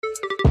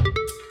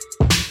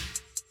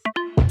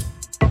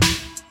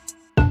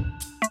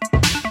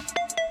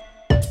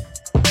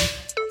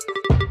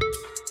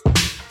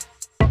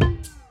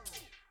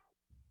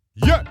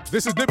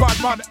This is the bad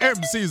man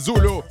MC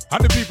Zulu,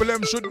 and the people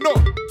them should know.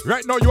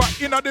 Right now you are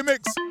in the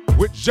mix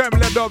with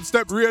Jemla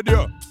Dubstep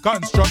Radio.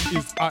 Construct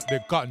is at the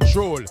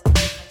control.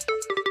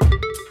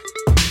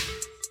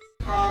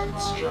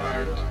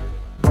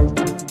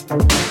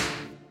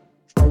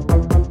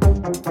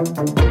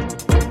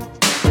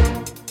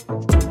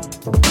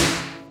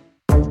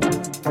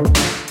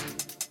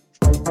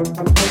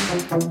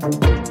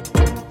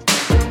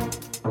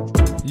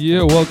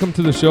 Yeah, welcome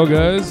to the show,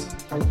 guys.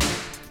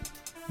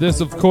 This,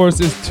 of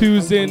course, is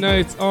Tuesday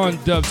nights on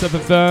Dubstep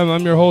FM.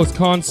 I'm your host,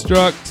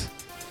 Construct,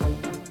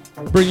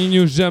 bringing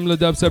you Jemla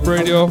Dubstep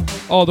Radio,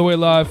 all the way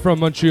live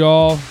from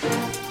Montreal.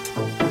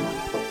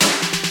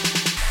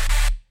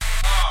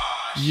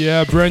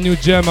 Yeah, brand new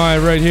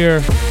Gemi right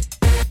here.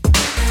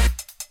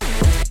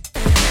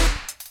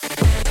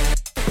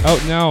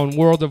 Out now in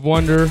World of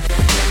Wonder.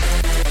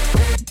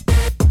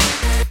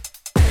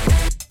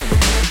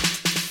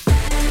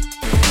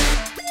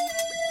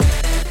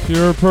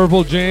 Pure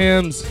purple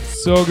jams,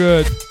 so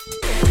good.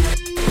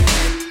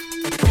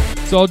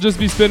 So I'll just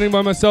be spinning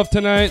by myself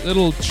tonight,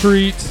 little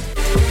treat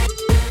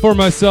for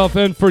myself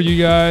and for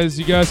you guys.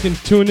 You guys can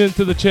tune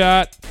into the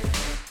chat,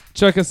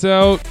 check us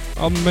out.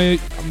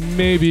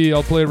 Maybe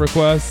I'll play a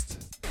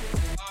request.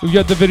 We've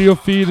got the video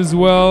feed as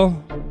well.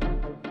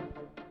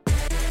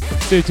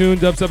 Stay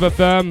tuned, Dubstep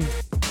FM.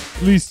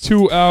 At least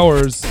 2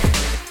 hours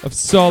of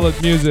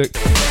solid music.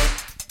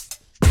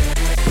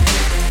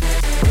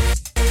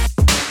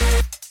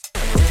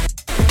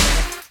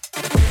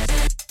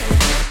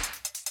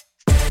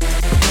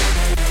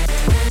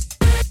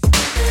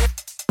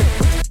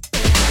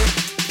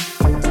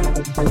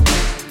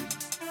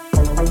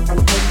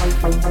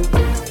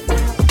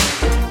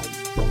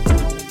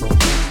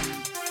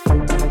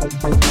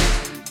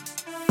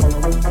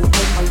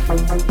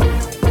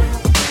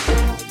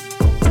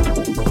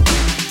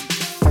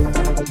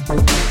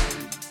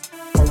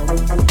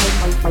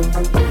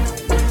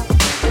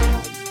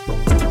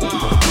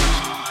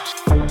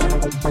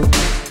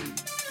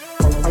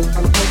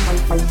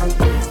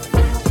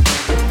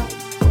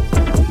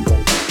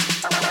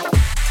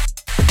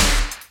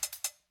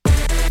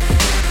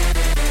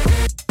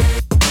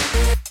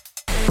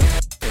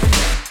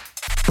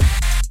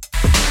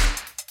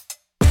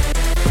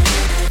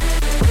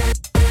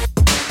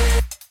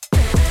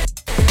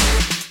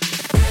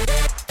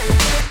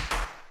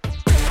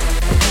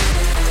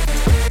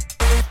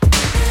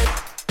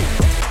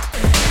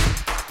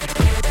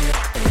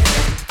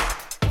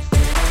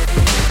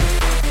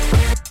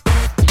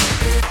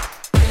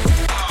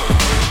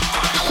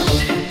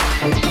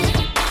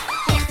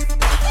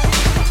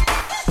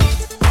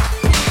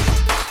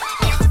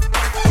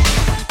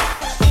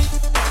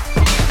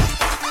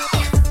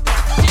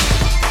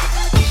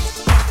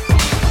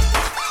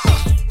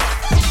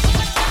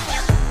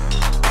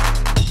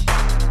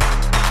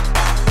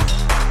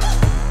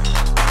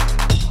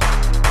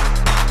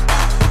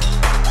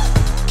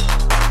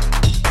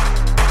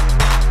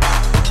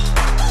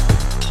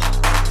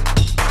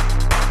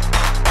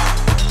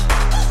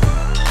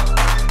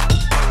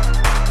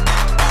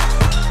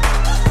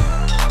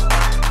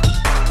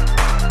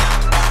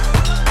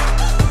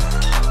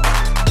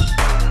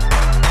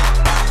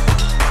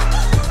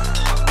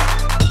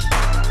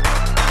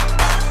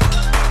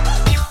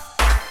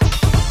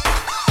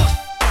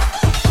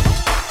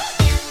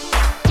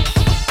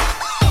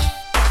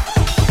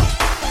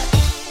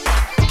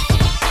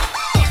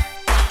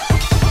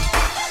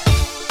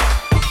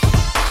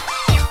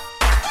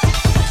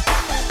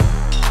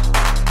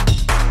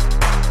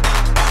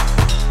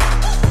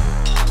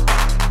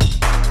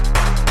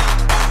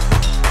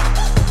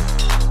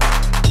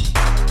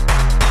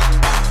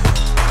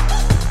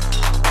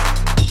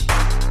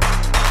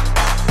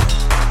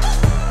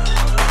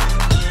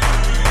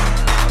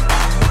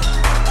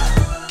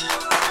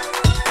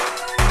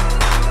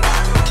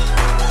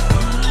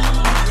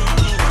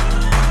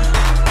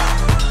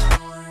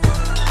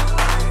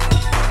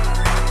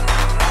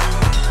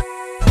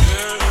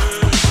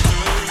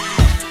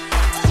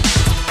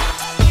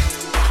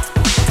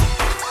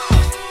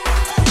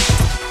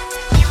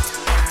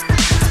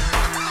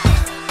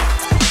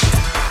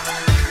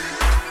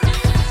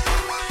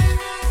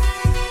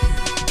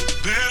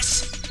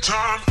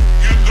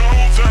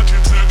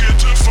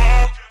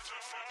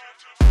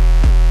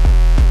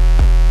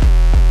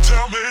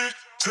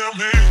 Tell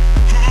me,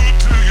 who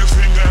do you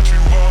think that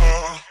you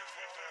are?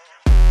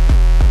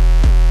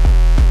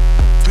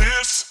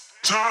 This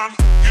time,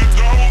 you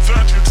know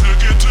that you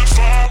took it too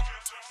far.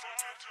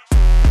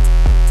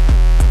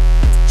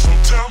 So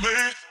tell me,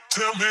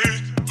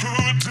 who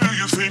do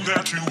you think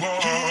that you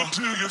are?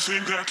 Who do you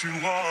think that you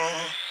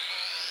are?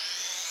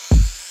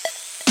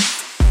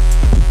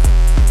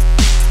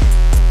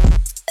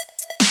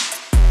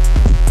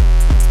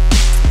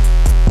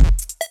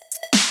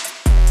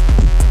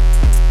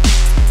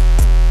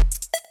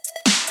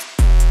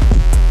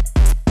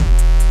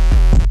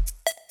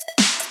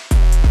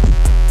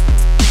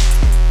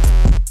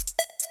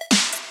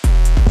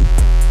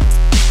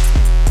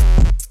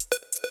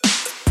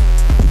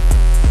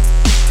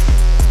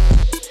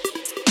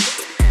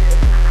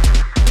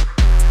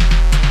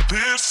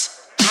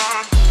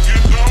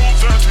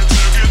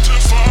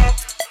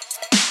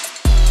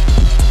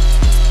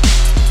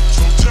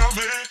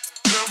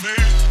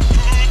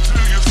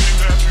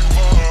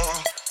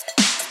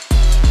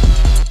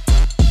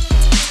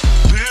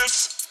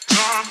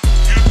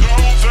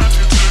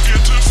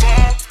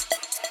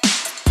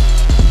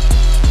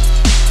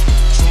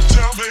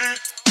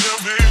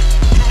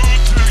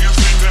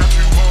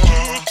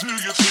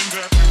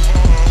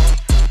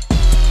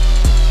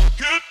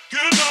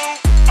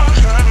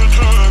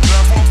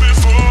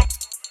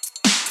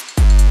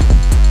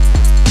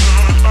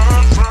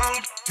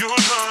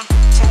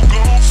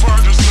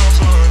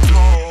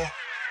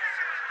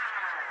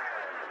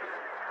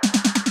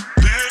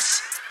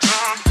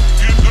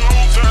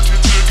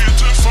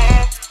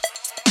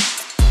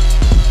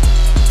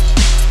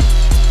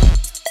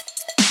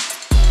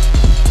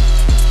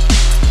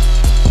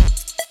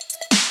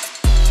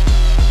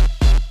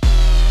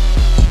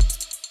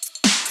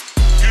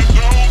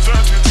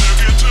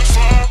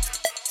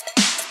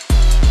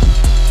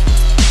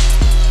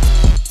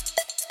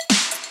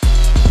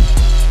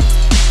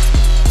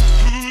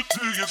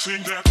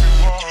 think that you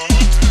are? Who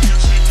do you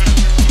think that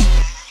you are?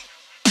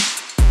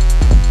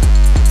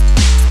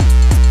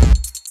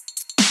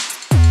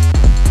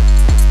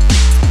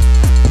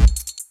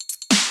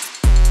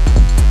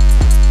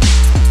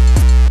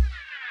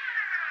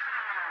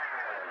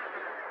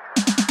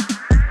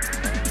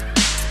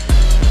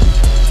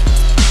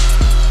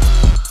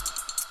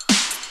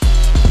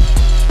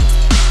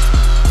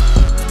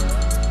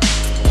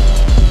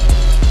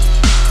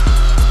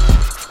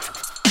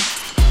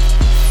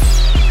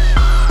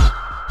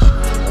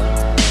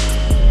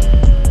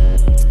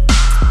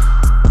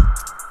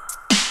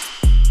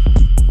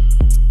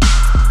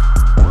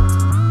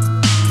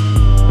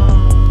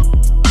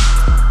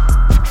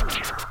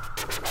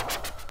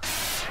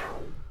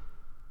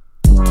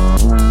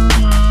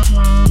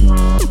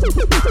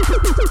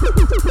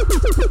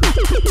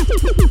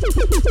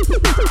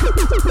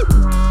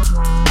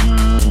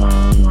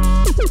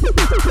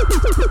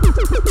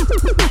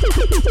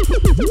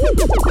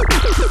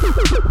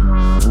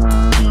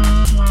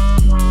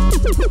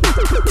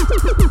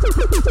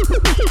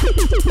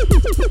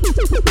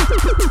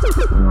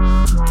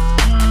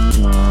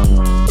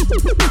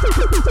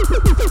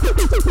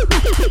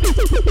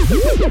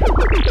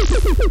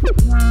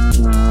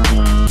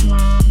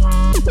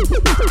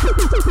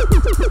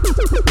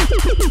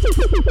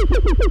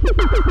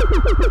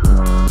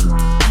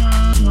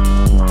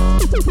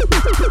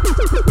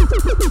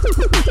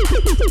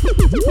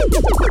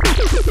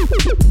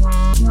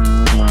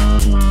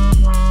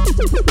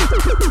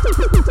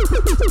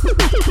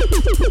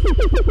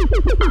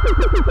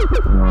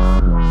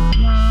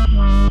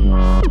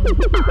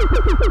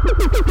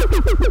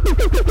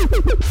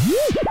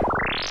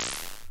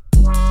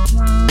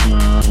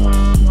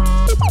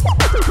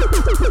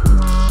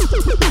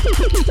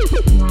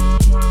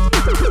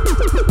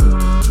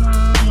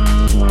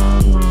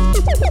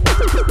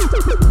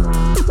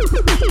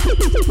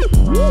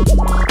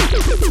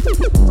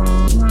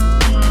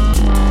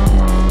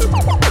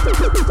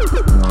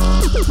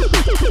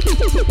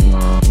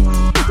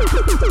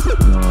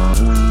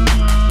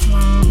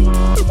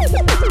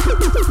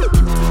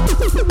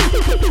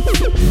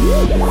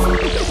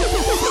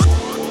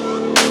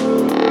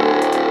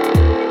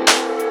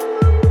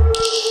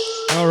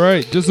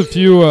 Just a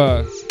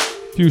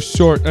few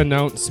short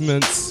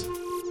announcements.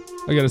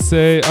 I gotta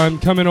say, I'm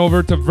coming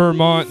over to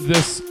Vermont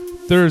this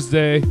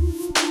Thursday.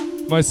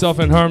 Myself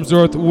and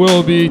Harmsworth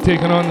will be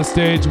taking on the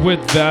stage with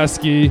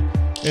Vasky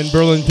in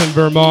Burlington,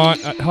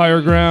 Vermont at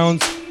Higher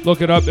Grounds.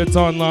 Look it up, it's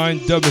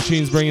online. Dub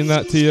Machine's bringing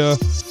that to you.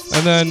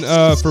 And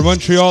then for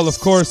Montreal, of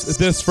course,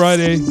 this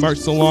Friday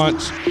marks the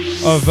launch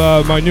of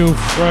my new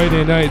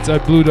Friday nights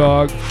at Blue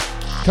Dog.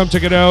 Come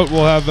check it out.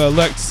 We'll have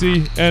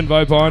Lexi and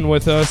Vibe On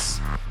with us,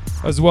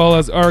 as well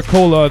as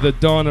Arcola, the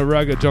Dawn of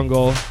Raga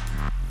Jungle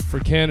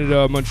for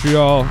Canada,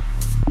 Montreal.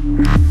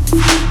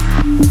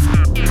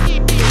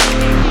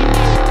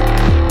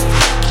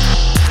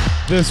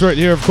 This right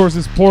here, of course,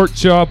 is Pork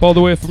Chop, all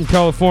the way from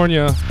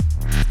California.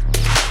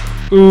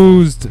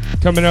 Oozed,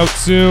 coming out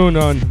soon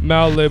on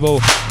Mal label.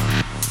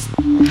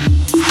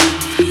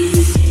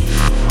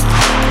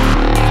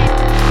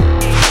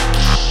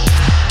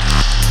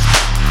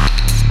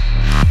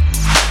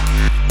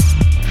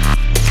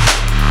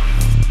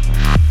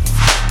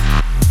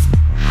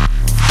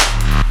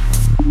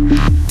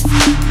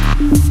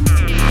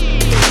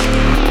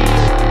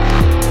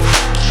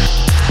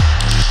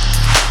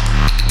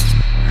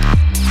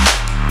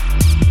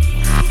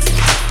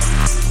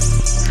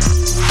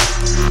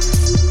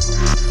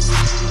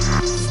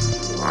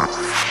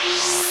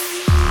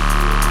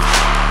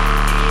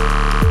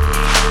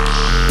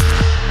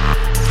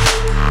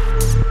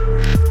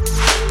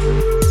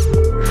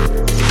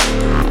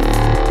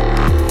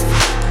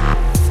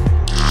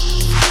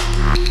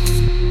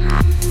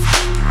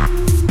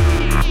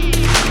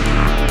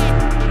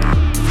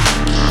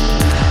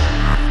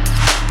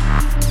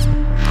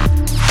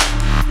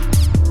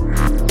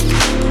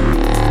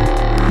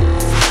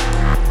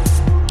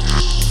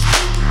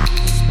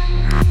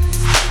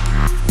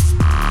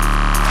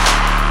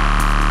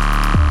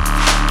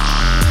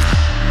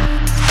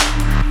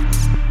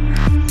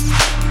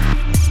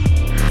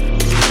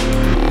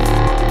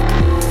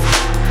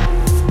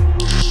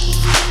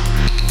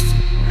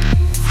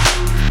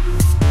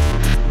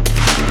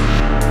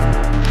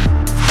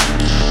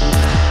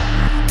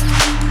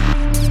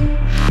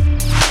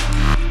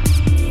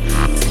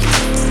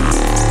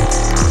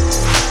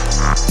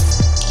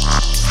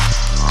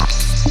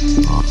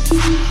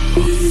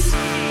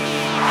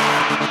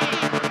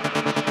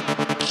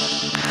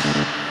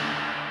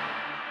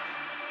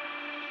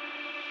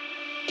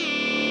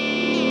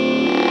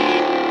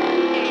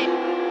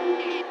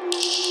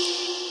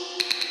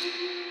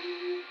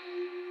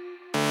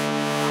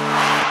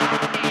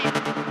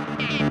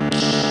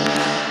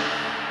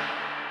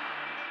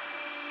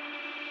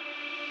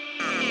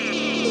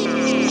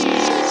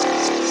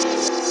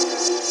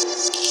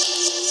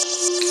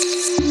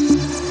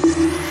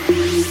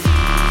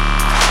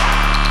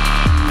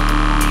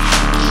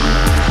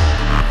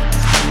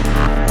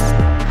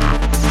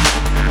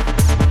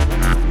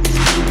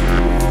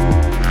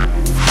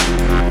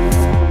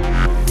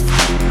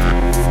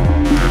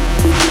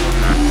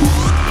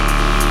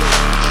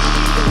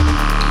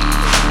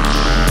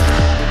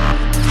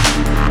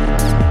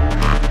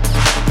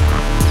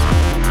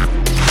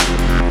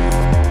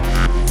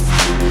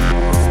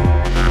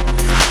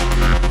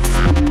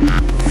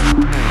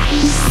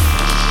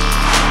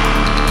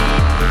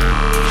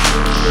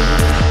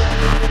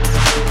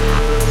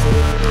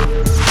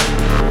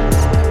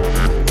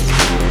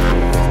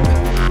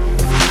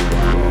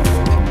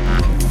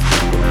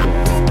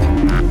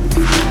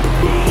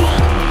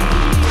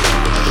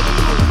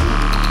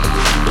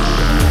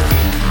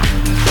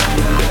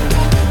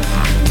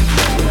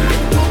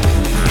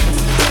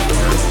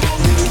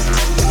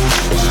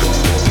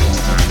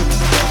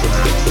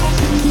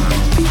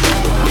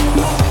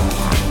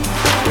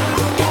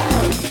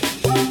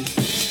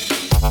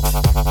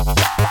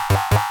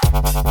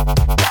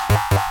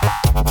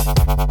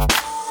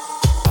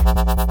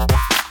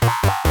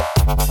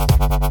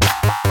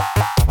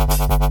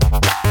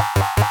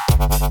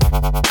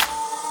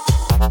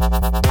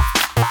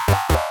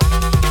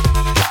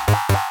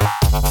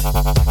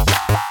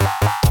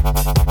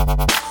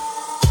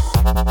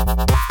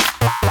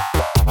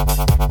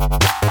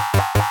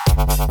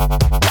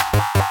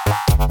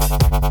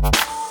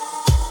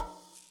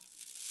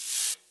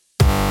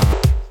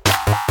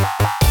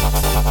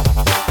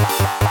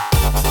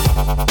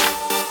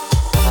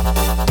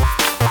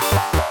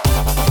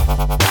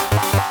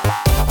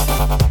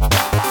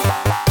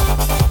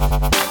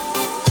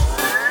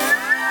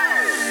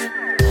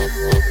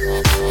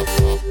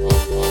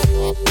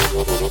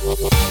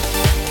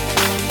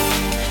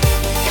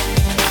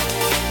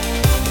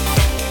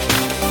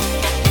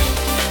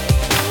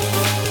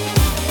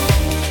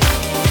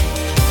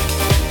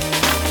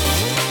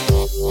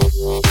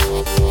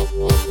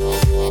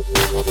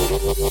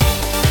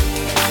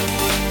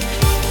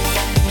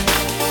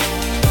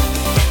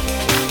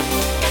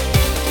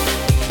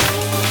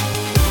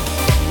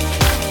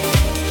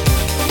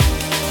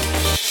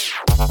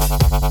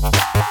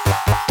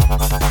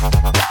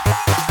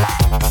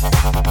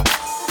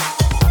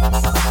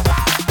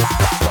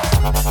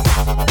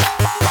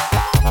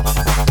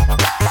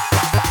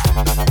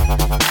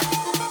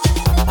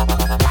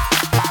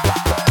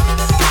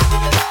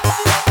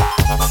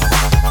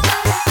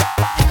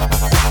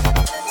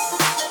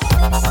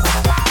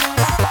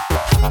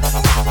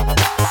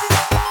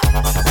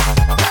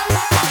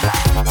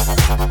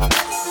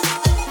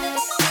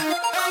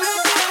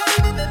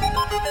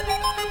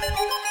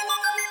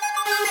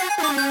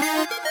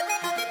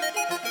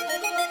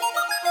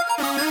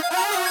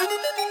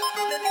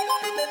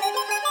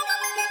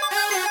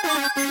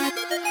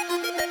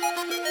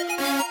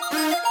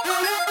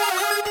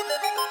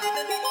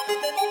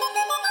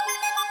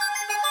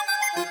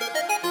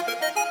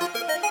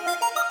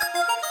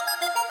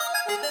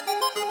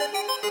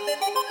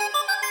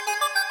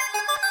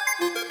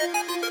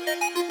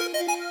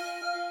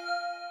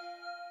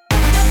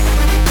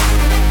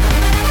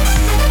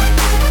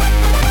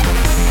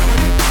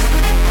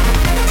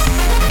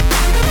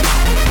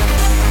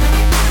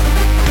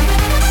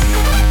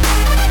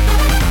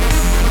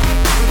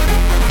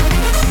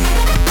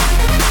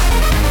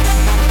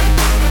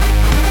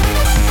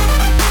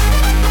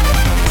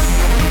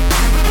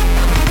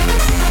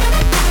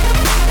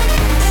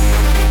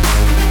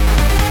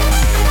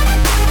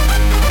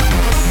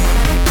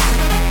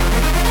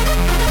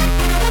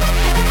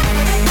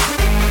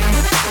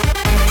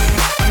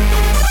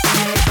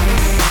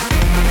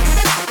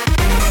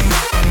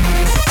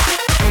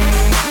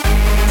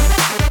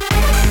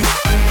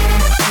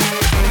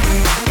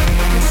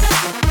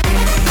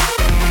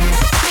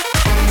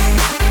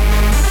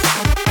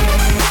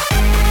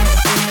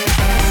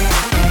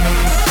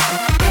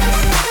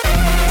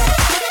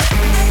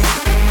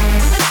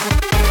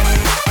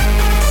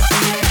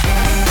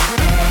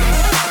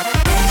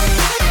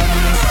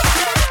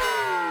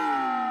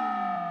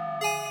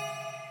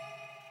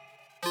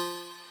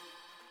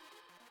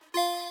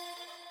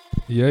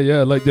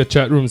 Yeah, like the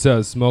chat room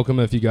says, smoke them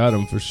if you got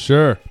them, for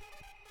sure.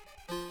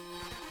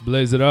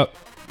 Blaze it up.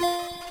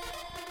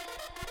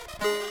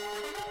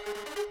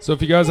 So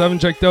if you guys haven't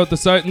checked out the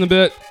site in a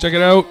bit, check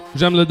it out,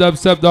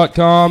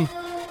 jamledubstep.com.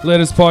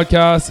 Latest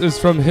podcast is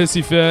from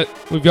Hissy Fit.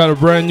 We've got a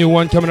brand new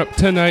one coming up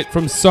tonight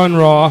from Sun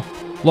Ra.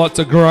 Lots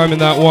of grime in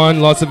that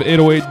one, lots of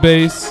 808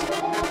 bass.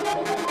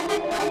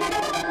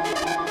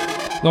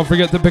 Don't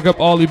forget to pick up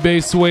Ollie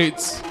Bass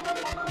Weights,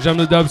 Jam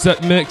the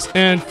Dubstep Mix,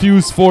 and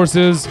Fuse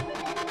Forces.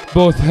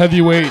 Both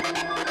heavyweight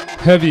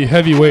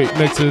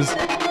mixes.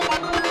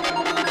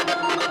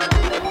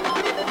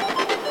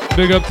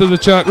 Big up to the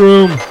chat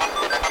room.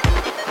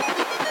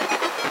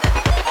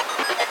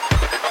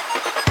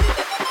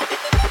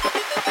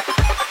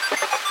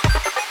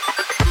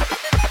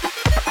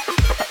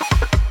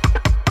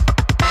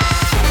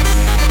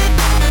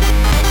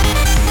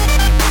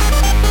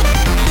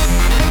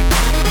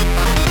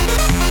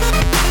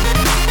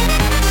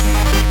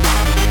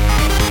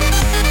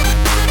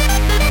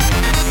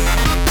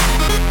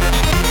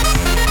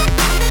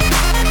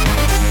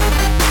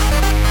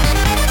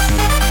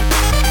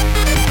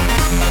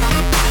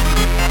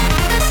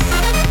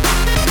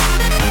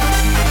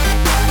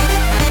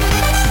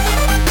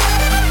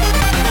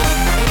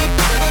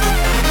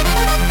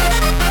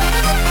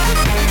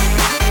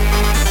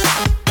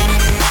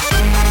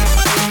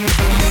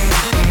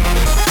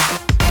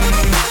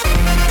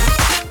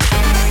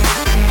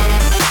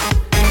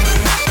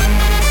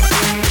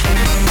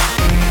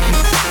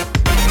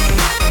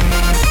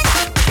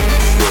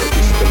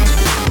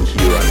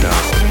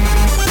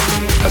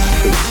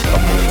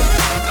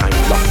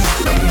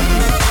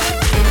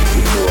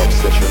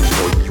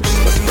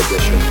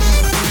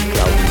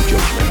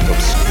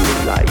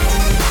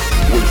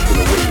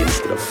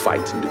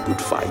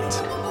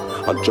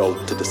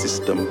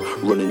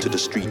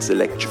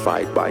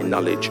 Electrified by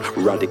knowledge,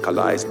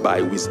 radicalized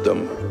by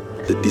wisdom.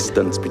 The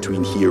distance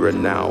between here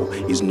and now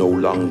is no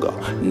longer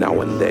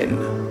now and then.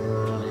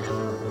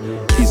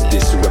 Is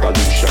this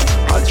revolution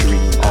a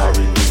dream or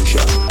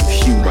illusion?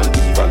 Human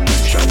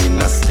evolution in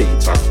a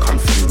state of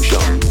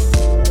confusion.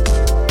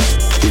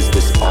 Is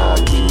this all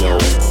we know?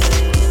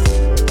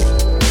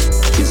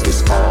 Is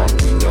this all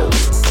we know?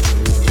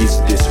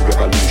 Is this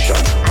revolution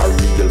a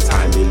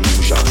real-time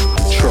illusion?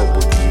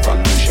 Troubled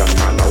evolution,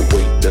 man,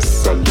 await the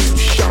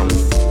solution.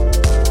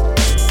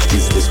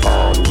 Is this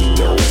all we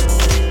know?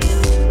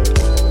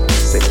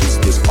 Say, is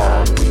this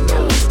all we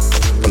know?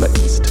 From the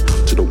east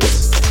to the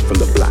west, from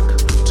the black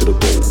to the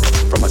gold,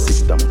 from a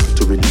system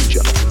to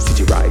religion,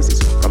 city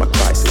rises from a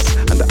crisis,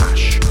 and the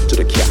ash to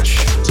the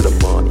cash, to the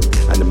money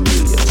and the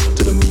millions,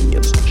 to the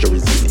millions, show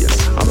resilience.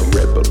 I'm a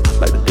rebel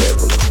like the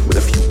devil, with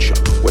a future,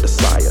 with a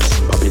science,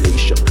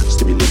 population,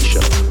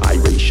 stimulation,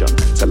 iration,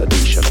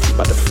 validation,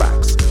 by the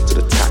facts to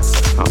the tax.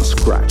 I'm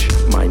scratch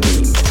my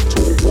name to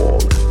a wall,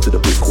 to the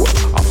brick wall.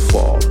 I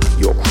fall,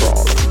 you'll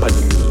crawl, by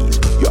your knees,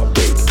 you're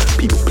big.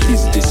 People,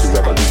 please, this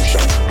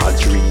revolution, a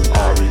dream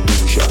or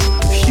illusion.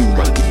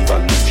 Human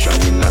evolution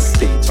in a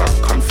state of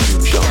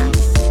confusion.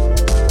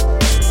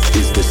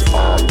 Is this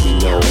all we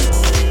know?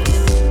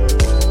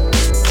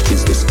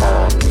 Is this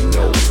all we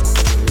know?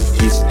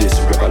 Is this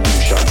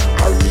revolution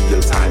a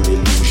real-time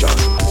illusion?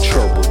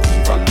 Troubled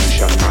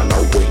evolution, man,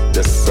 await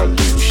the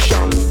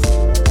solution.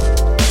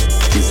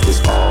 Is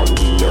this all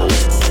we know?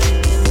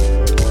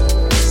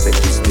 Say,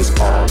 is this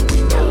all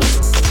we know?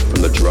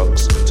 From the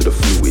drugs to the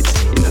fluids,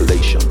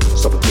 inhalation,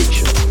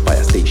 suffocation,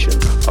 fire station,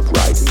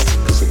 uprising,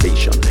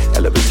 consultation,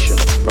 elevation.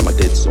 From a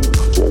dead zone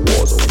to a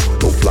war zone,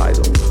 no fly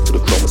zone to the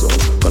chromosome.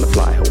 Gonna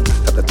fly home,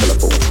 tap the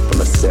telephone. From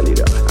the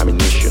cellular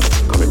ammunition,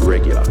 coming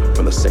regular.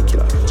 From the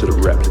secular to the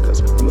replicas,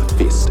 from the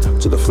fist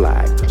to the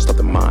flag. Stop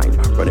the mind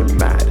running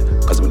mad,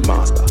 cause we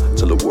master.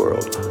 Tell the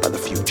world about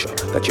the future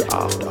that you're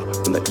after.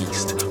 From the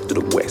east to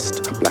the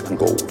west, black and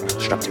gold,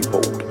 strapped in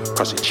bold,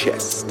 across your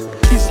chest.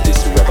 Is this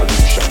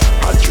revolution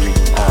a dream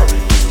or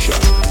illusion?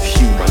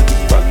 Human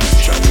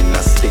evolution in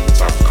a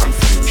state of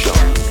confusion.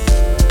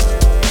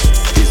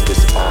 Is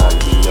this all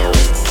we know?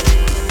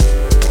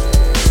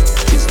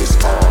 Is this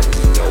all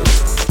we know?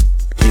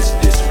 Is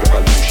this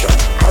revolution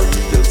a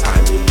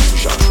real-time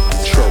illusion?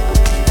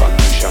 Troubled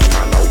evolution,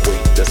 man,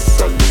 await the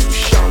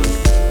solution.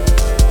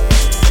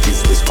 Is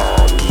this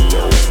all we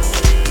know?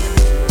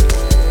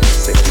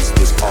 Say, is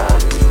this all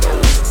we know?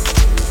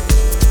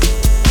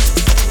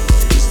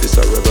 Is this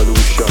a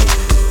revolution?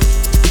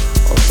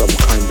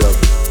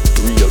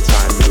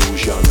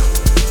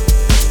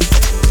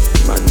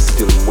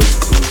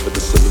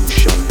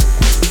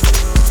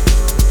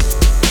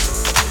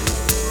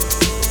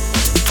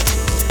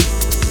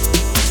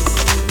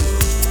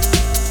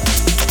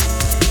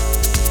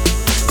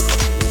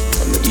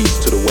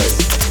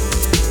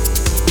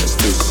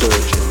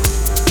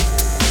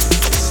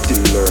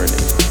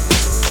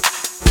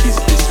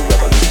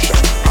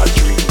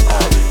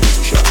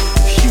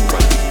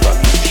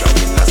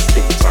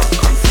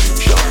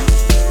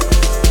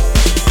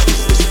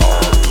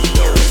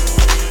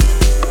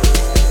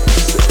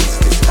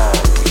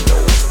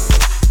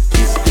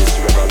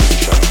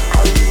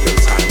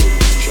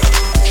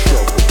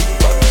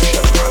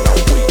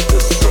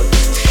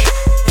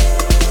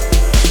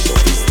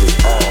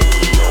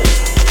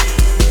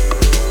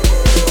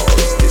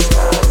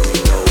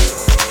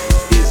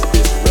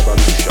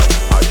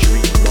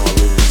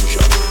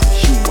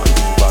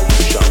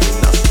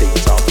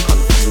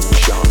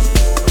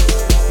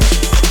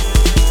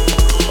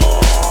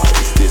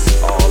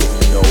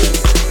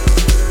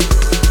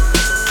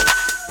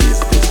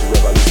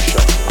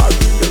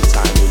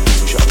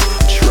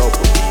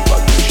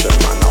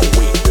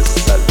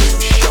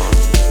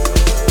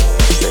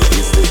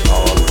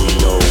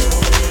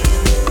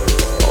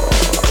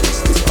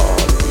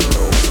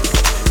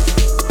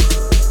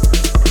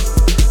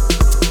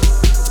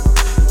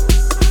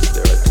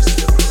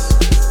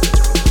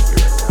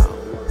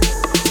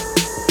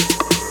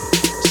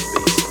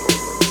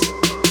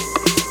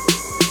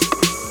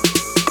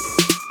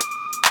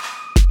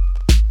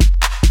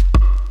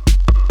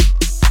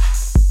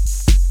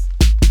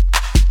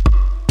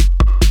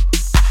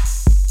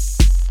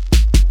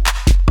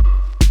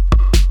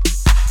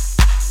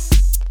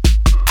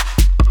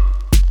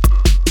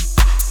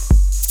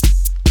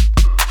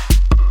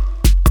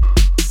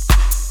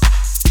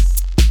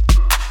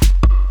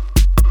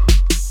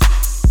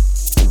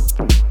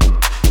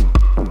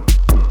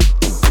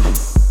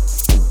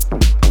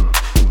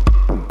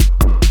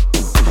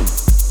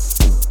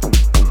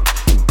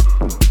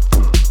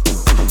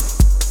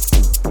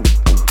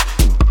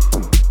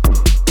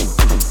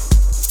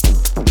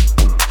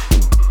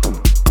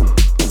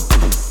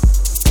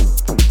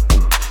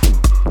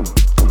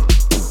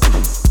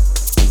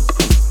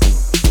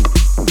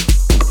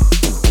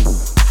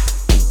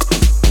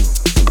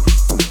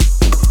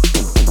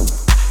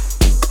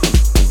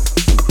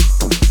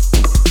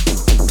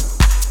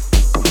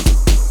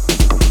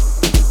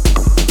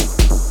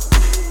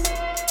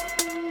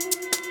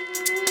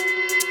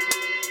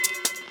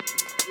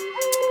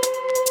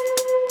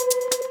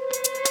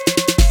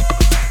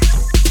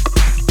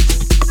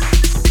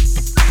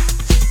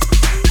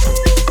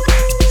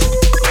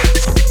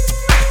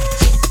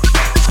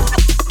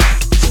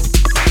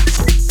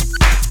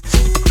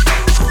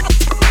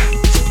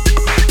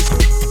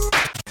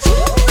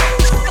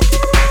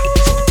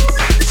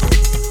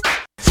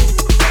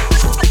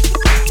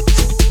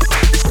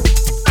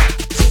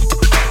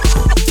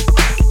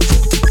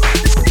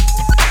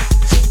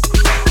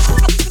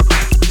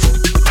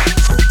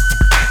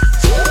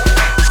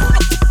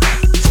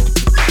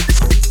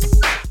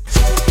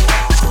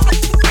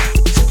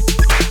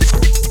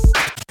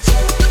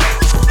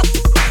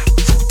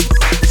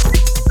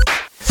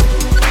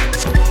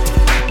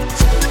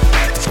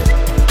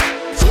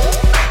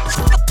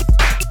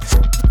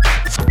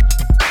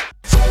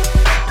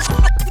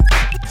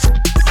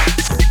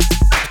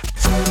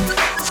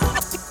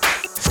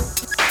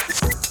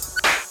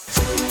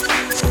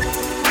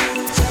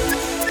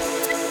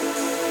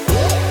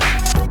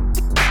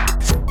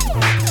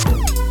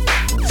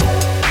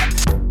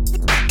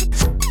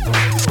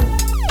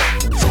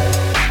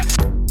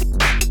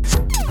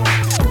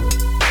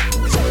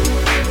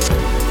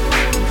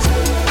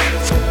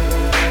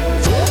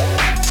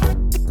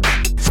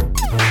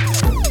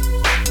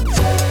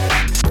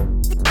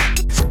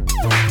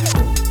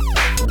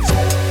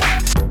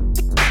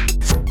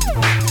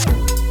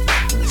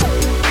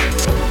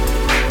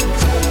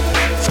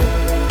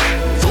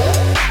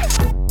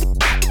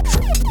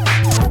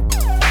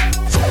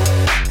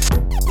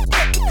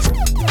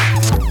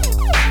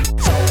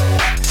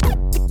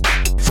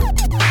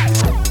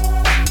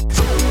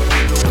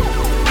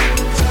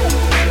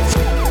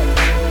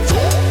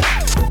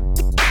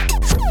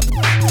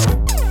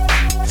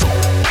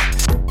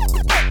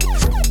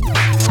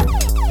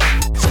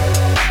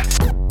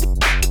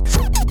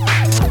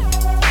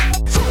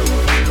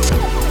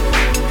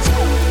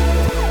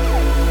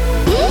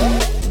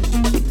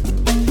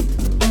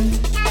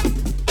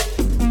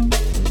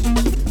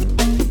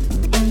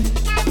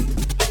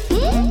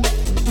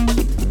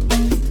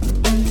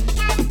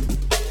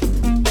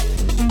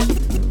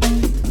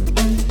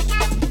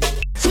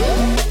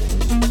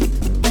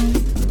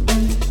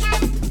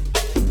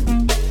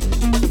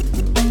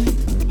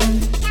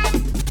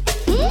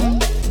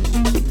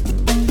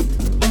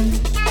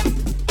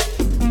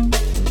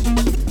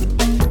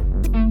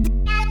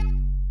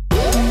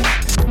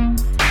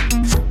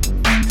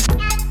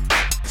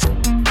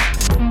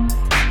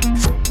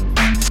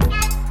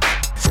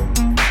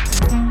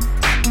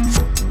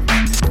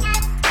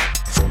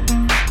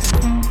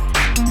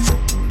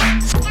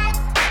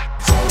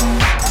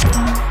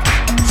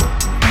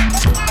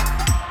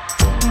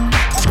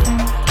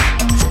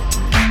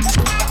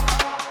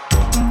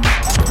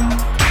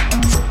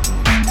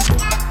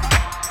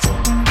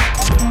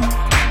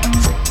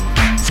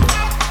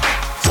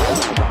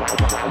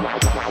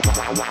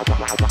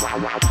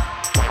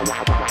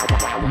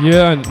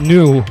 Yeah,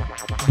 new.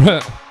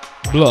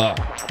 Blah.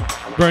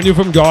 Brand new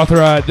from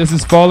Gothrat. This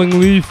is Falling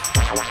Leaf.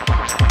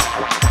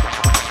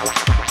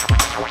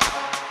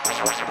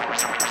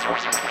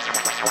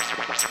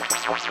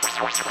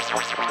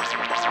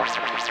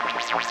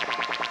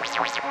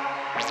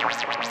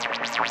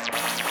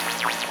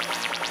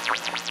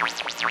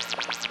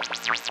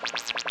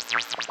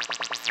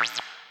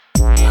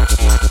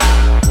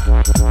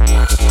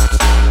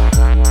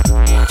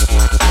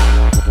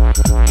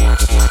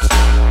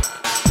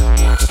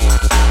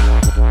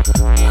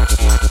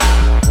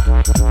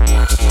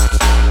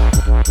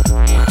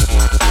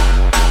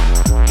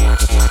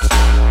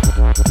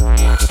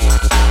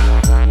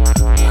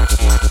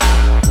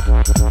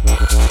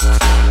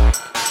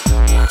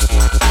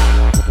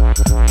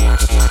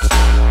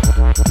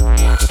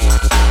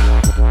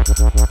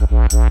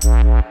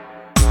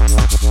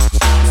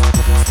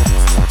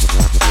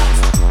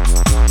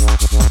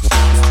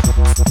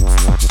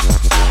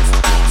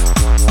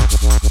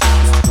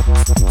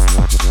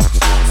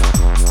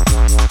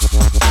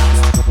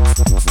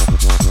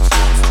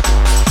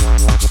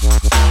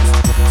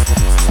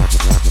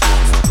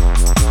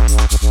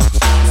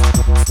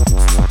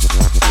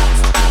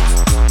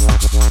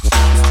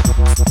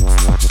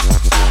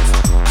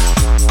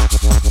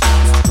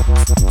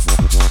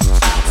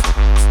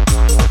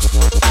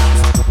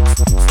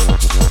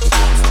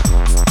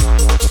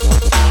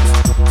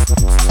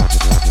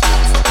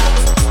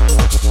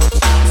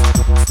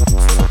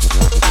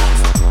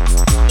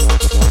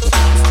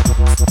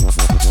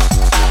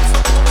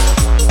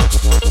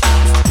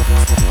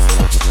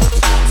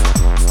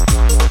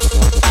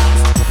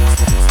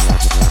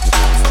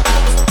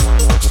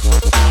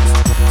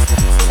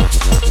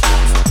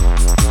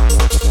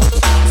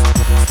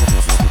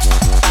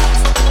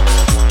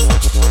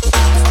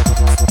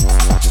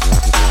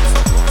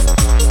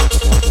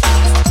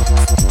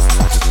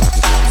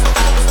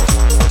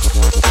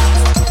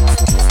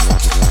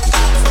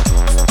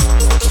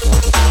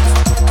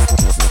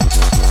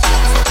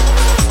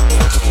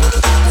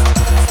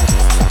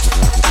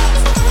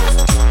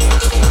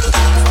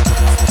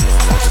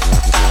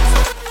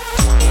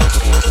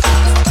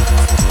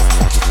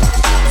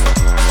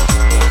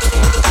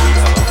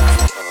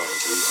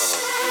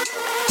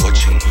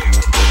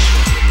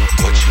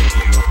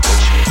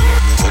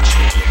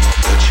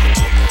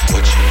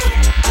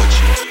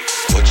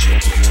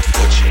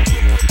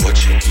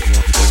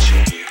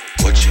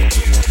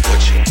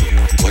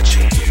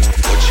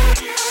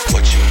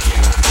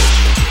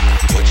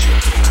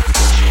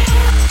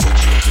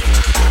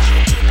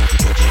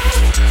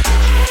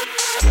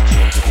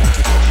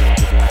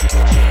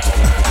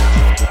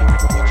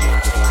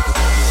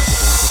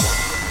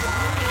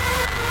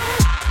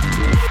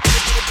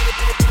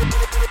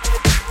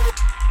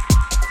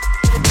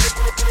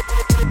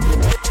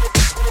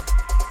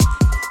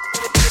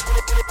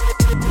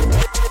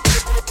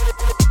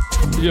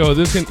 Yo,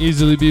 this can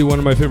easily be one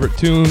of my favorite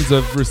tunes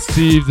I've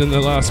received in the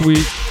last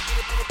week.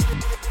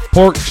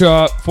 Pork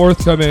Chop,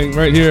 forthcoming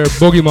right here,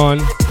 Boogeyman.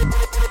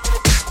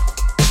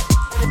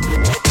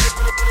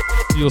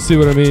 You'll see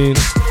what I mean.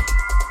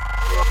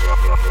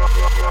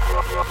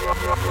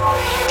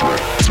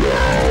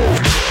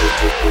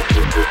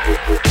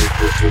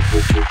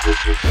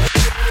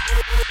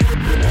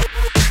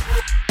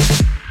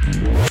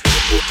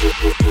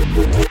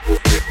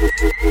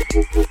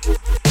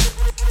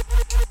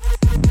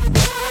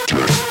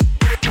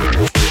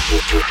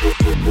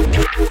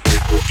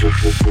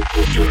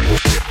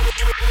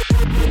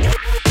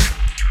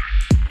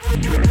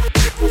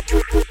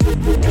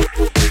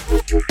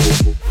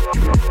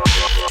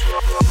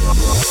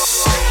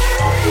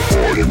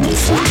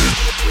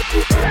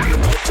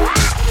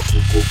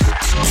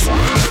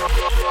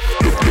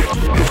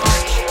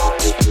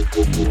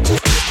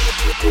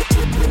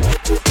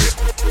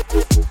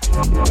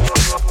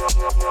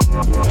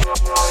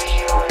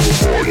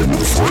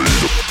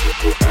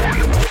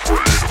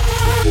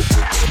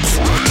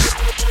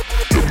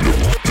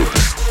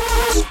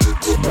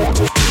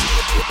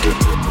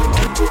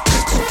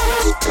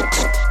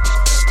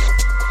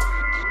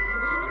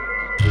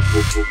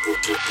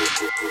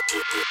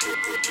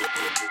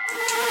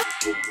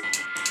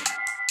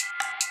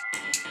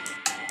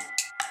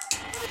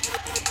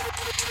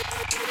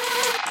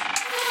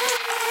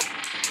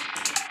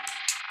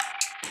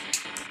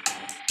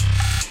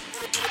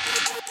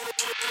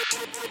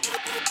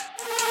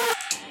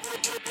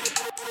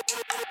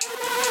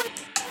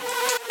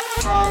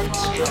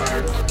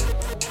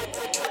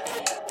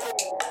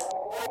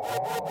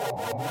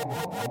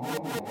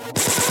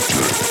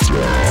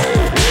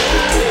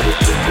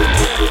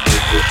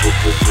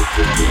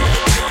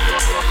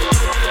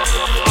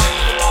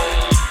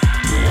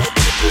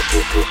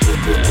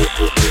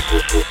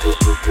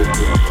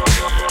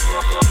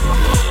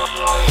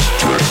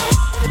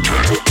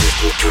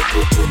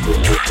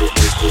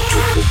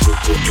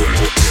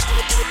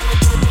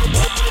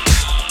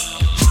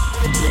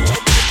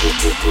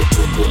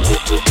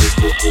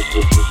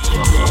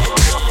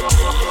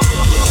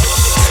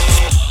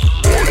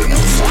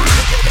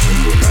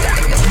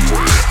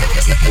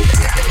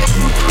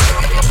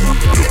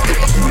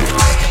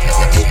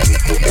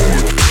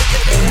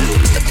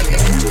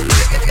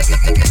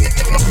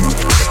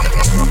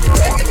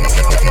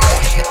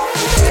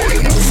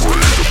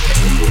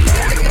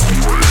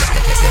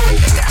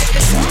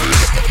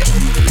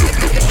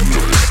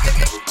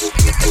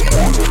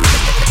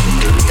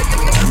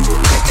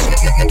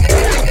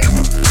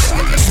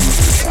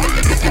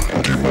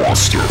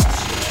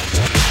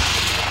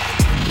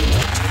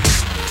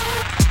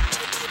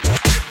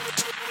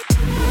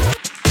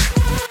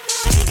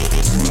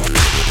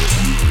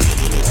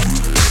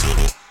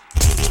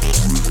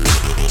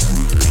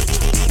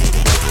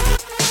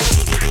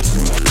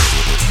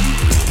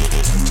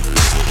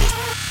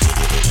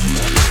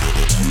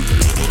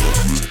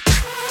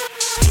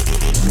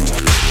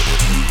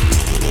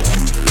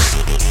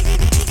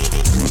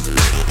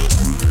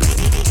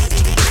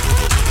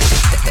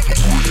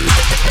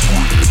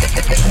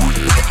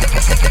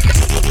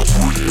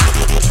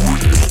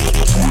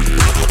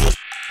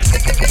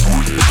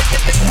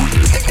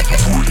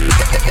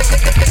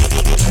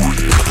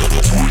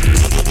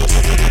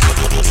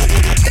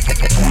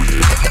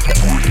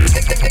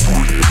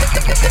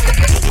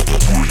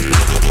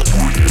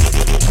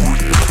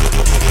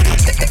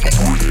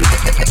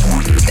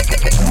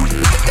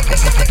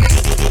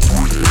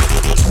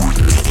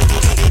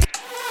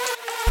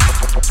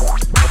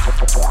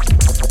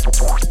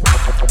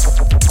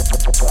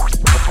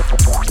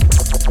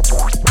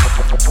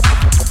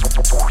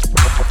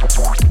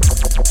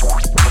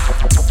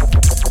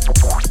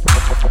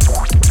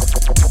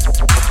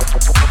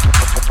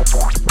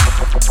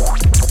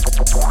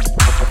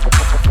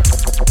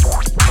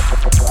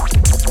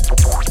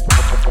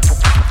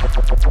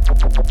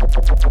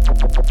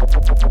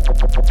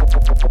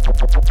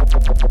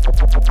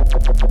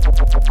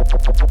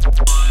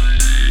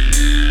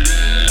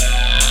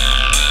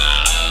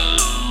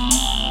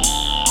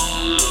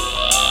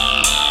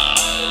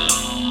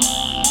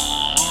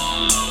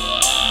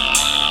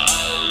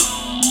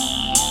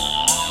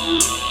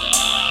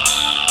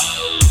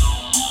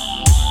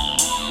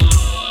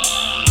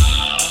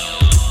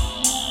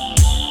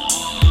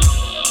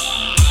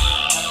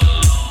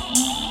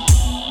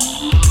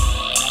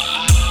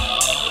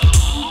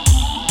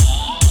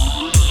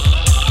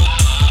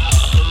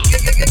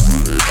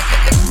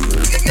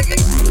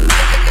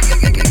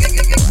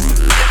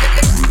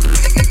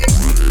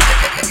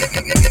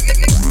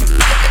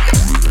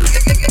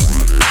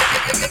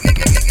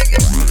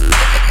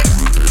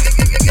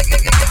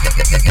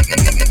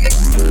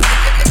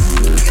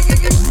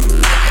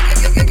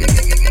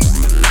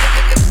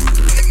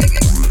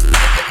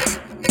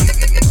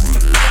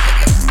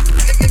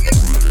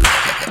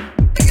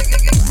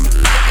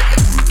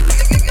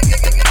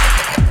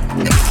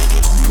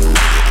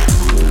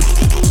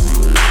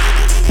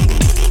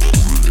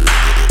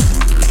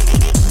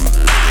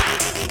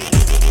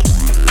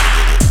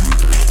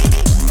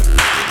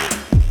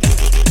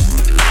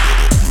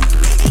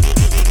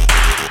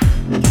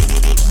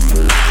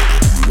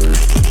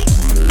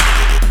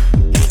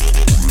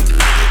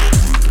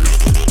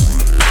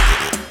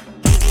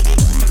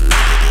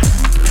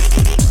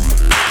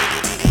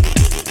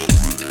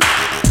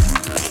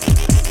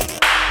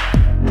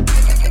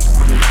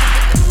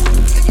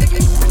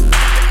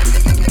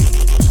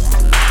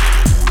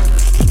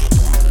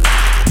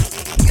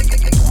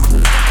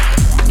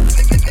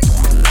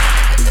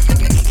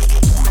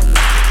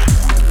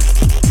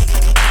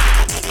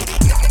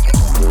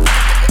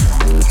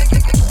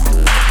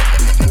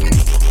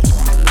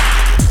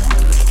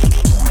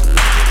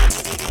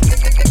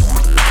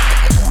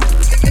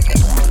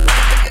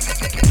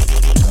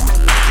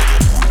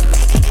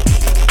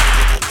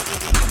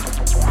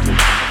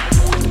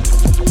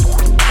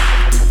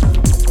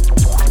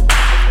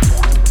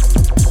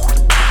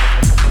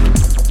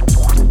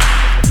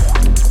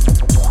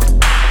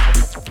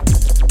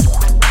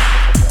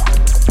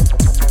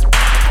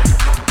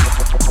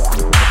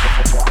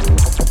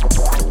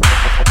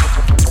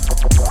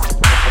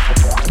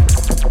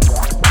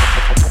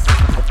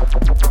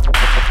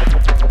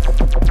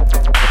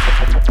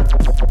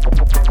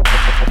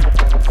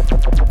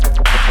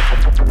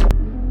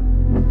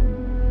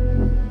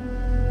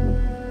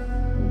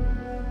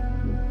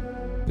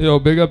 Yo,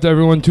 big up to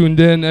everyone tuned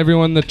in,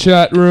 everyone in the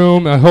chat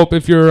room. I hope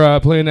if you're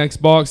playing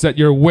Xbox that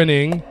you're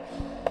winning.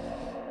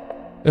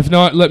 If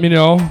not, let me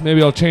know.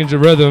 Maybe I'll change the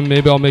rhythm.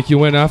 Maybe I'll make you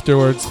win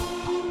afterwards.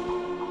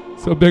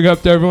 So big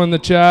up to everyone in the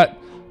chat.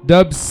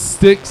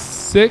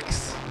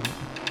 Dub66.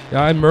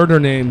 Yeah, I murder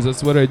names.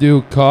 That's what I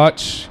do.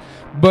 Koch,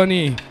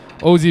 Bunny,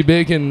 Ozzy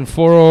Bacon,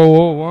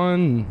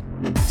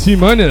 4001,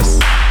 T-minus.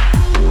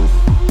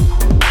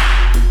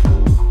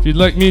 If you'd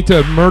like me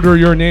to murder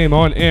your name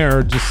on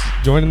air, just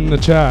join in the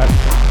chat.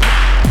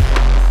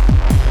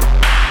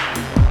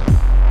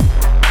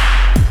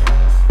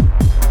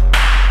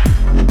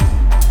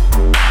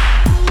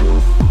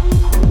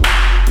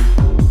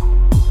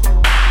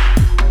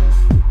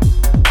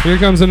 Here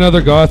comes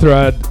another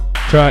Gothrad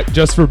track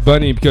just for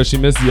Bunny because she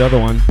missed the other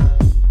one.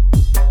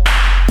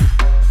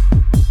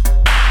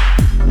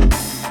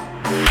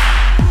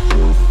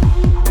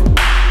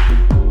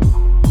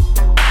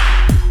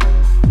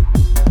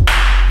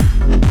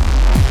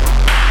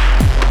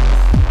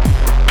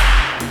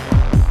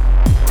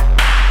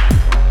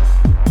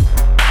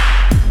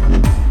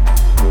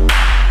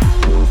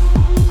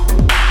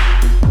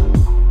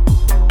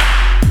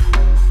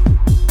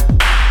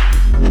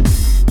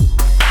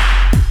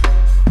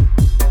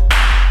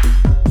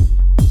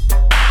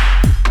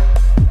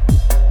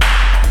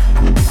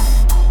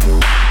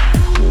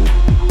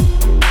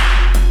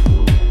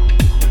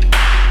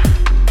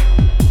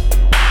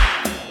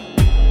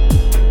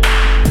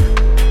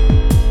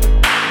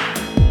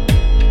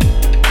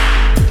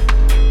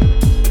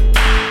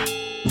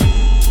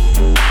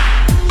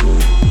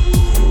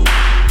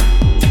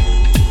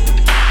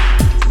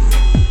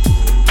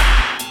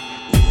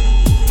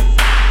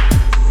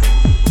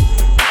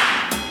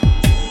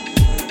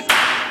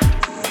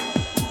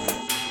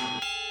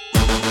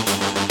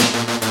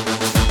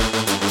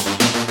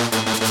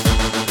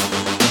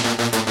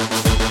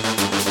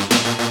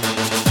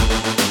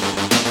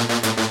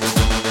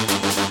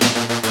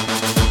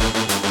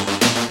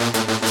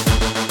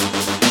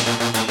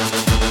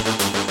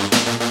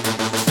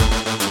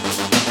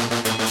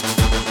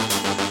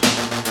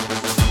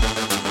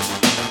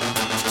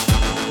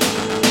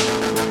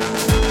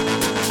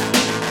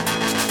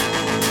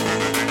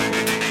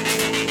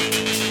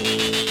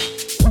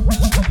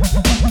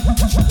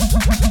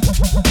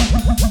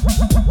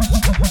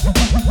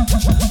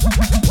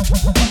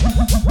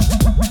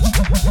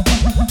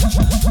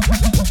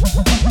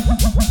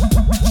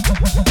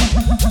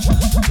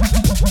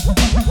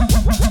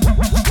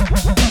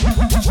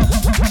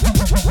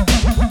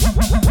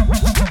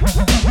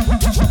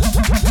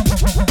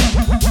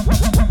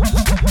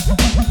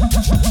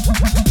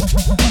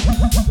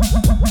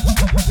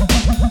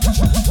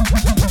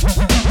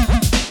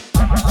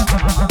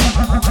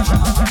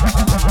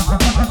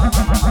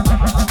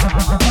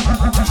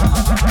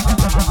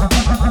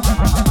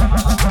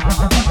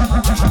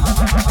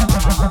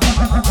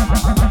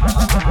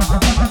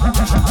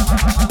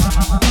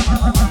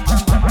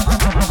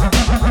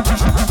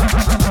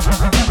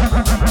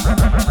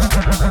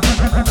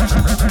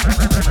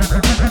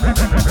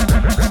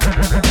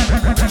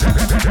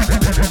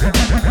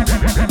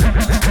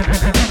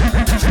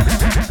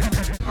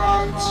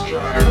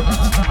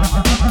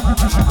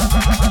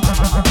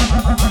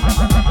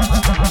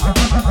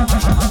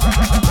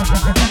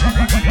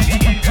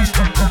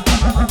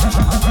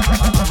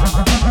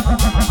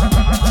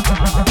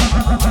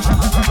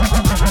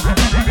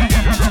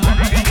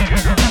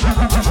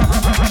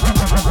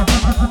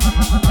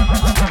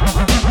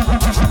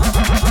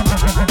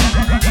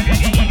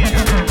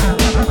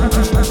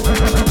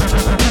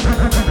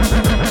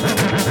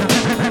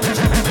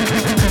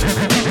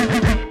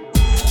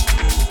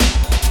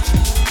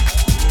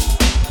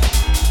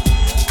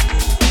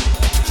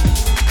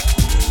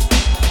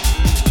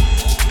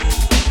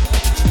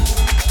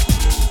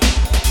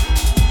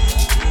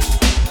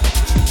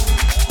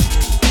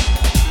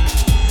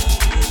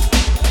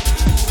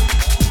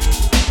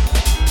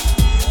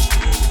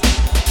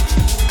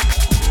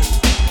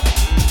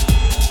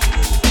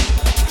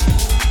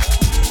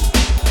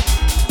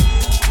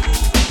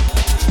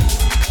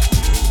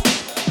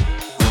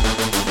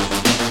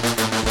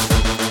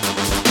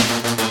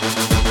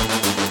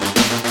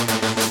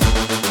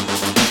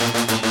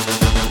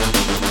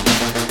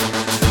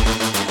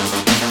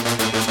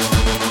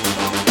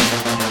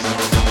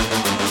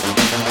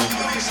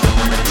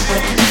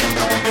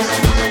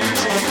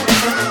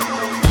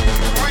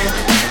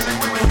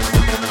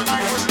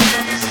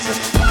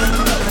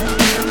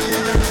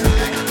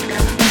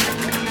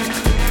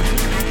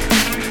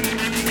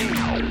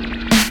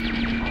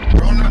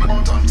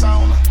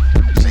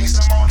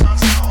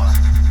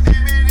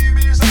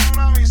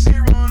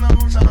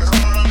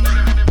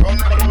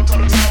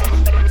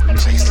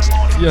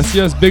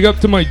 Yes, big up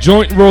to my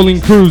joint rolling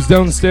crews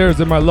downstairs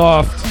in my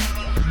loft.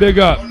 Big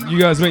up. You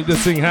guys make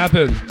this thing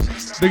happen.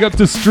 Big up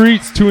to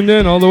Streets tuned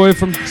in all the way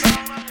from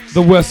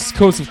the west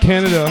coast of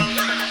Canada.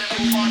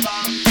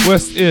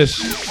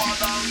 West-ish.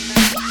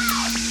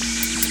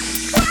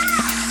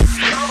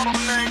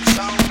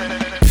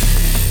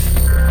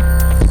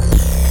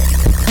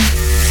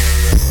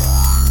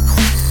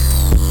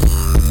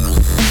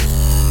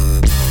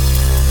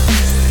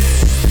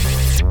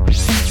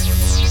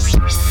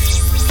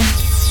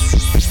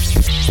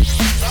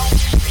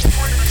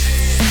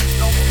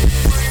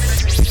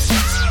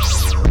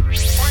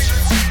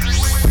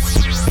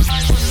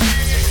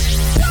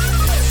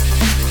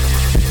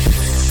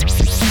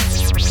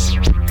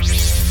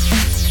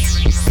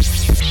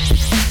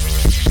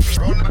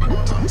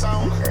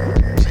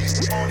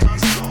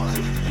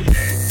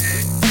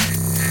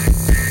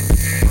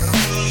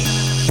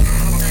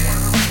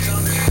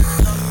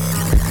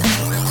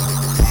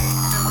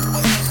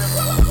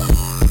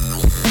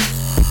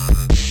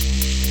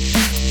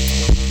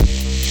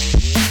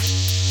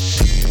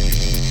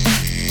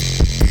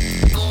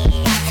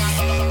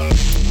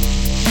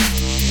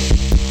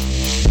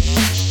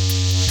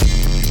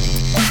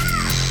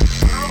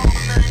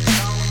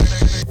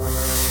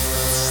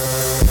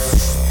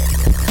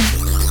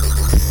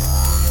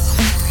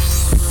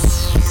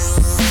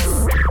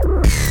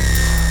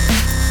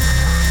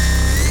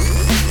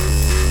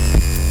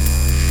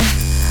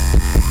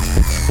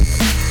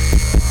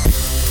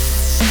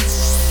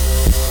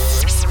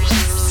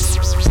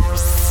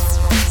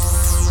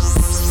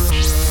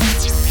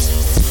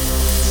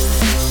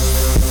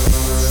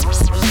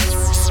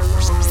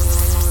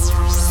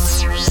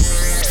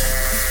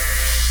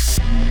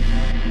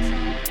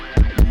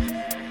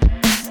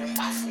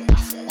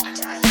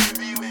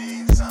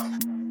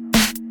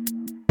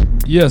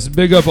 Yes,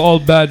 big up all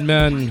bad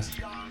men.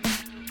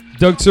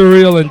 Doug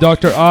Surreal and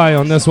Dr. I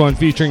on this one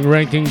featuring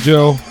Ranking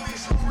Joe.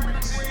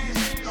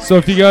 So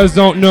if you guys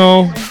don't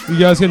know, you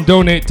guys can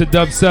donate to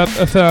Dubstep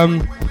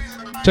FM.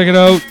 Check it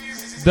out,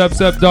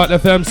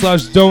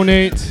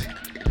 dubstep.fm/donate.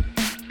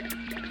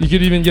 You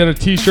could even get a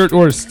t-shirt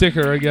or a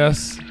sticker, I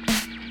guess.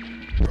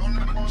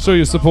 Show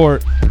your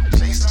support.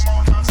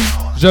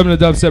 Jamming the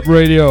Dubstep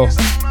Radio.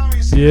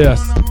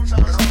 Yes.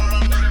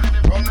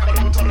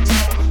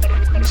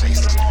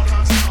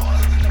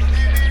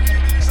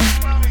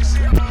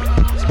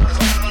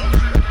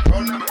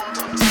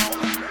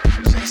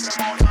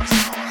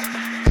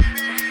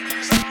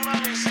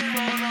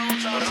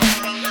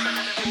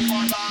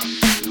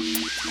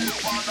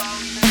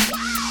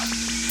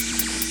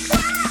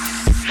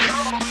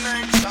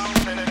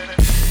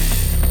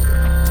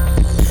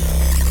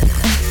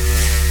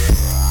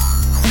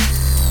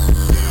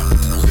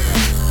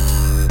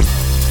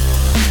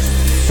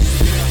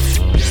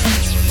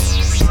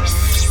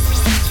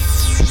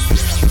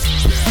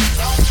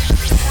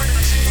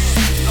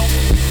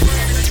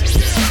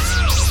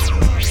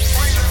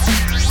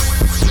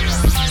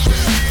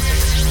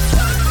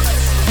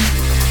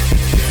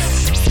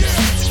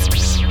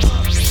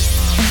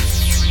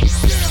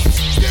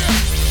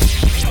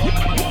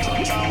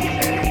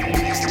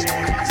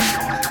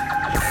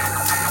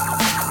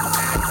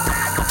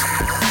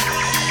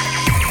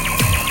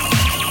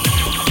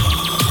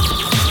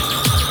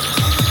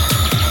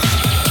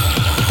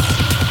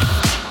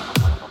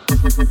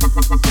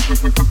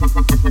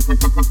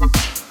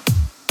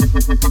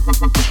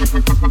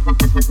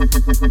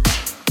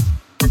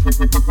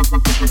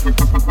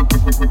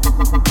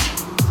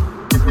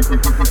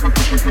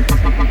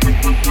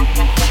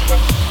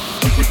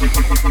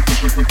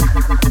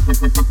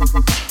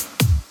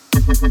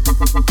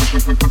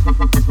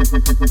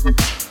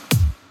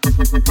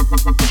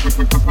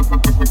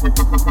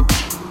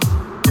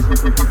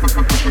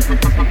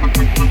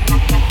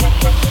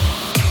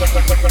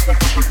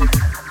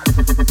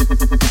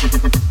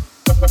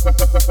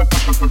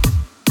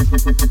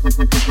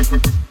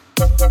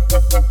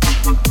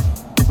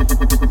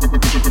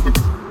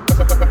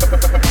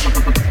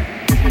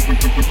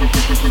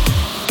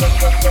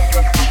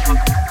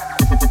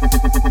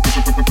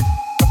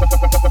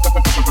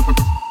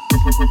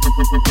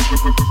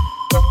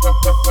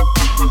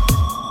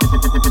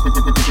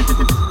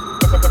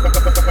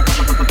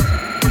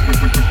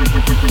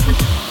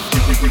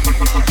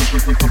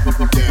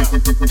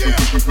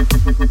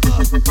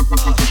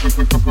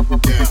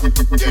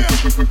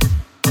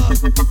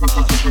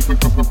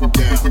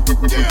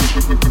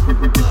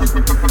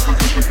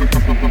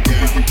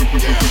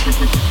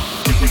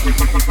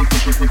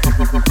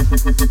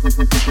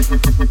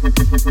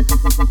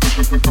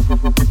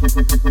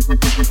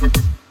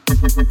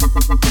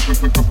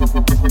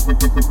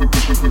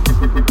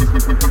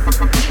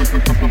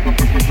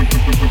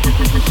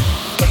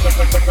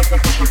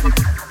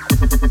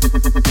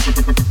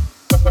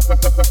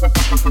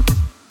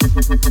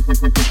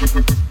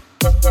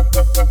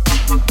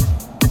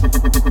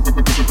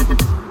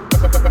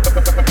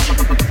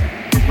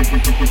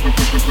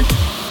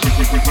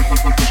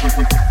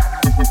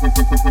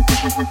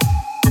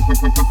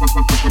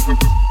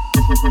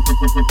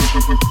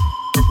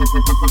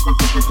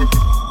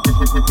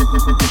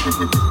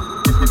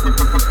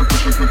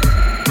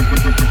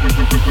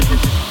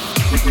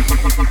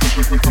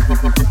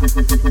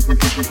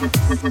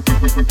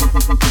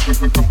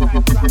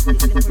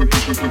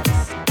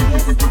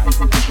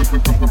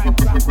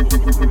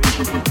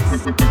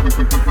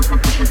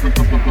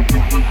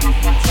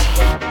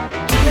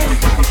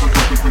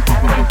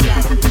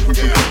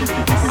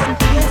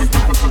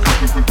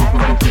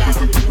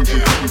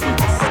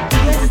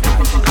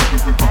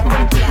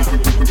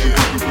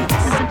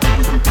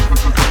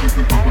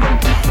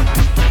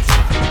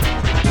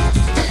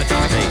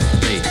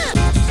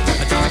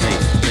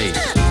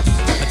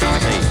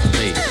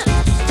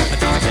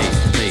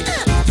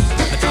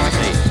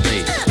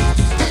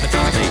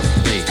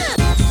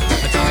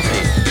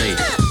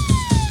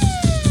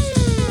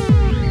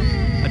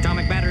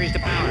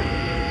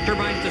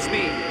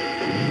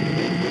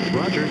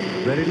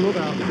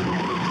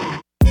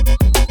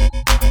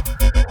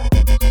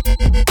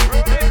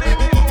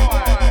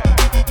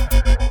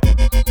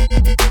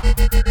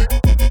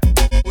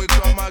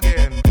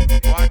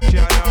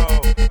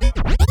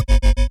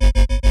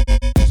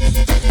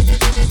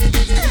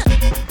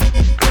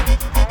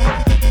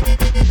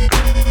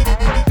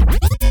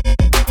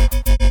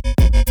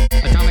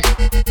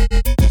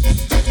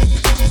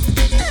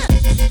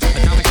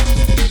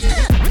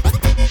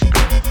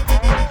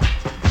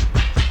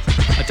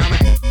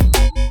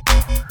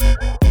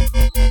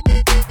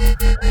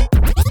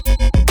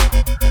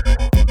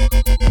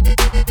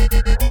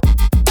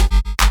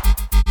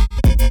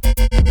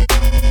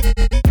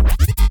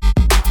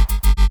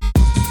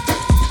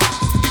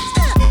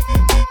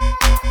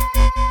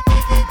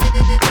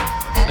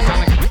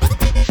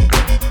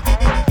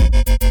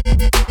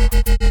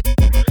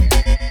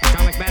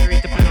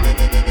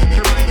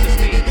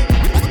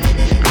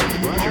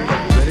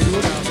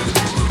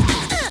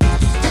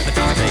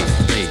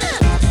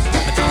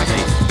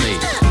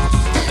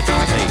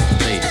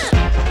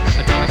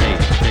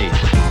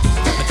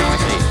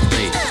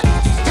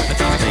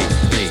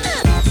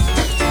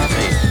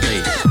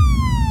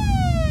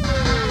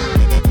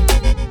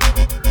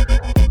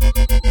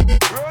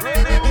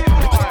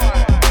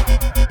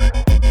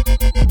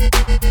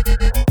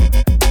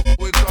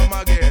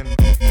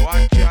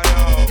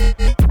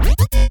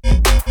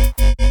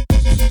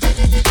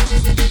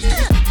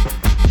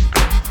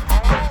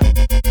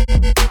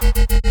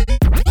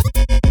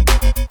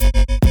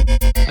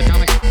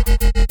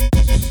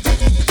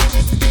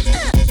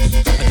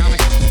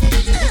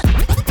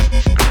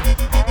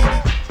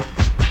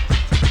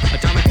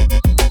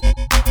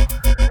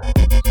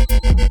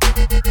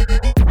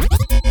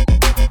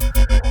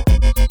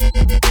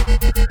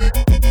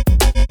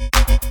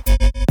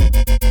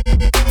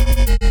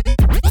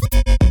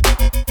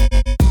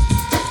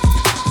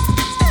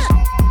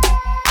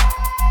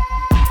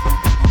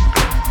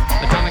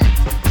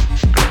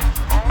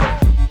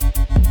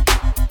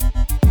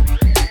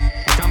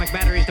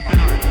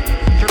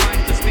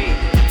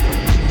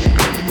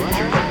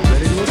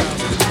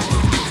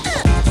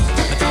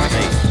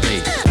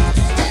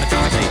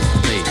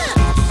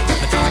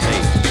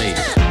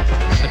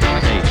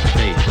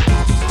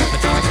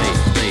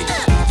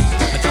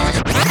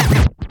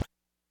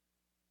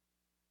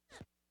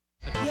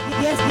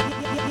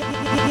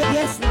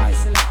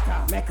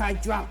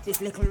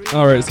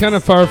 Alright, it's kind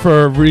of far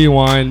for a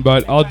rewind,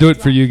 but I'll do it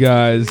for you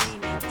guys.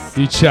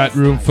 You chat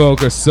room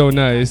folk are so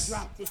nice.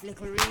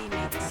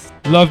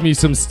 Love me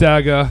some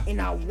Stagger.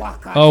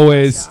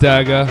 Always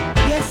Stagger.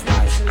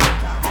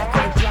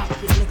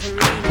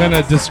 Kind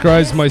of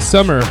describes my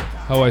summer,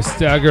 how I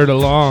staggered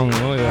along.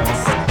 Oh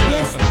yeah.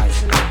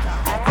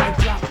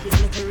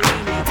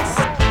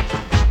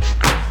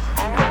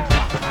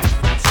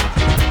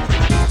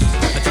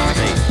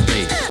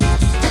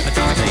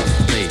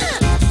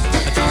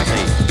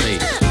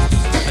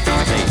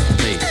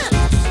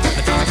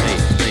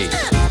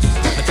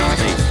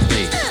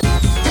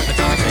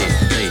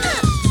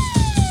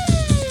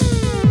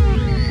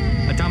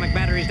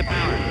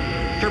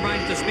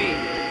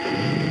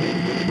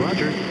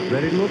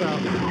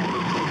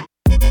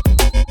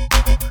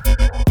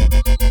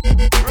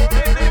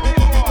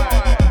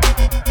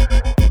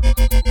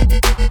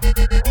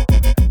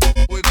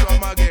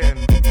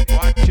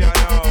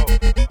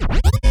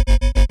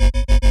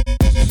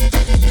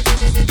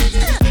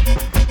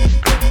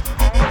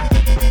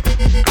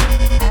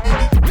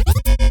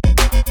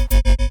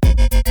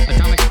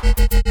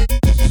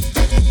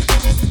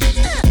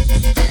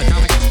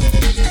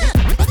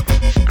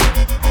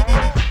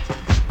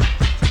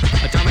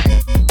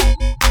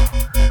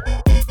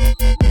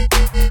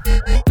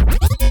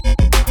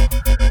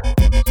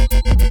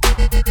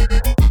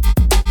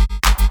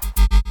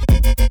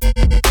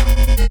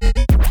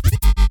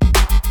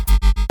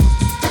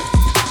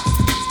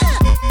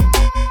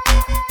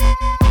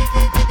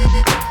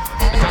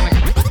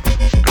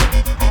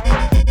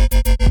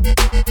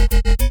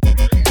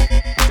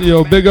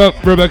 Yo, big up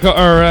Rebecca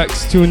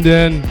RX, tuned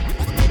in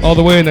all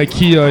the way in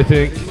IKEA, I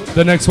think.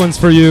 The next one's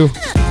for you.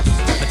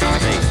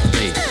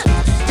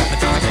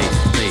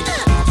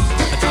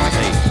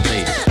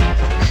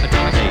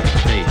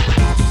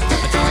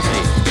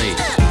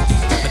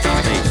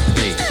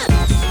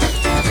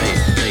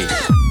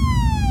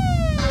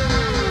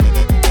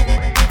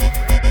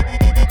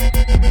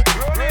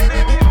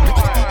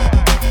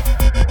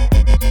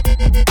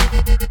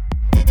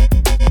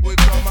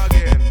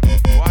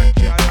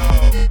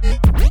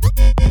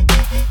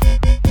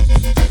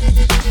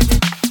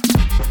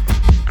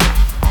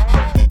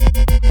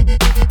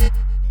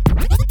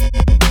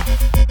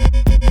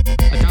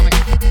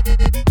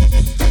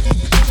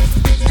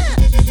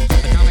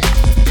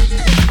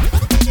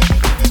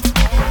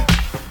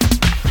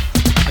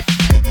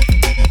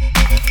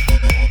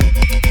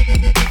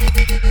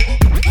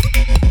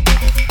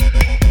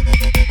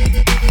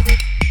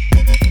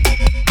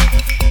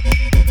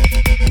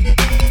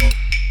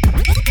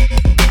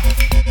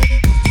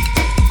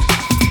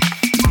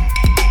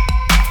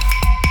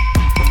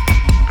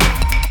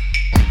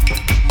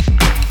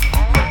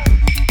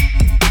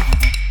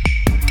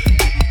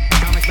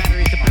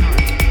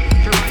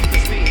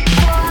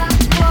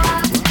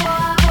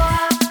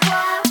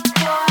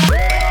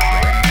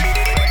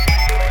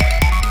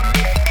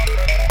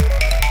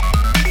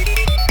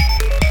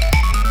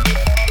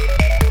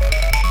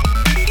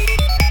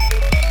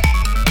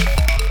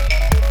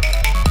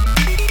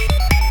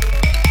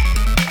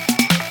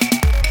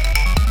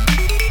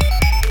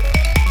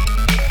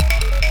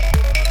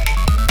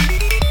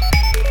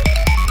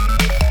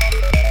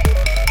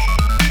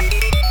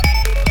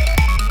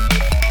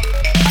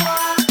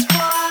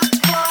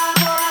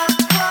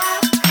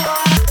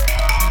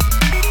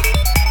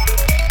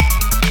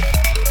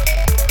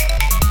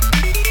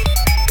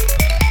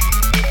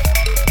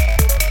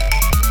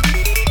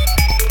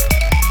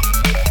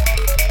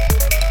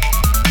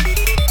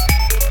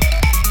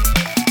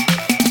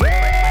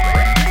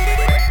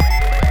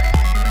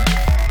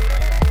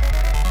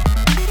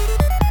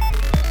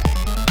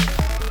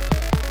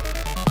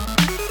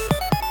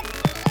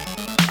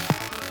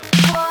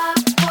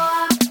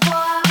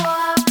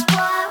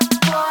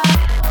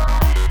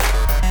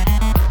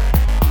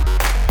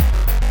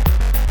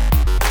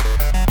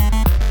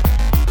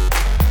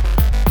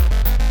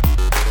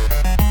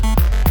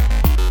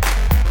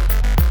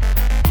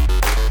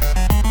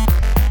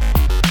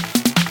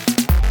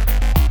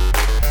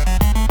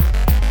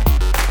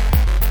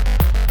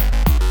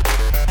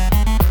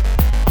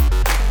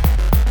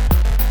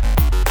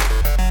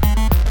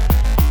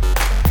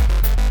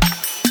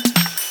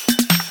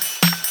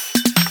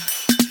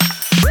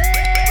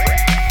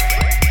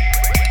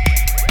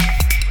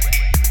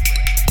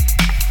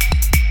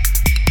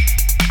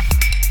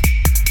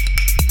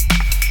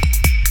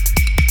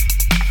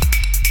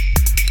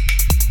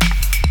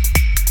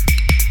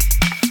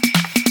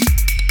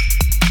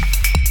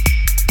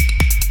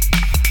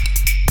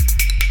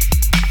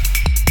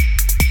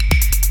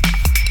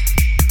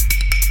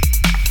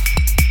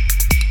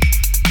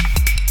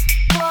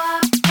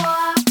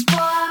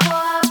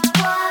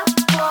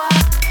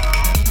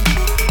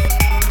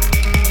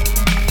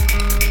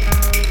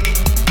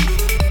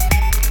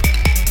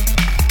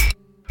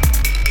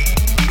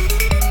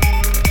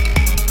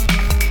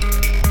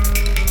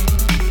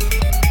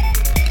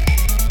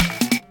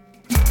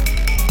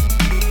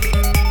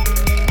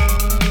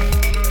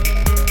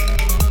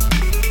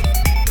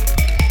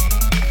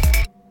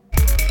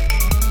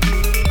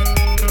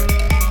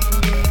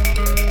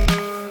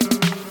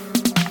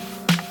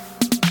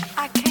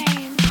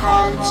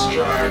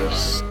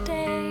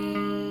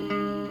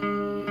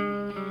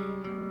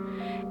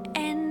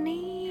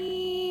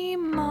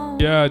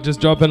 Yeah, just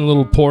dropping a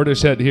little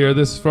Portishead here.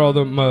 This is for all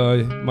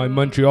my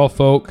Montreal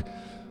folk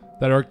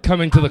that are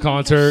coming to the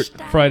concert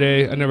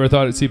Friday. I never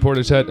thought I'd see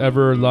Portishead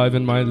ever live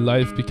in my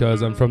life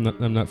because I'm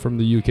not from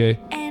the UK.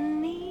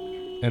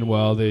 And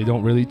well, they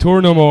don't really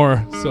tour no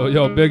more. So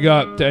yo, big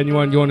up to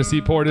anyone going to see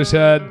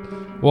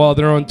Portishead while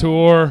they're on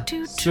tour.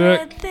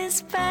 Sick.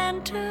 This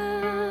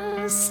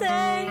fantasy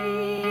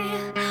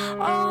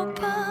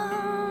openly,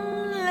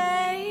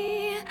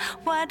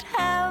 what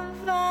have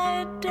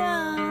I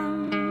done?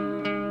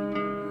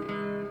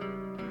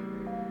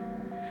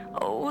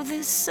 Oh,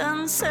 this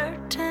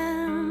uncertainty.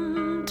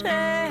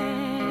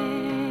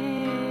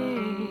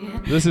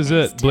 This is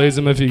it. Blaze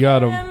them if you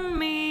got them.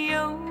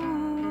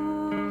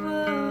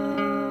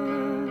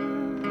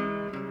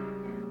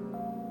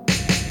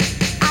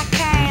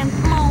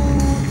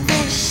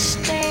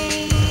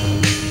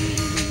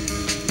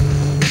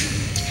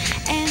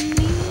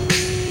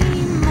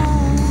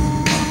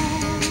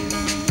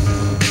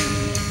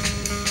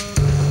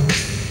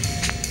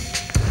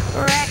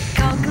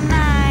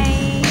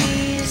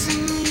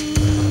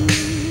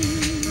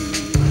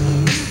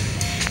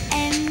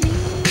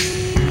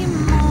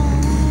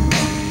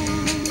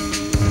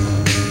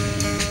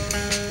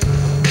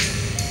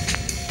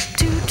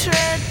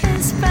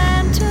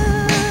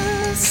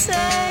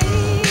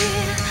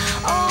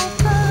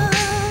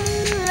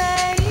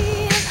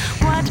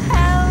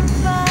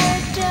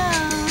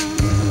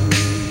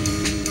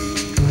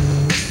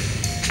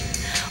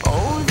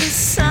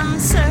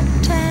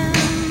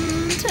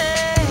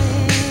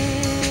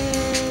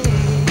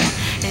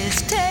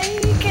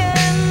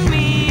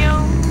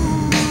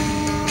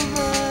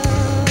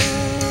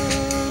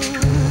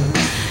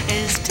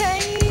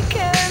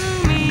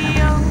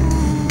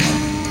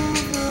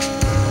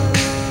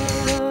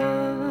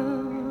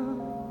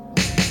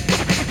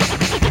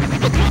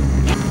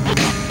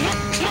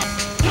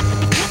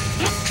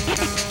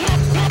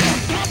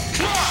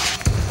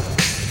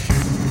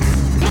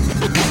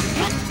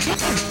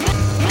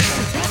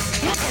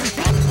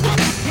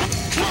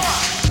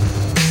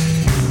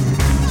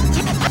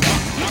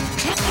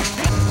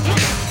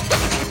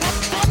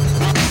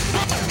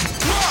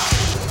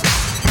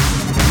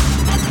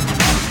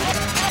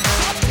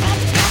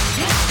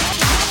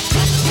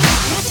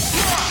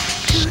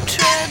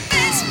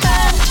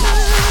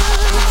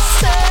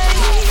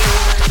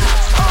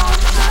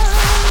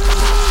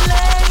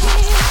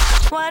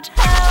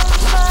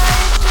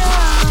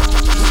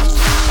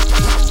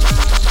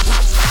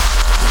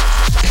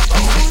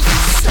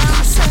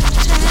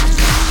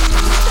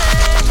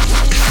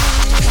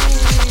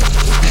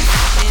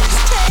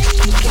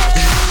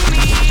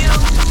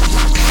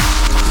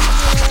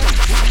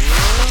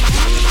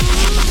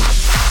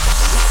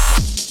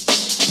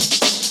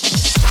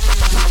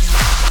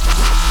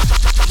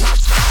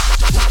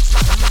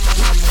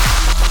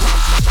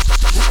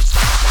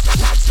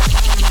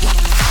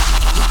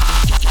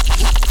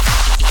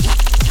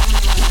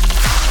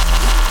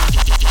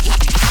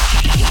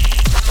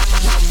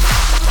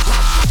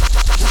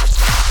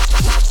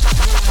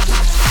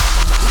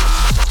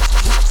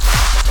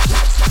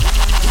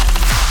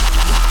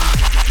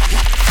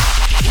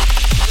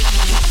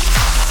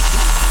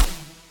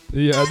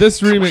 Yeah,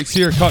 this remix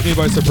here caught me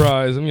by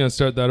surprise. I'm going to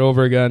start that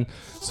over again.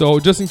 So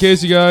just in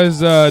case you guys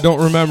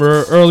don't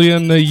remember, early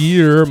in the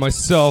year,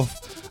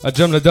 myself,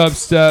 Gemna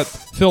Dubstep,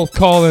 Phil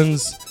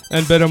Collins,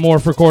 and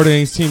Betamorph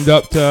Recordings teamed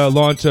up to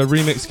launch a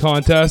remix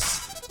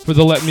contest for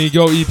the Let Me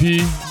Go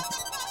EP.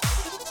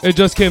 It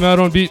just came out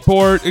on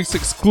Beatport. It's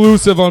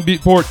exclusive on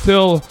Beatport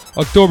till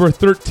October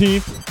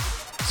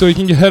 13th. So you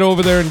can head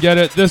over there and get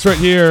it. This right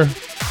here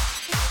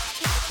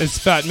is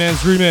Fat Man's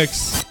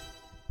remix.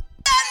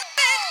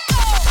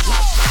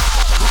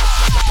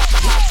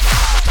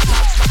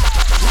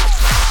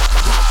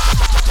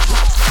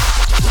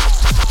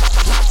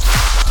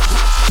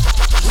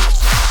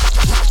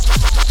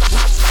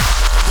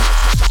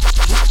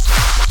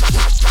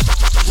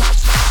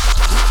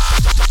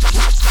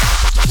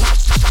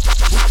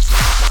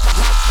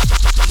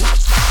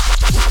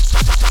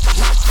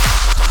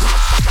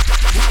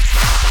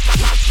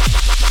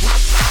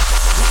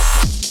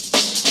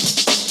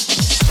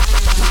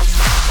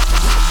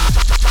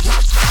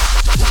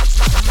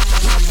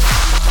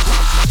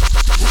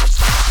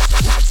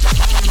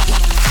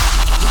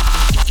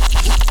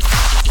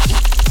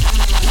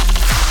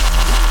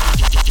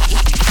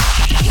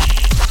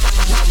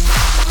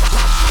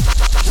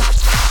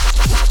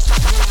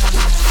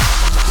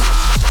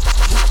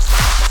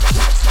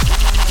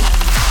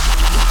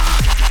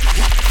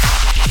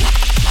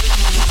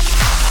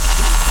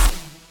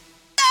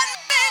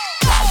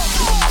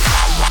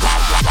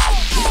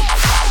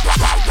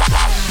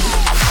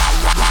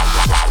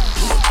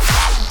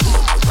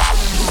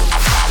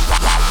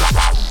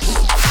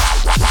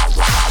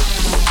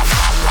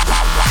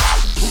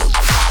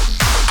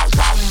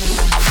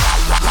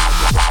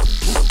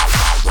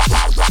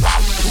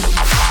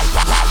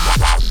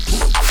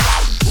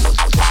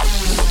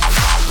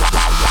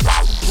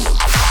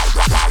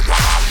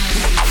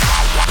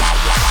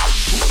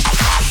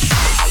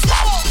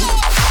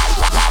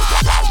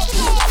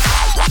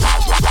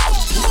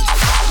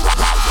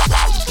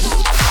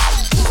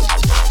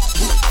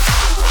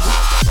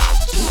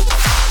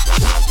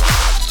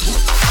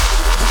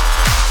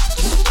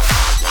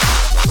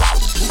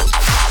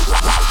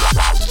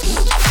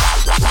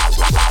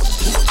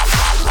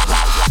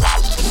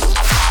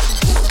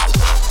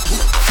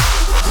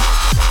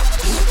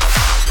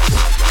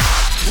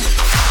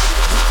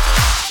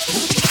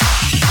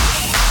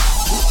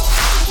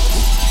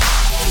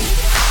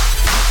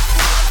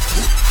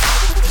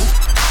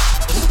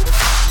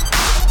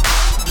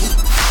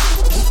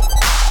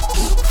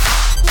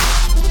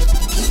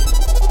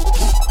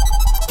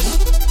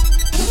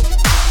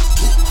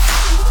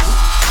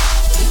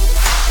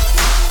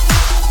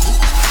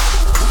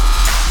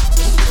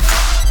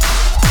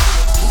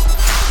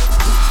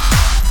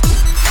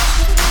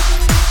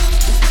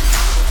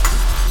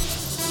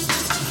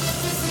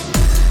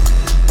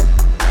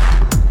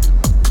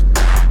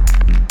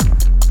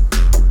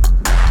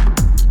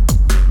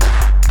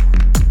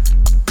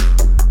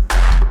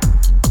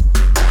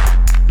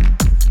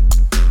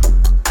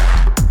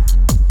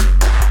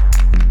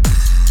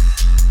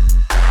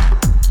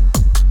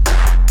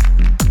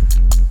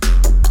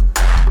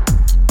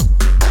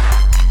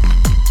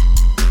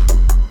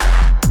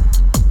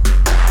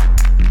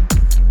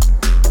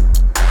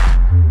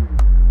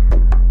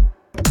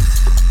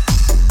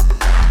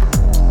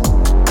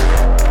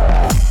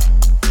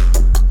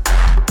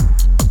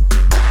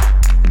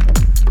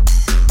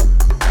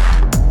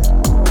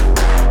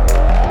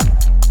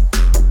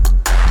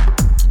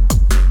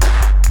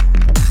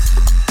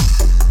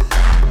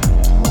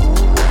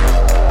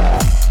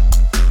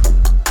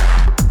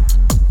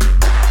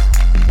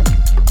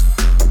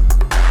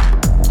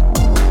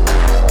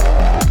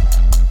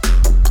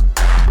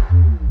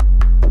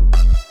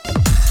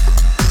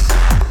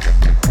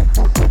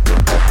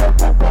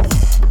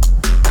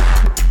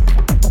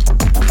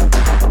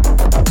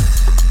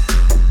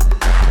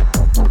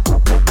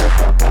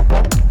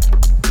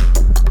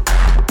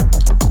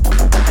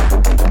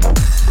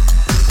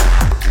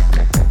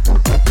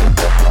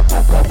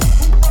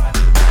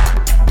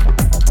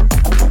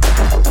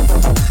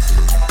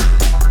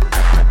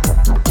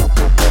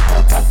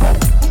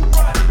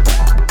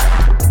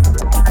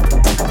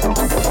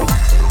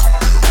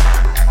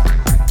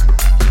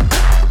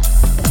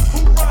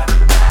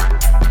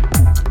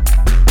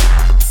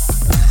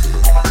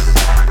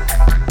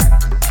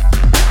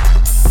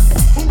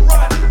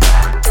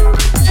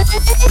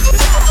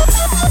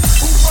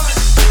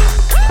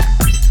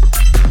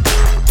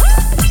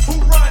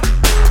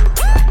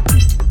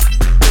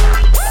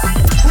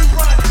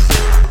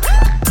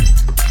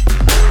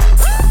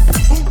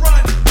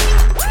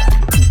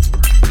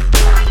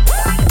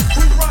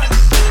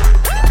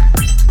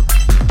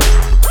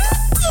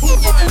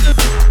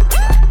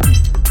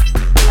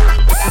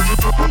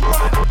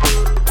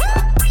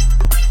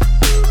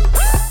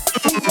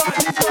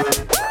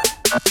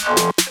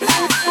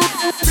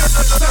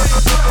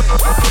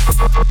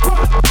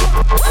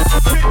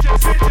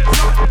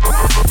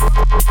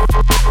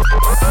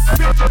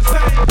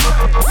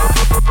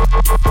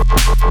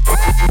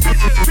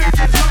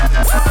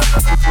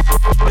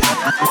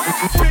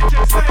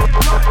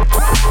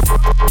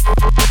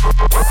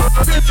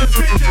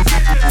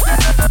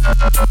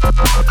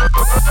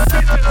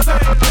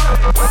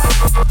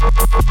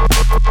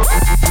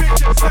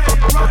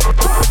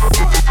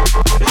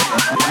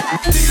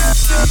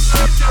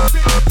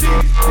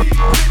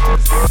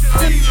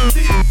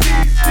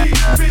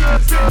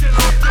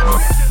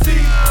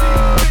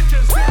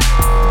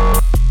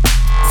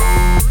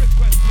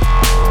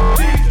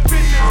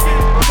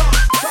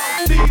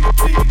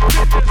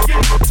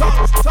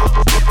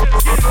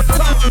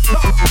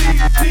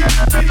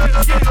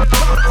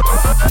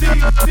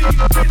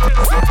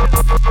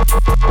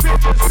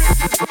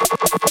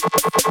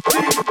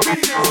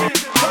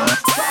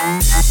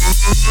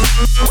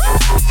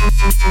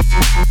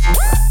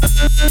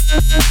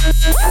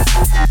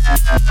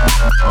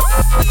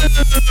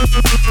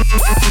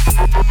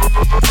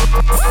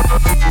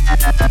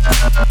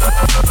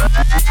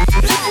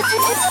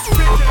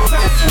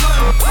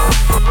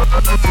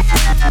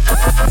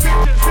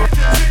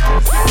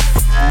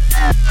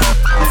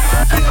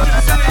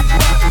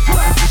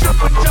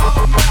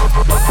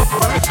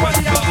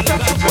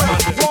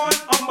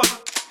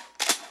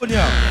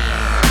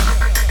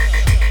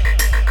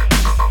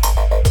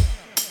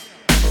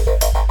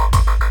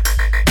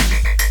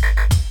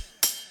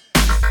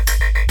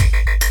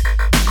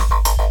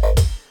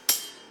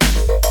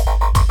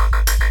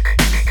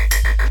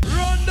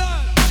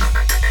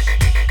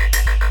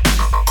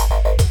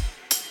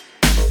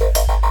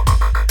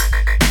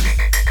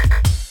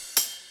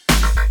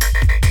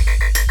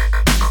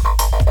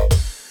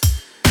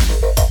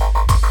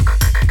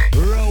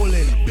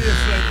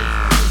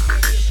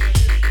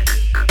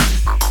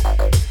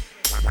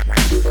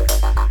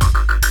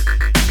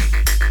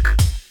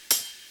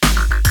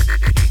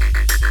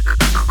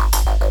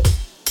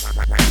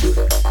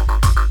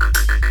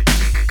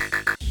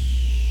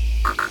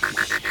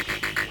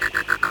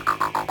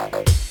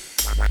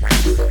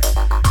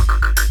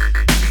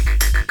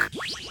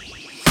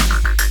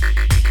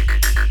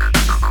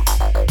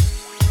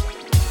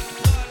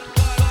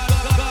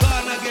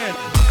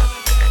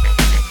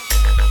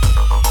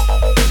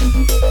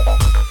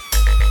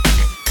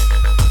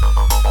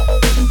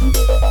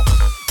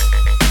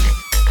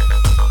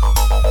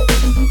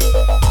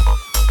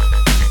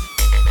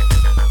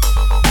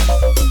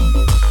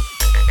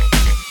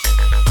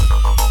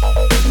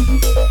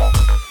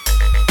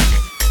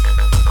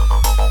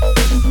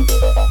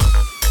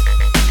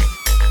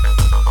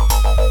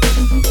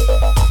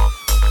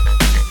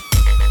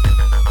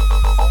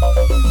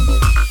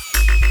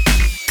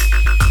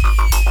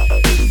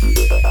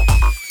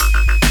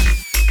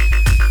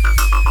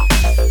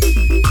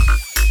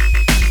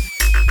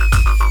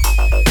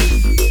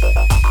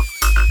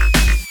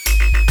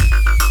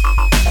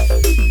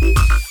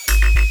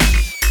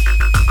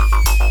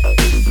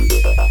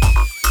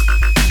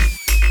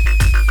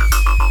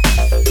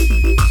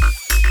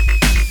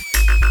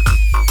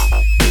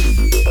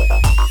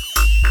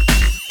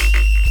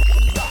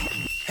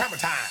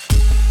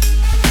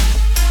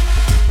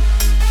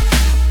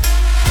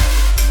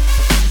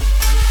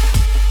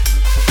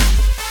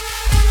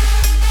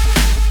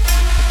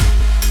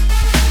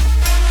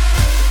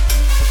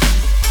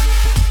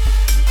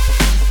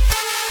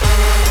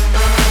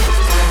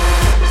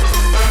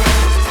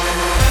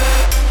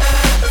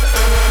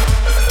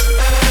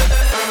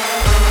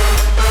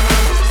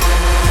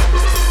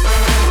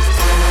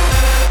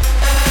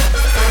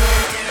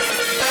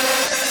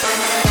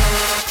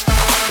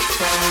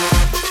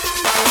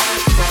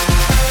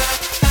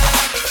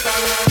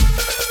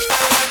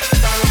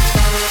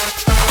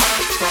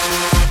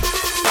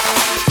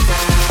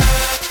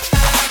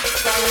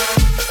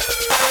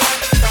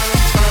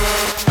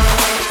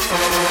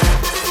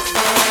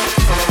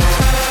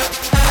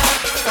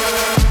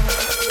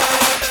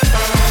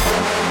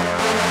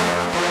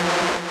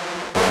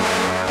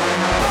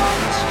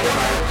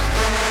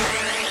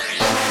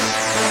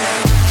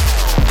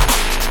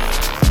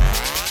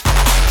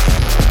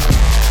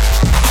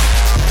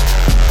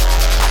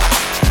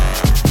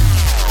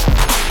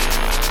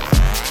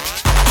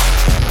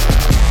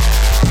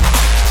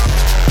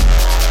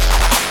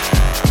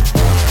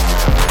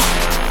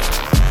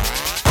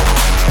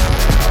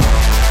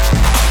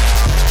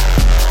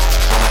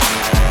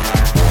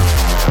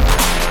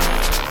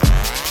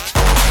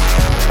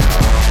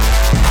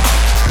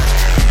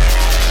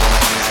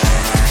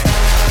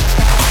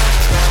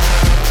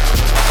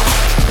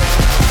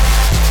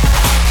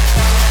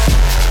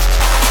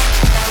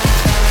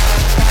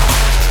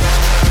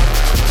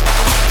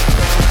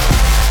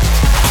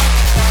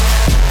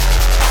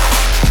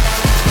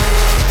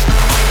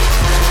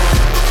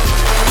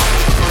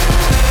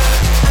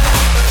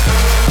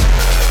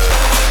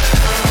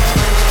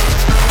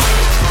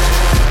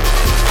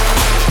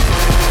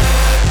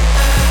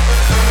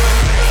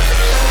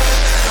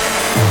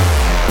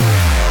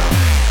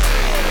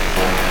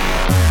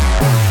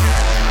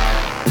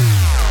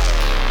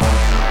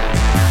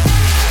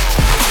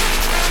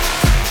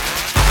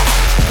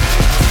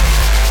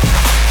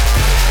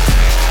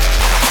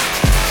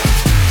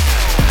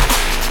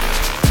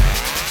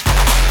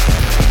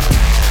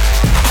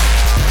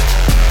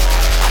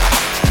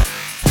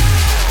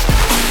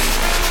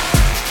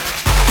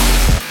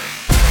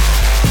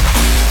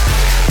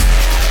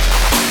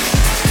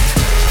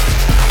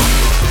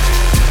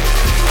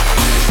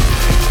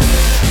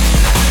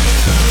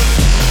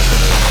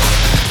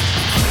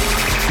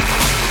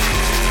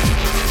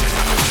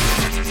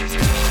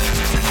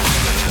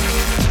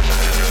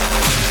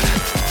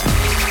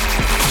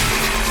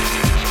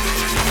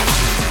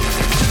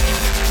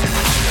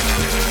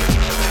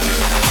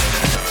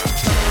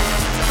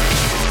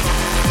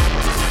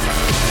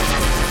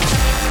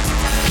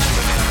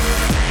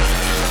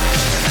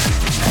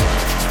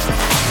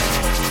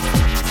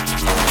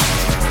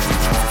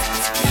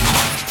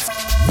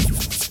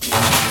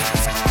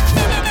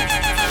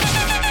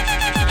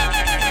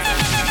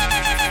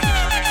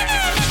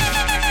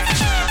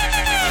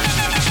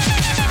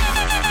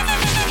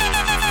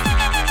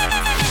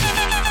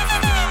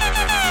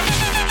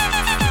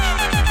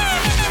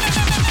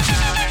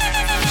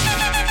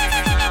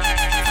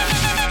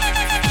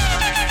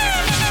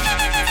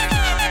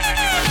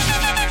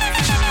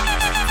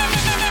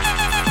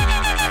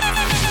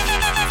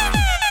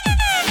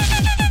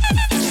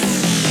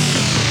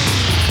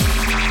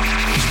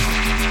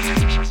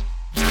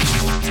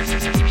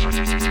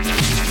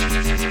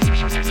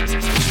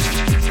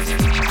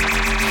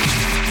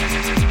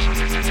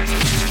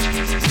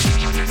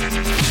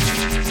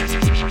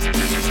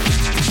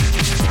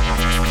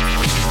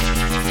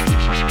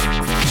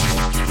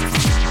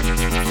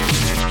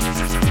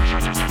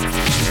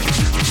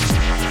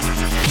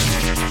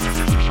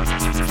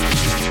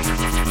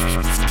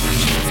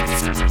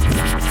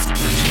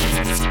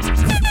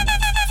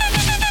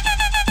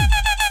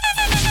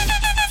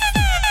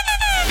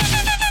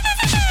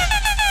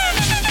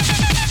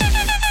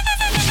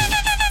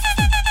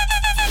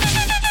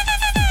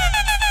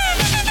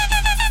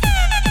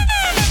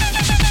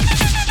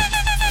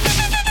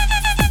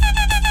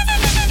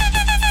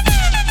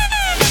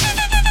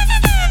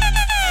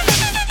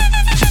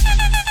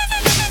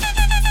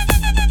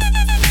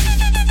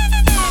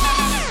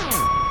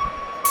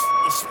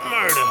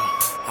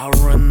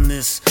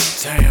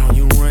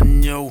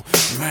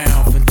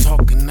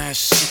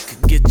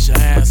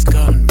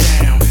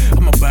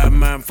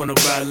 from the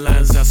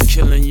Badlands that's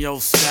killing your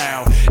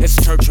style. It's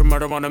church or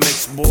murder on a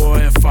mix, boy,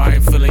 if I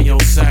ain't feeling your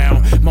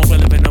sound. More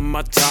relevant in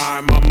my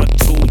time, I'm a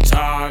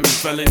two-time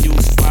felon.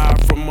 Use fire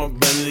from my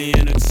belly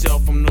and excel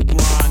from the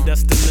grind.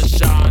 Destined to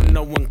shine,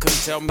 no one can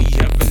tell me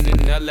heaven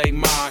in LA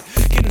mine.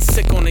 Getting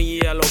sick on a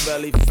yellow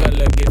belly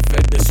fella, get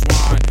fed this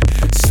wine.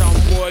 Some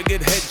boy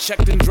get head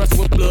checked and dressed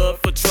with blood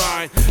for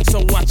trying.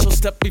 So watch your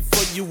step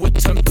before you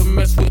attempt to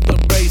mess with the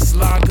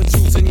baseline. Cause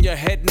using your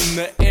head in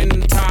the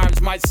end times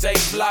might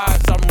save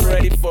lives. I'm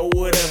ready for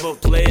whatever,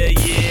 player,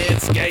 yeah,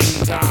 it's game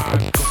time.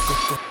 Get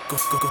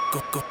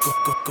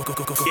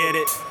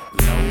it,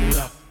 load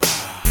up,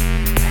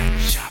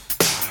 chop,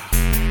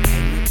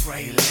 aim it,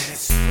 pray, let it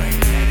spray,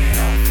 let it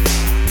off.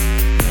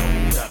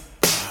 Load up,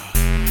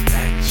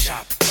 that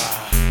chopper,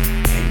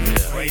 aim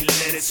it, pray,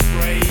 let it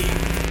spray.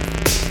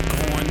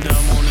 Going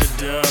dumb on the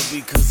dub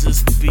because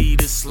this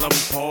beat is slum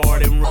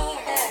hard and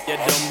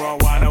yeah, dumb bro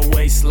wide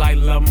waist like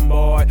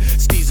Lombard.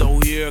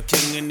 Steezo here,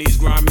 king in these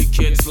grimy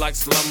kids like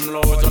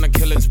slumlords. On a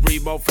killing spree,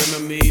 both him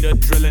and me, the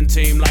drilling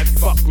team like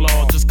fuck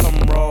law. Just come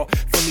raw,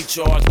 fully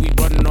charged, we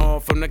running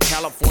off from the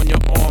California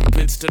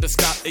armpits to the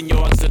Scotland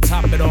yards. To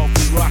top it off,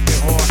 we rockin'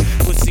 hard.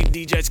 Pussy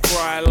DJs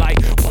cry like,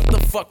 what the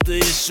fuck the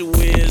issue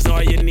is?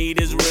 All you need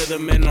is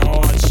rhythm and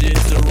hard shit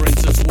to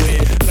rinse us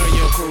with. Learn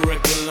your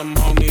curriculum,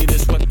 homie,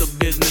 this what the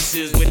business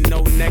is. With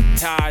no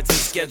neckties and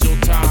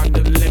scheduled time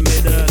to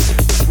limit us.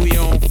 We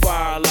on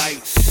fire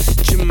like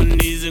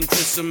chimneys and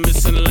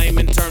Christmas and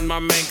layman. Turn my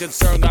main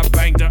concern, got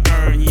bank to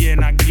earn. Yeah,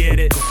 and I get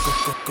it. Get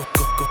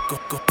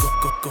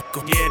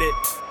it.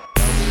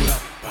 Load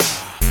up,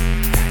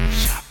 that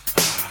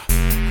chopper.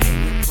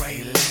 Aim it, pray,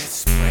 let it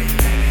spray,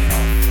 let it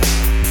off.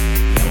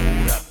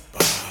 Load up,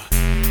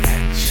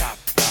 that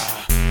chopper.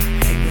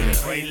 Aim it,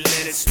 pray,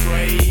 let it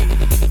spray.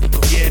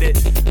 Get it.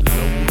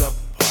 Load up,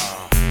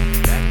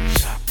 that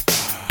chopper.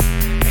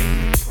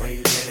 Aim it, pray,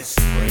 let it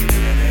spray,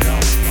 let it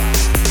off.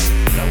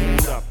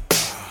 Load up,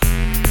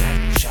 that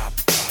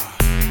chopper.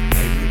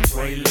 Aim it,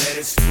 pray, let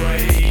it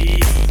spray.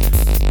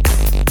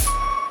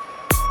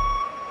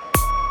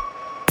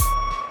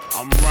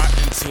 I'm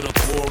rocking to the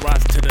core,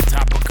 rise to the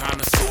top of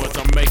connoisseurs.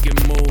 I'm making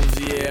moves,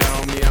 yeah,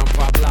 homie. I'm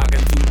pop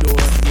locking through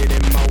doors. Get in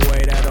my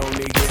way, that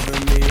only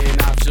giving me an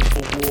option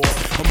for war.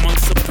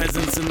 Amongst the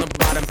peasants in the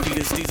bottom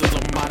feeders, these are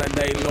the modern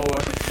day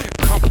lord.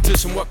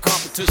 Competition, what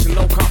competition?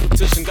 No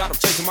competition. Got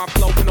them chasing my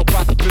flow with no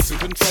proposition.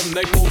 Controlling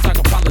they moves like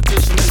a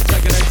politician and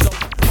checking they so.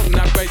 Holding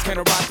that bass, can't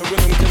arrive the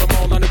rhythm. Kill them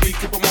all on the beat,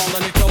 keep them all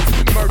on their toes.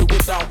 Murder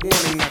without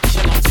warning, I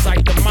kill on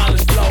sight,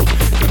 demolish flows.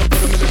 Gonna put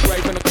them in the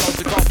grave and a close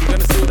the coffin.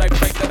 Gonna seal they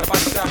fake that if I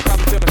stop,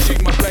 probably till I sheet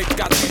my blade.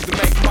 Got these to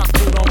make my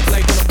food on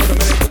plate. Gonna put them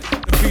in it.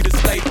 The beat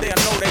is late, they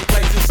know they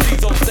play. Just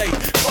Steez on stage.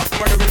 Fuck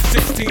murdering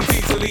 16s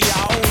easily.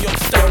 I own your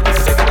state.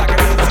 Sick like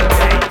an easy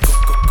day.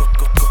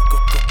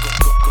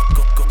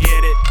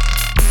 Get it.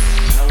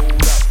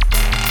 Load up.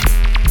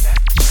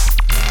 That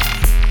chopper.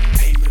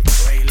 Aim it,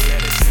 pray,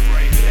 let it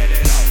spray, let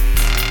it off.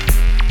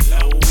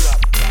 Load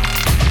up.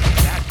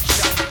 That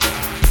chopper.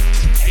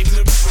 Aim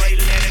it, pray,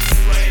 let it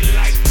spray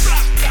like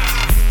rocker.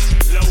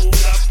 Load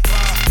up.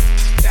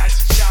 That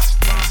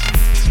chopper.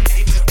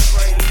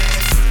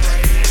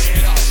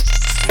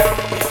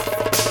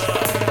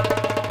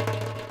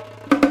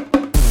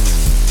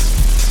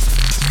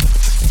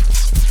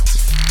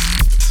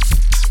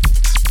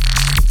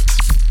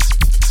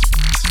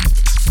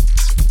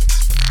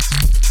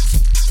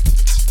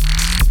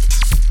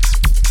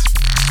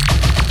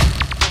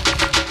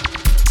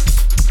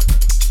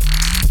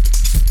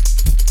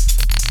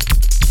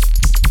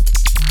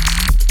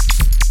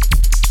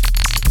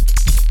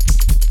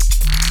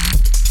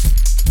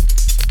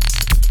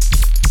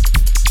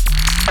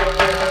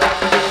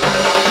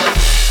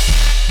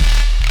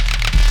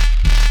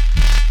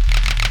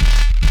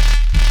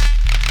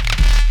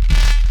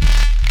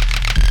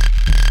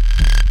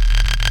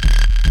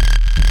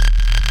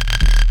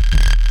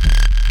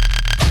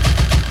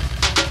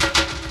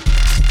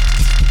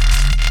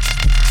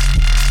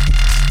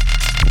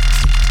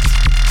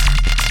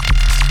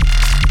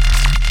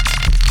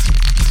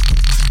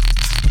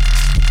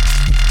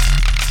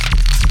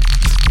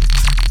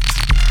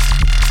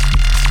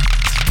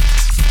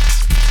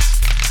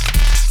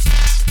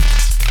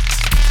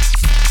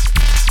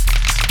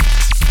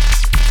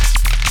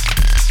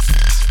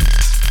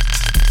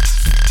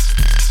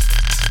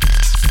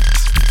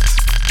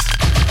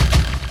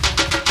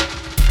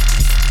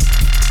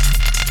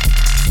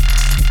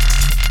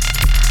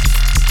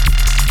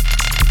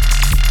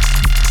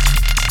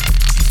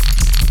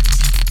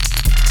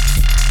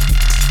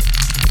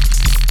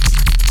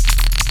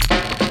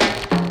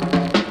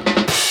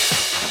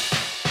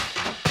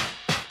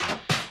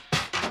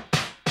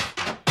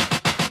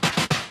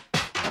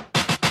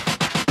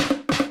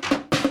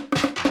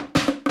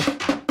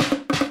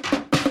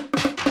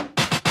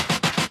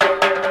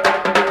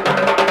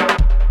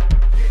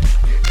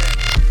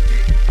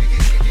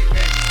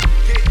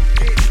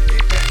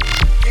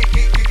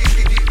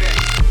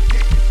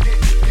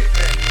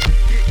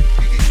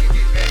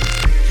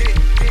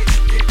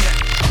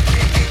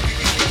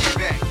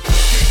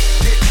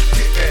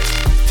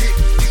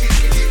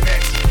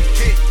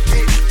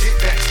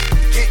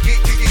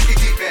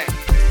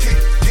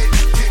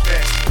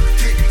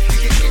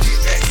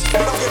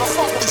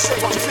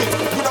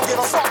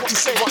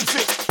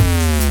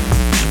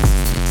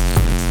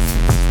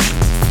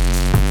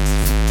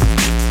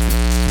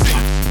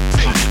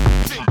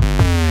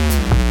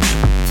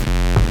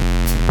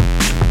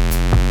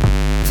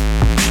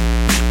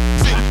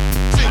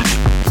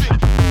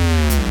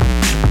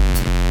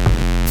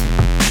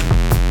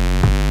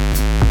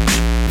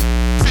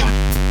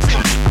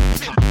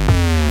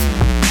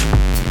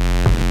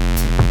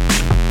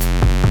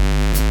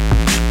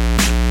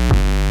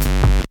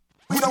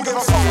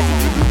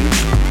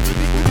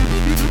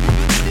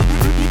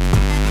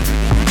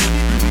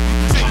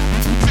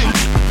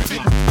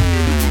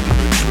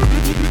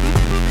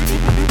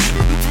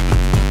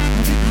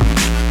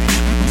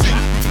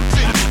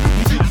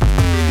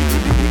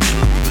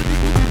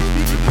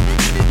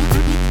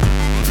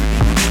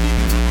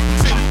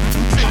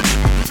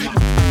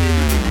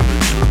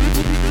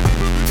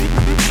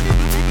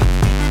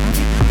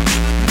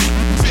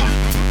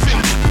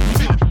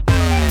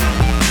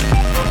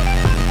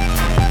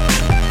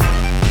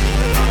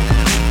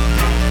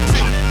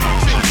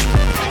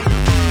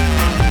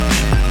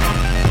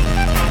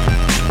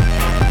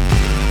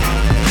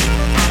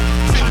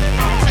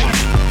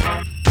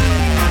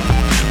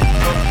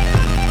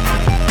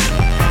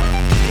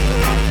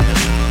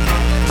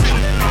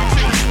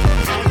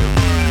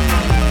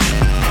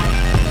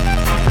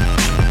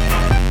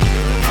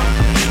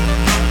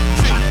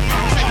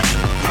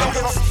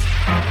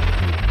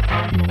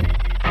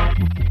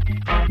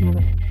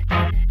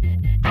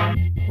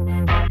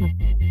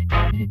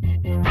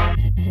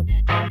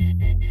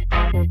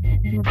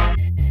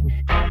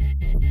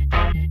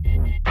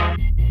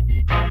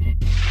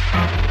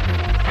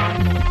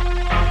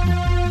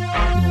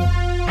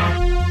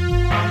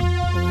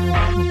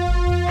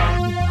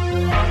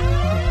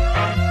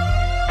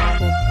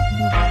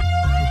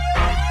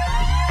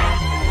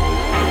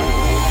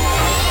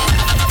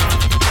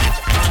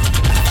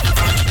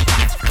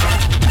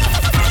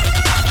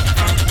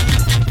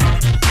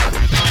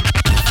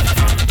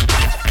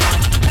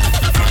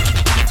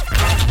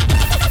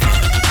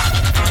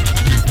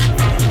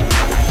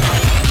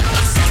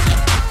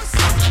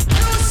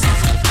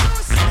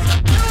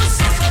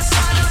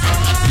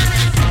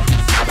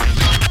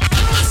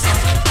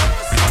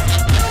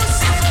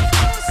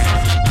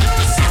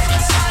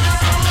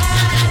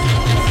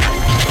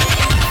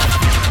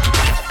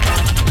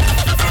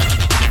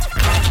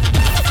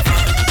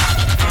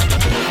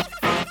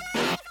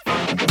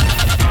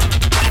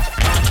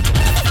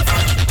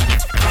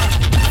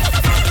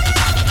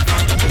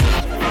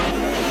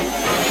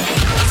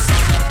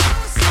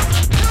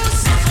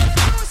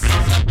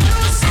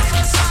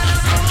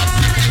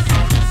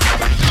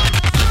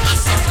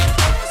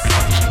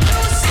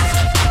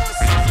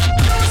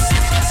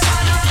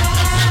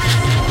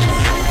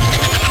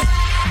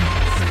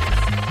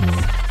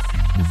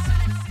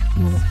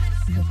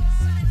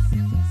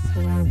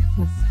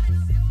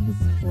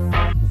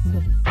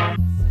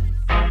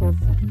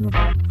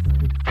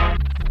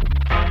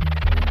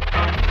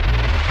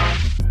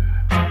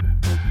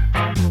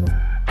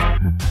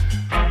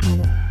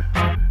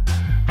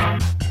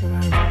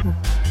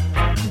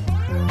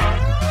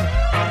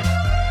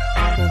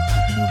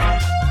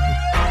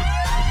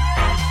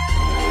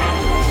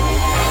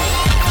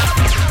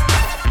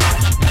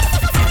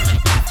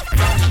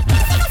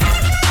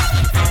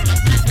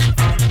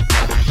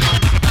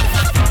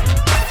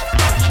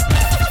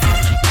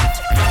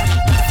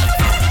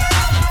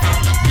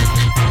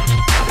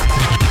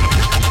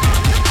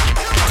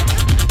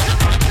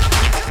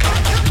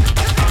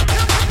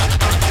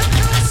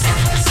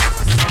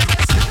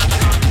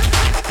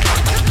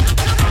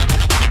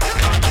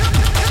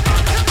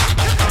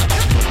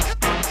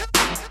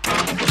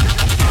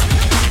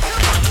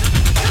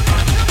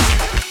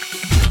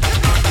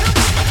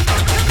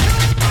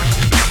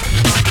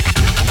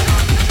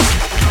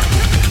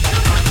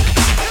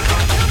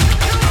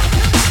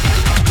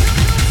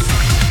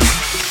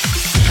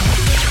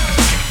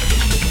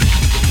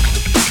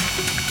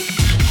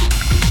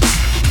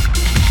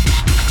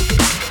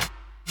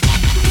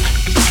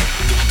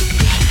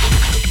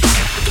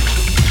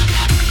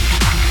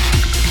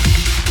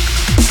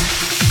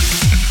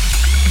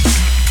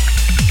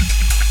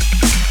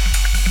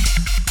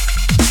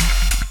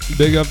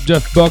 Big up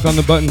Jeff Buck on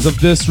the buttons of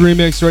this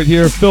remix right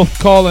here. Filth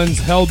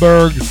Collins,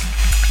 Hellberg,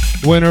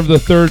 winner of the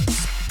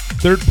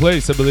third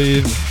place, I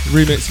believe,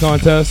 remix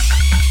contest.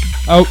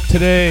 Out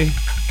today,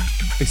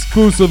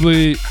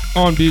 exclusively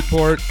on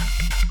Beatport.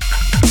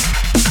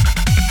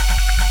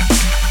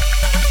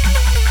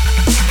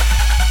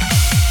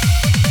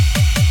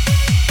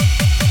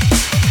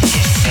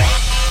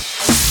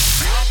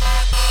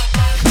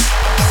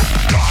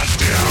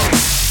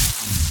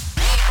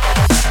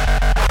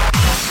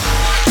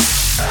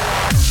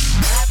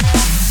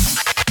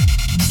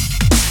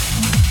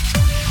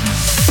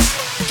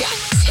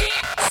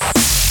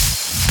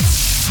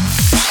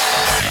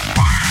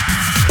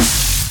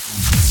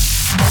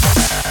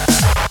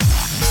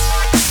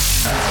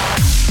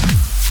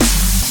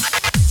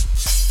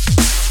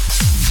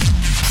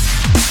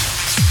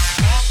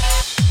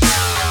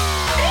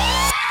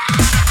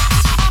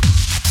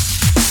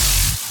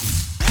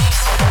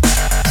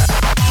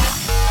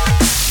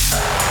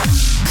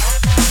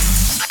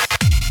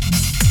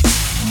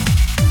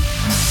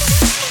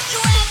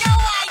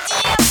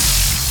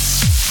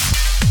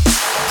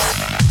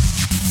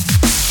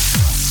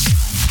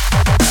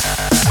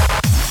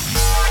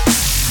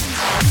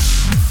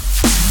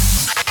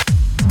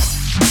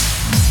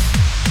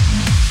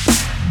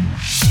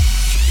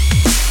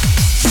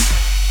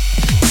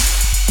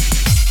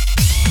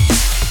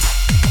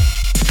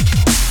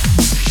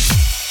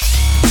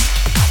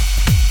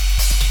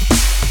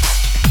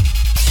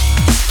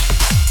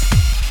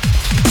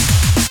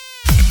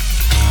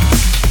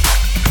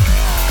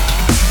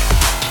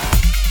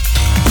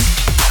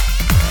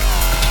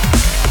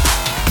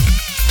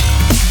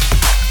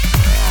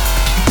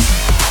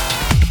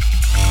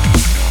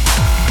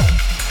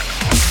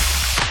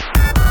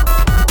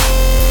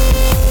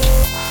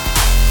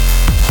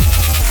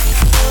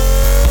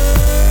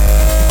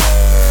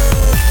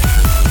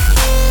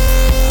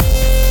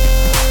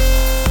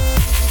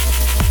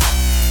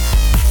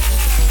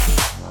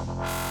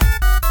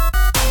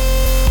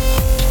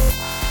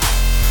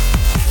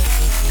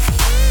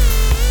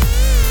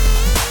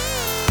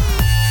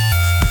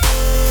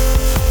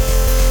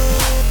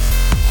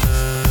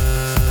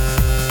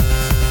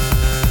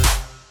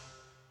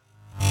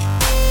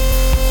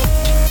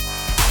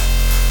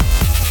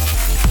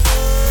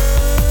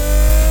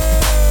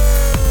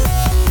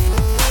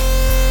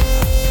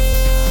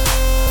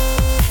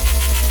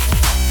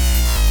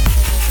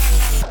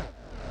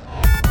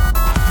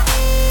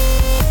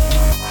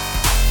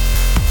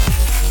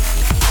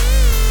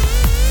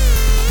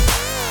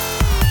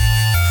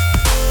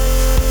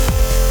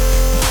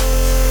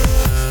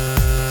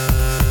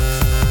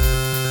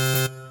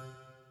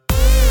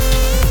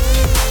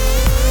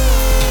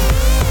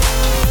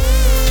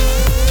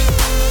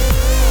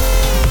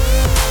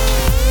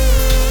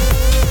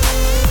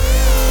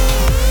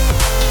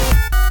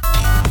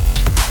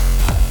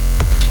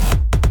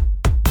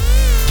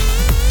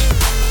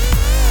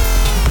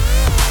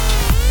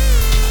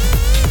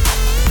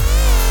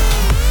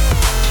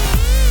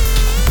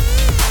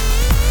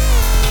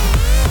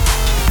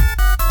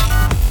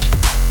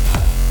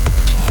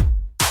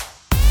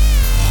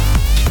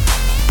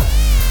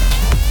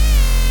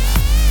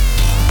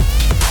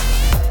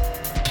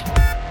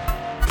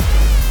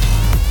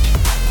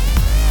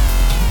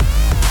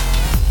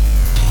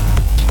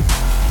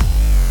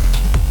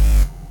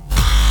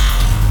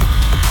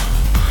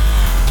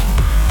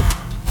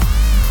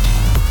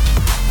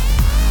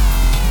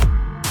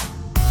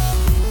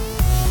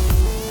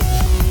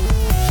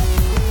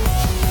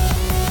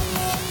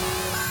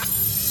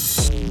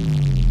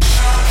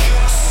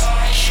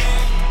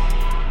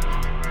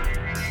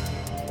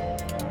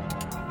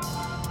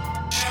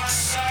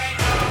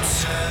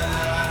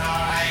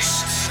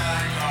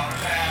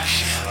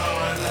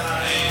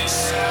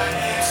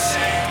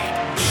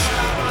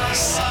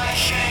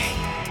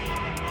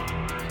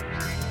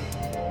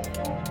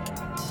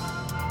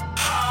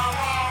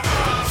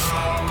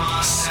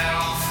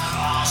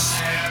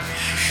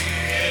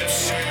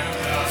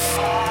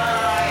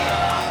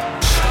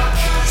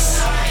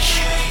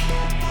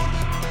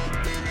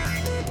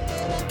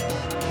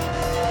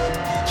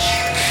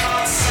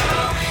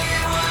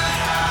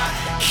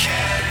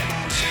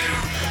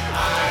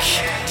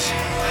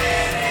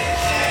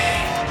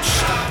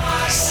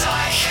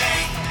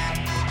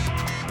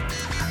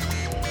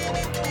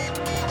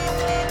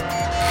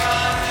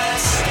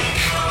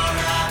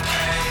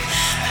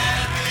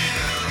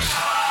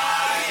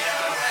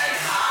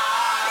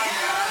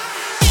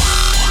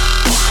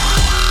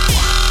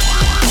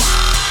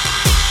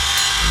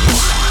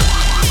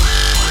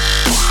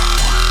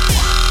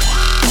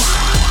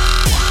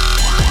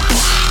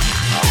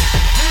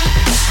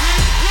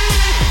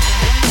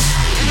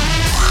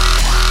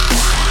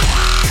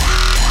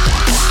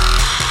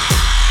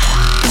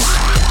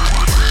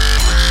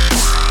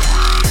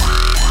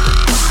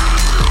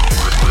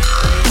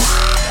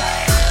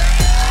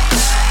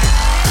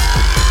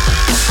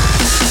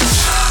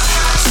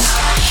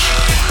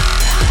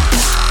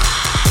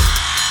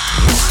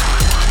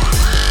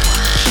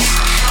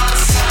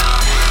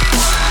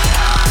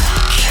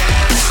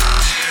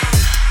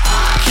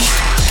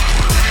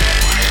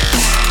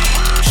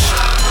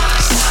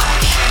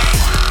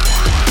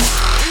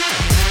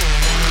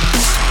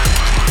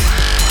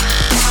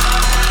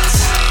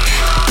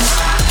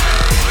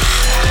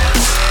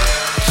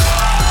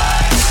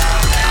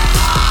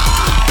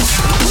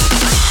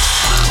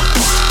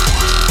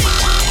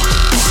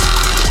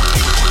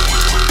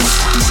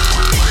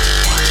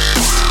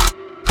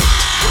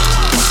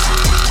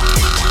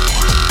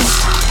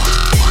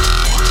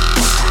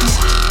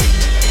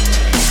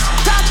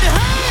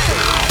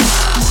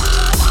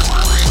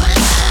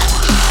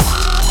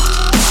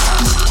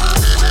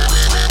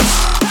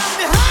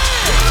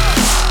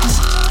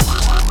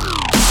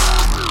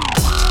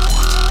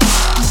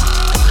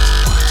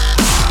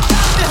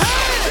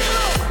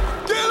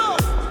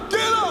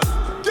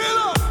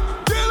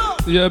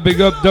 Yeah,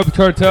 big up Dub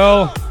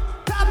Cartel.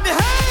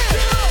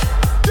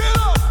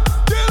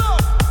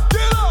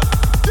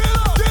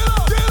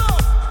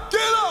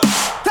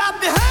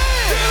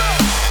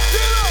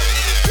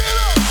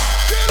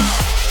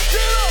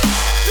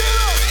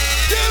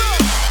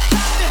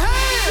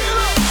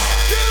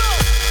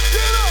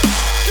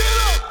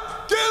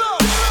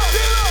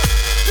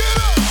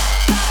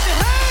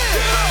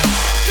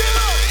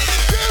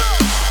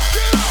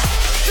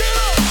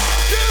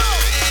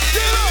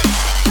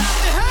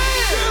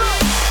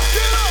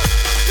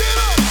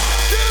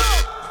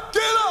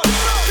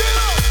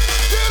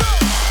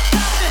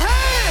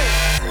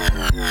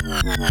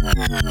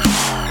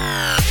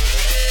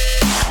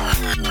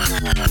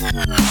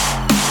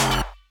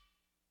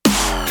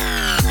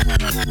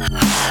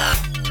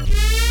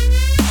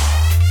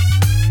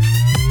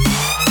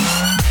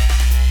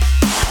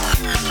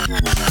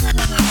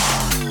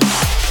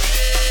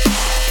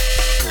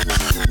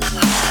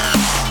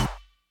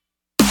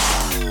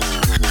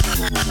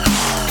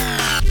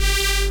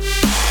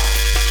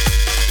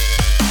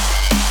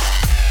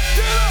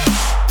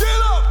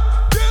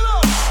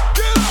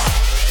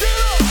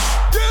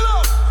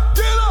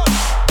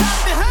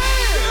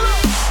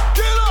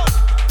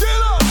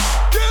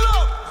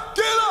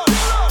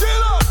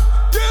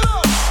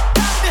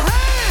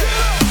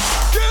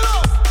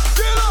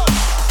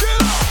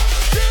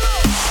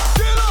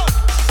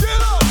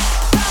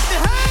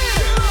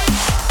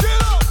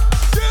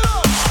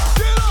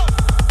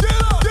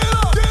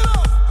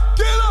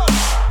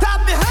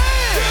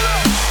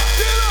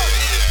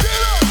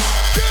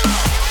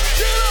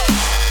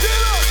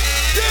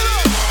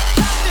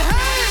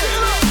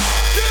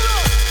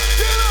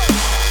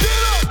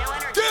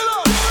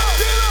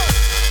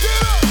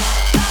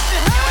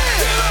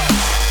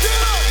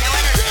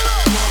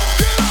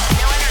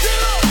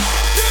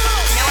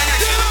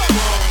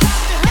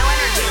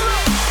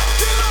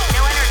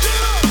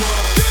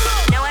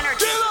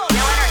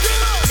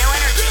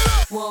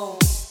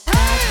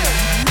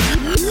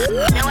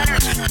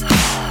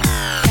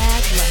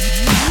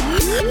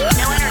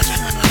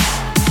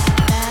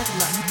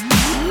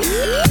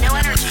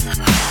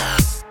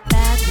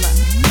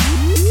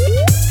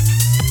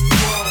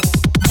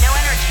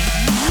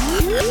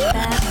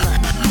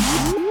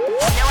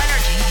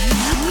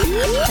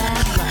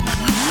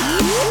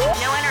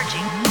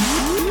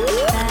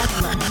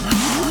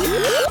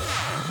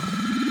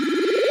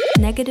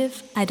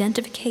 Negative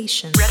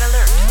identification. Red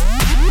alert.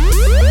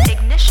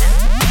 Ignition.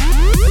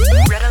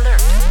 Red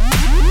alert.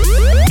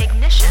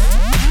 Ignition.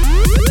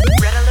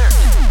 Red alert.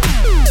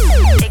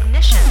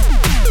 Ignition.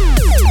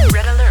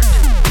 Red alert.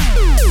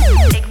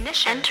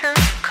 Ignition. Enter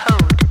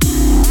code.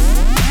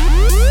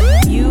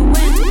 You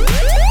win.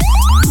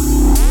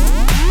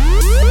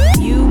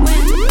 You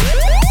win.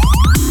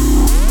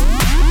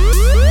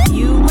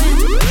 You win.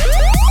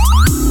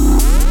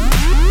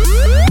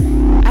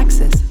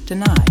 Access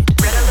denied.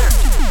 Red alert.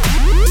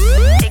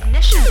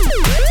 Ignition.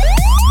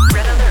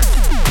 Red alert.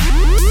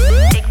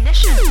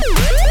 Ignition.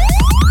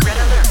 Red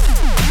alert.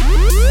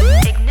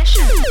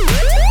 Ignition.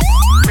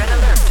 Red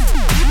alert.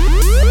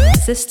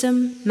 System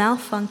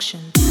malfunction.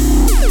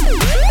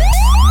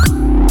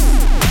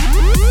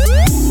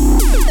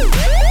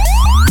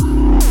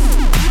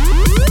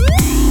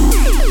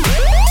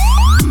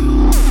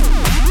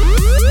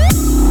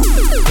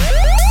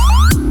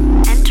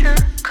 Enter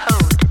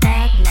code.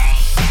 Bad luck.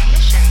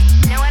 Ignition.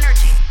 No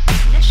energy.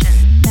 Ignition.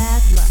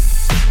 Bad luck.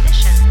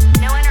 Ignition.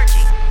 No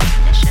energy.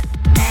 Ignition.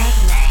 Bad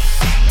luck.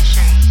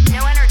 Ignition.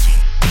 No energy.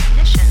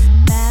 Ignition.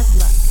 Bad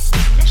luck.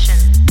 Ignition.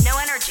 No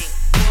energy.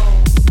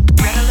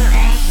 Red alert.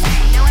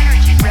 No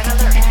energy. Red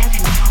alert.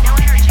 No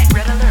energy.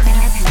 Red alert.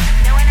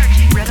 No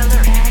energy. Red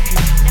alert. No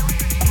energy.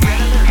 Red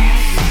alert.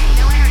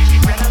 No energy.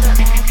 Red alert.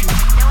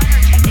 No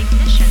energy.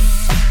 Ignition.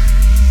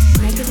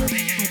 Negative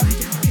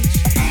identification.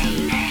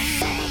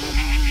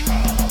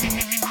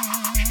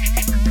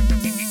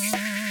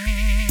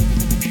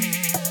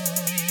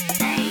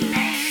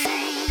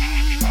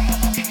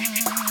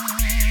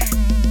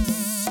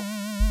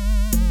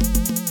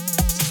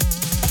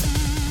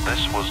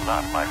 This was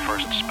not my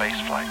first space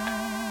flight.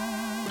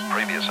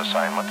 Previous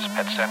assignments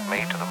had sent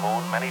me to the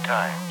moon many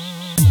times,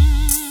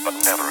 but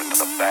never into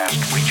the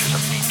vast reaches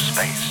of deep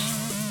space.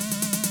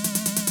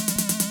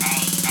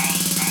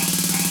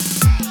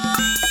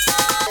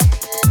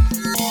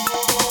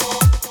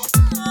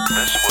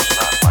 This was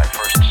not my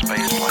first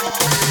space flight.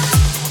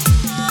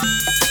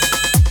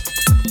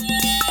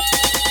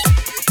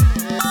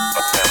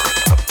 But never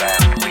into the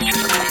vast reaches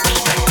of deep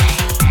space.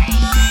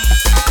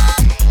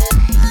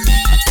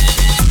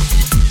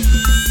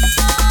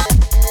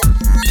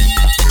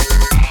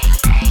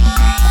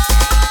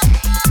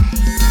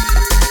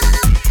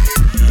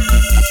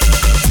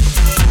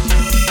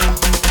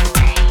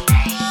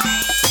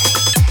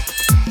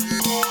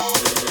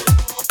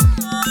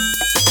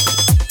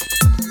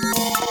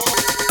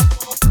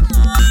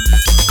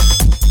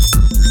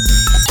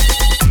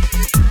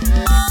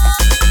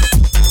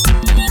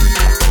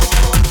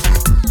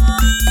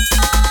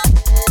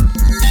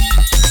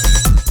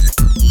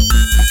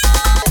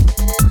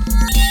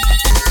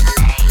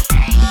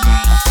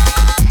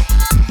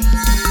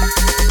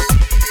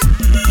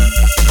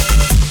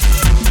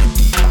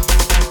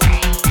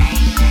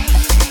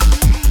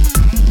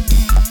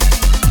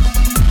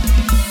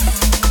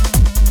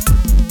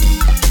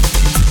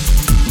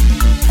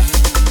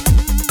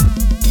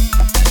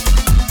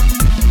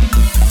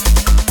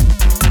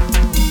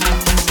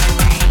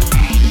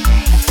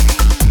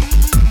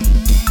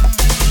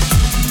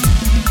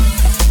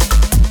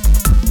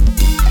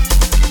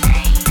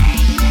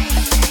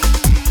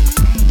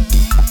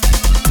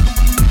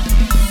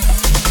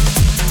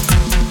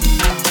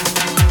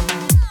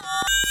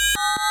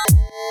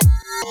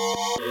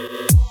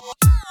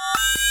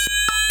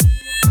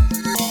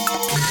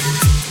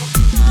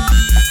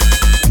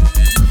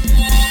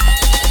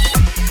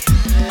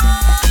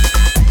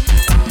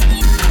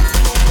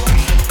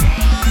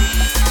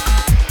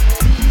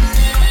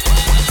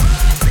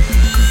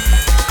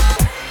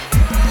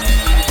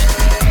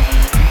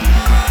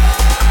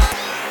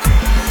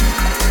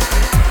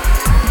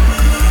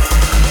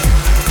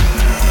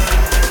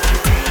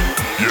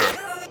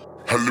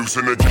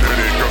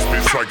 hallucinogenic, I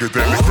spit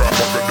psychedelic rap.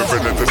 I got the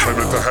venom to send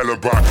it to hell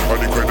and back. An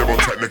incredible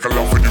technical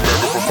love for you,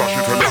 memorable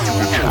fashion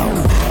electrical trap.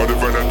 I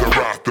developed the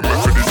wrath, the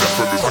method is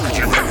effortless. How could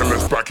you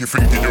heckless back? You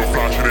thinking you're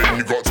flashing it and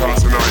you got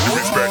tats and you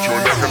expect your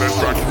necklace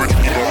back. You a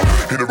dreamer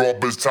in a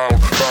robber's town,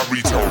 bad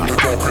retail, the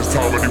darkest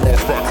town. When they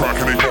wash back crack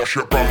and they wash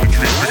your brown the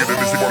trees bigger than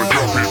this, they wanna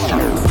drop it.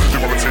 They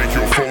wanna take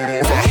your phone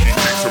or flashy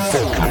kicks and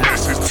fuck your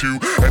misses too.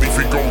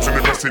 Anything goes and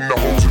invest in the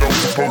homes and don't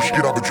suppose you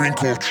could have a drink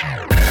or two.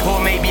 Or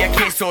maybe a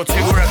kiss or two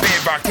or a bit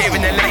back here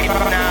in the late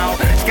now.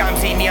 Scam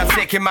see me, I'm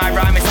sick in my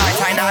rhyme, it's high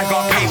time I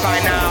got paid by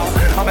now.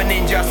 I'm a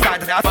ninja,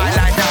 started out my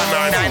line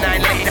down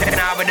 999 later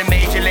now with a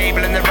major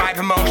label and the right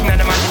promotion and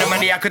imagine the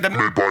money I could have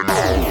made by now.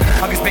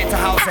 I could spit to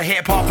house, a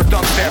hip hop, a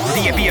dubstep,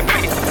 be a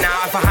bass.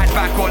 Now if I had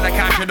back all the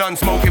cash I'd done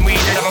smoking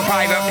weed and have a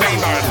private plane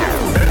bar.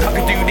 I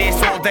could do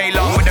this all day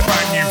long with a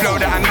brand new flow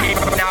that I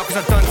made now, cause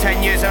I've done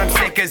 10 years and I'm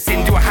sick as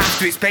sin. Do I have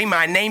to explain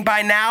my name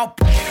by now?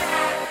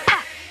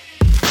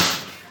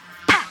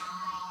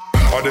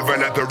 I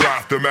developed the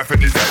wrath, the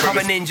method is effortless. I'm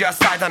a ninja,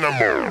 side on a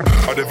more.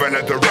 I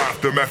developed the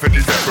wrath, the method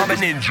is effortless. I'm a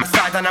ninja,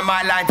 side on a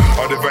my line.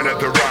 I developed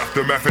the wrath,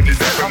 the method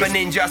is effortless. I'm a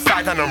ninja,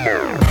 side on a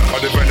more.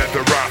 I developed the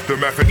wrath, the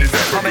method is I'm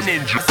a effortless.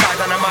 ninja, side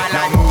on a my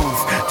line.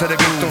 Move to the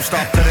beat, don't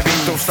stop, to the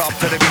beat, don't stop,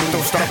 to the beat,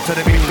 don't stop, to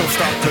the beat, don't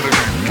stop, to the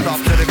beat,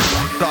 stop, to the beat,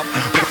 stop.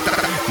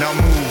 Now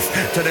move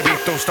to the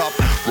beat, don't stop.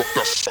 Rock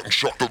the sun,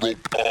 shock the rope.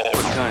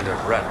 What kind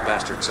of rat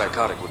bastard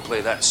psychotic would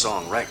play that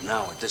song right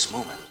now at this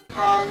moment?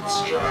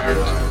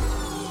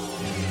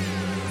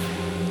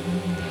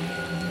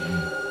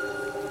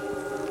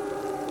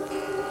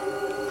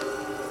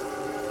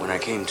 When I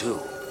came to,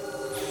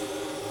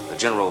 the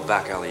general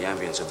back alley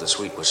ambience of the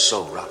suite was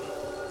so rotten,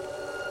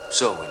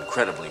 so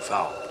incredibly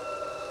foul.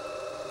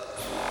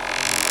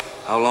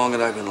 How long had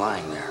I been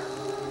lying there?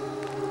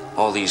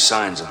 All these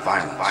signs of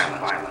violence.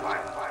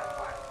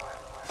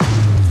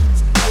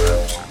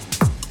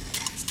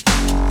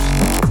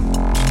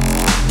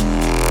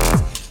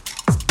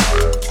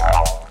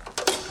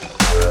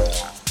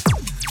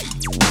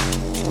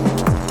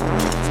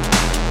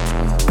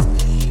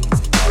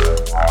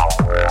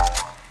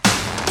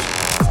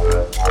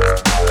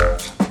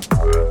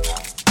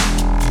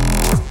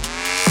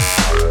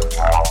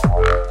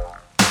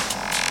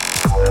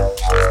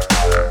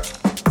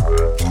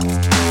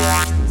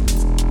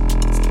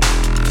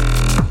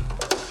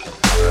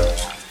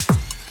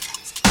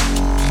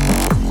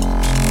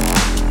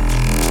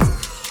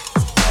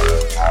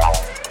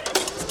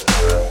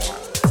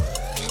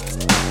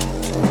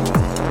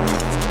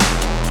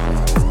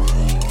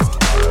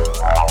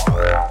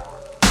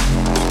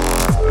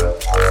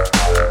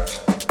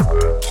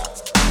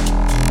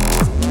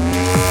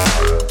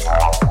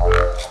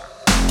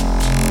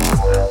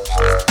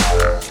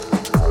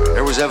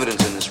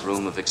 Evidence in this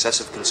room of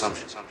excessive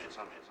consumption.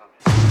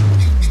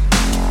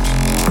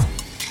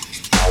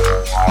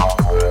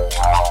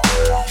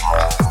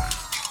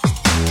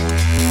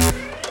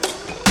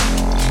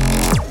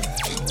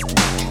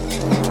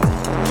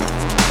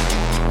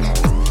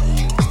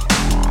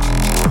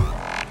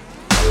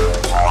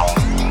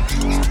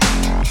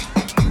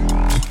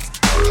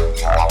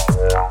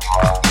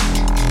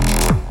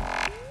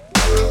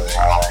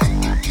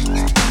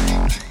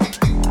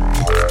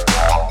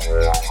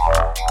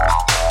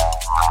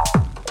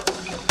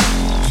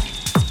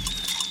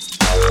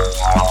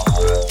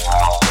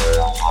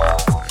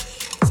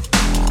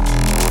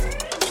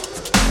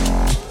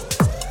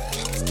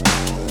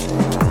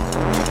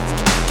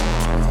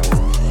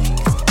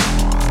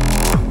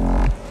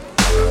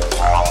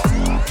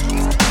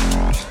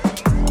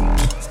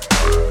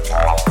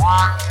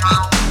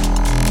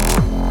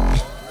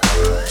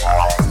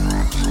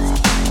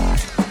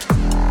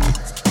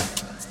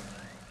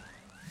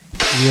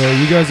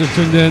 You guys are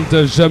tuned in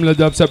to J'aime le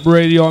Dubstep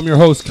Radio. I'm your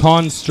host,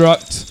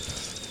 Construct,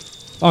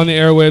 on the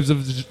airwaves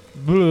of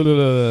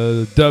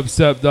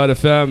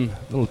dubstep.fm.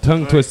 A little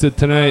tongue twisted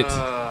tonight.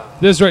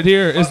 This right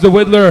here is the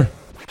Whittler.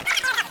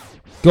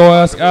 Go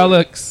ask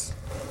Alex.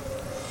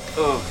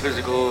 Oh,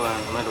 physical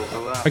and mental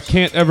collapse. I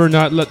can't ever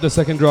not let the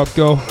second drop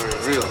go.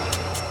 Very real.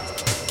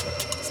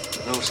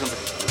 No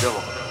sympathy for the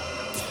devil.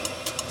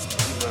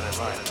 Keep that in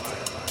mind.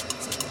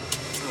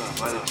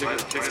 Buy the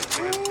ticket.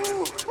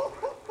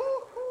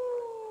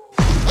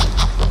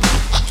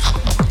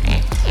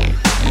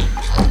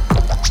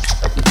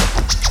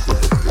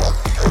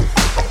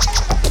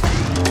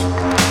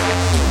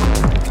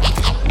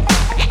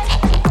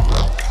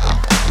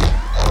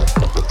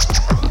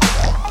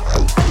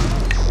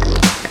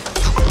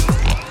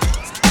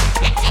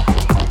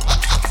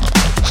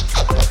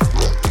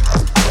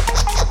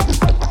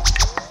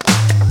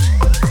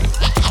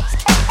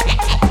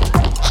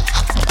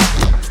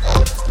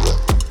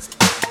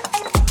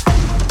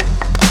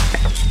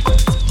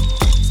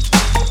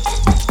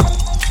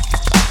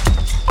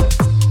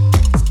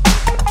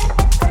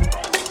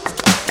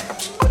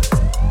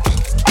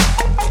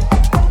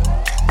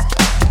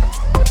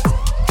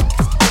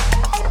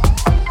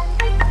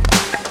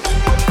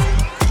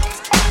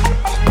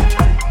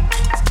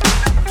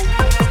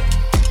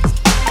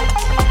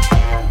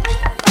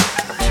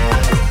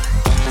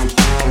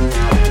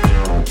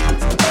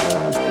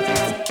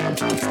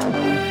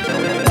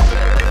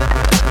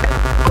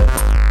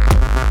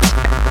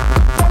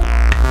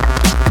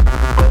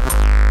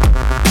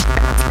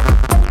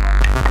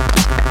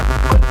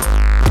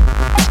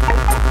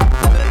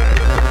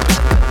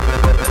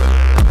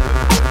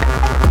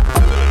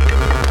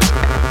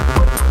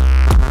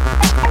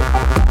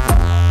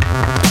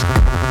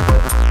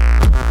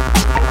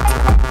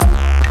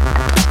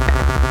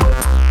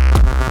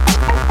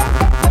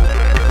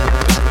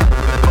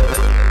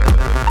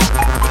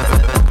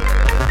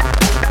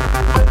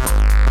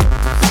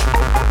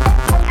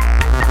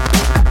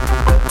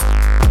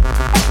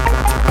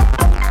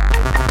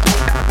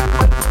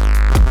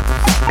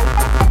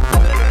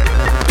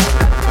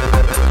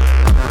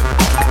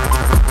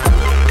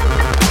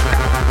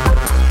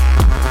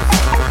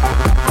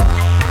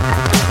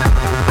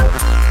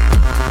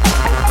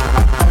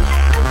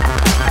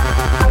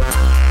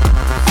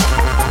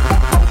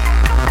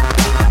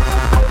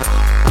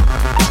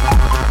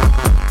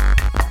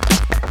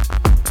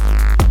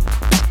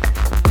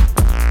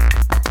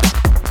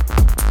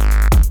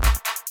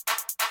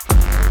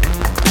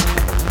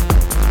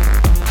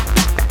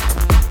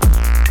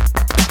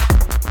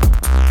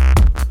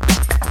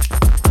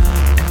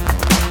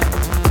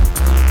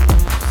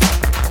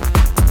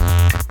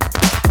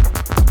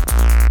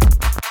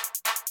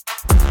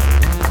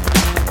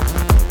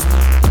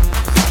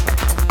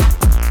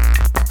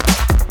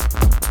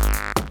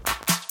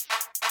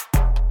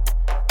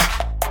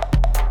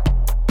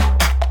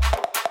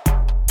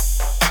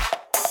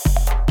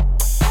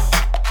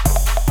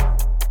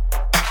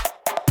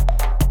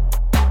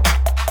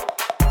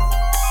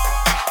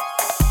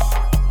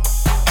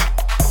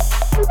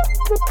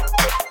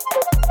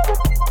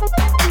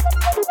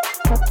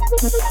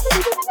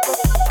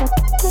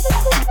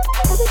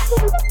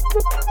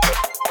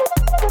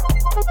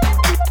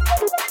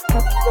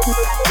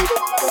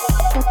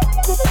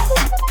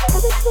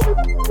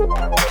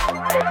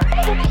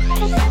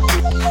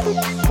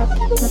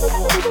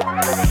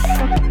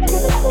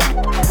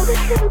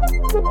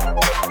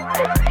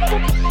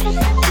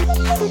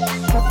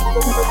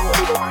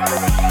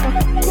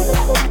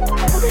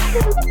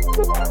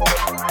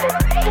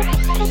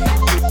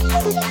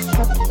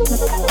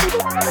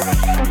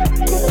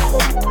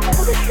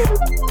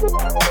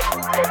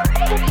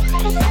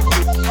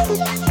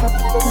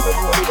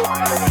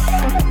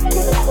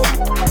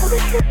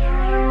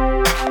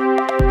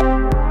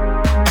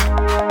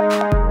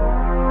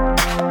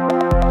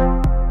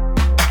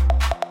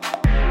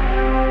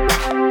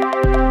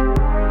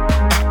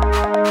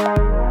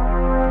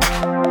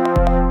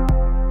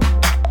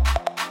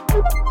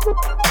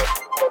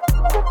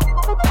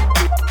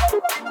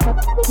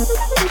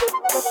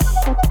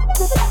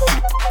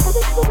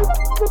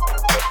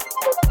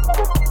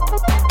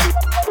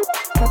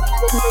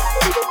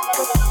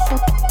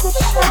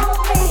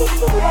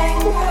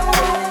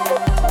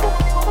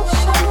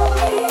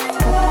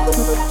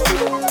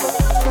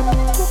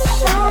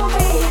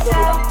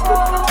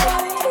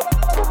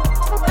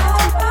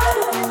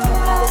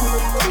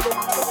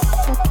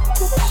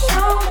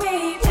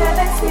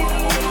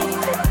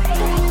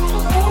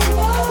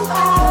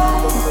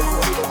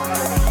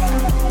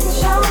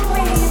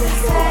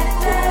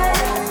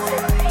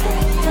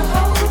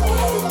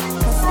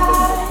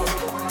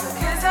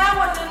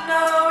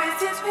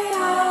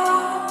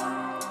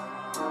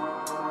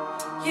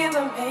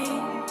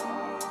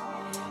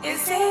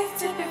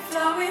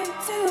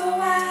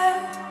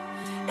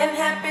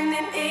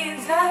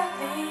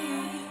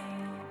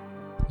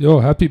 Yo,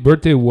 happy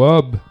birthday,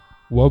 Wub.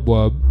 Wub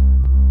Wub.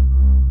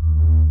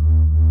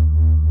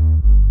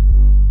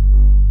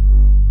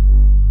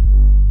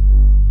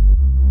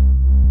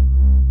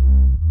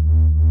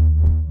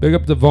 Big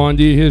up to Von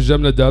D. His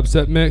J'aime le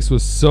Dubstep mix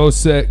was so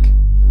sick.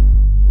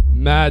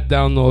 Mad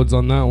downloads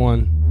on that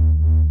one.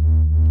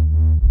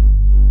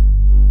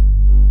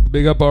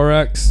 Big up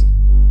RX.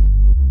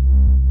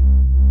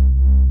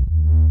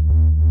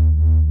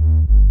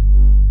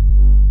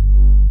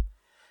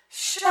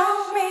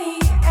 Show me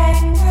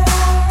anger.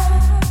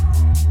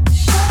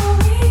 Show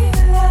me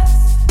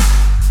lust.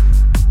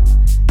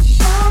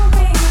 Show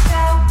me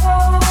that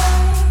boy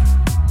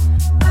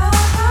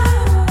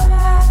above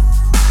us.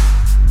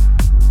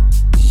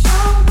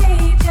 Show me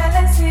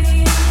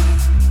jealousy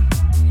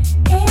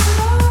in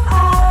your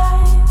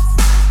eyes.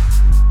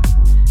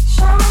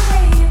 Show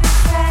me the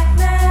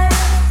sadness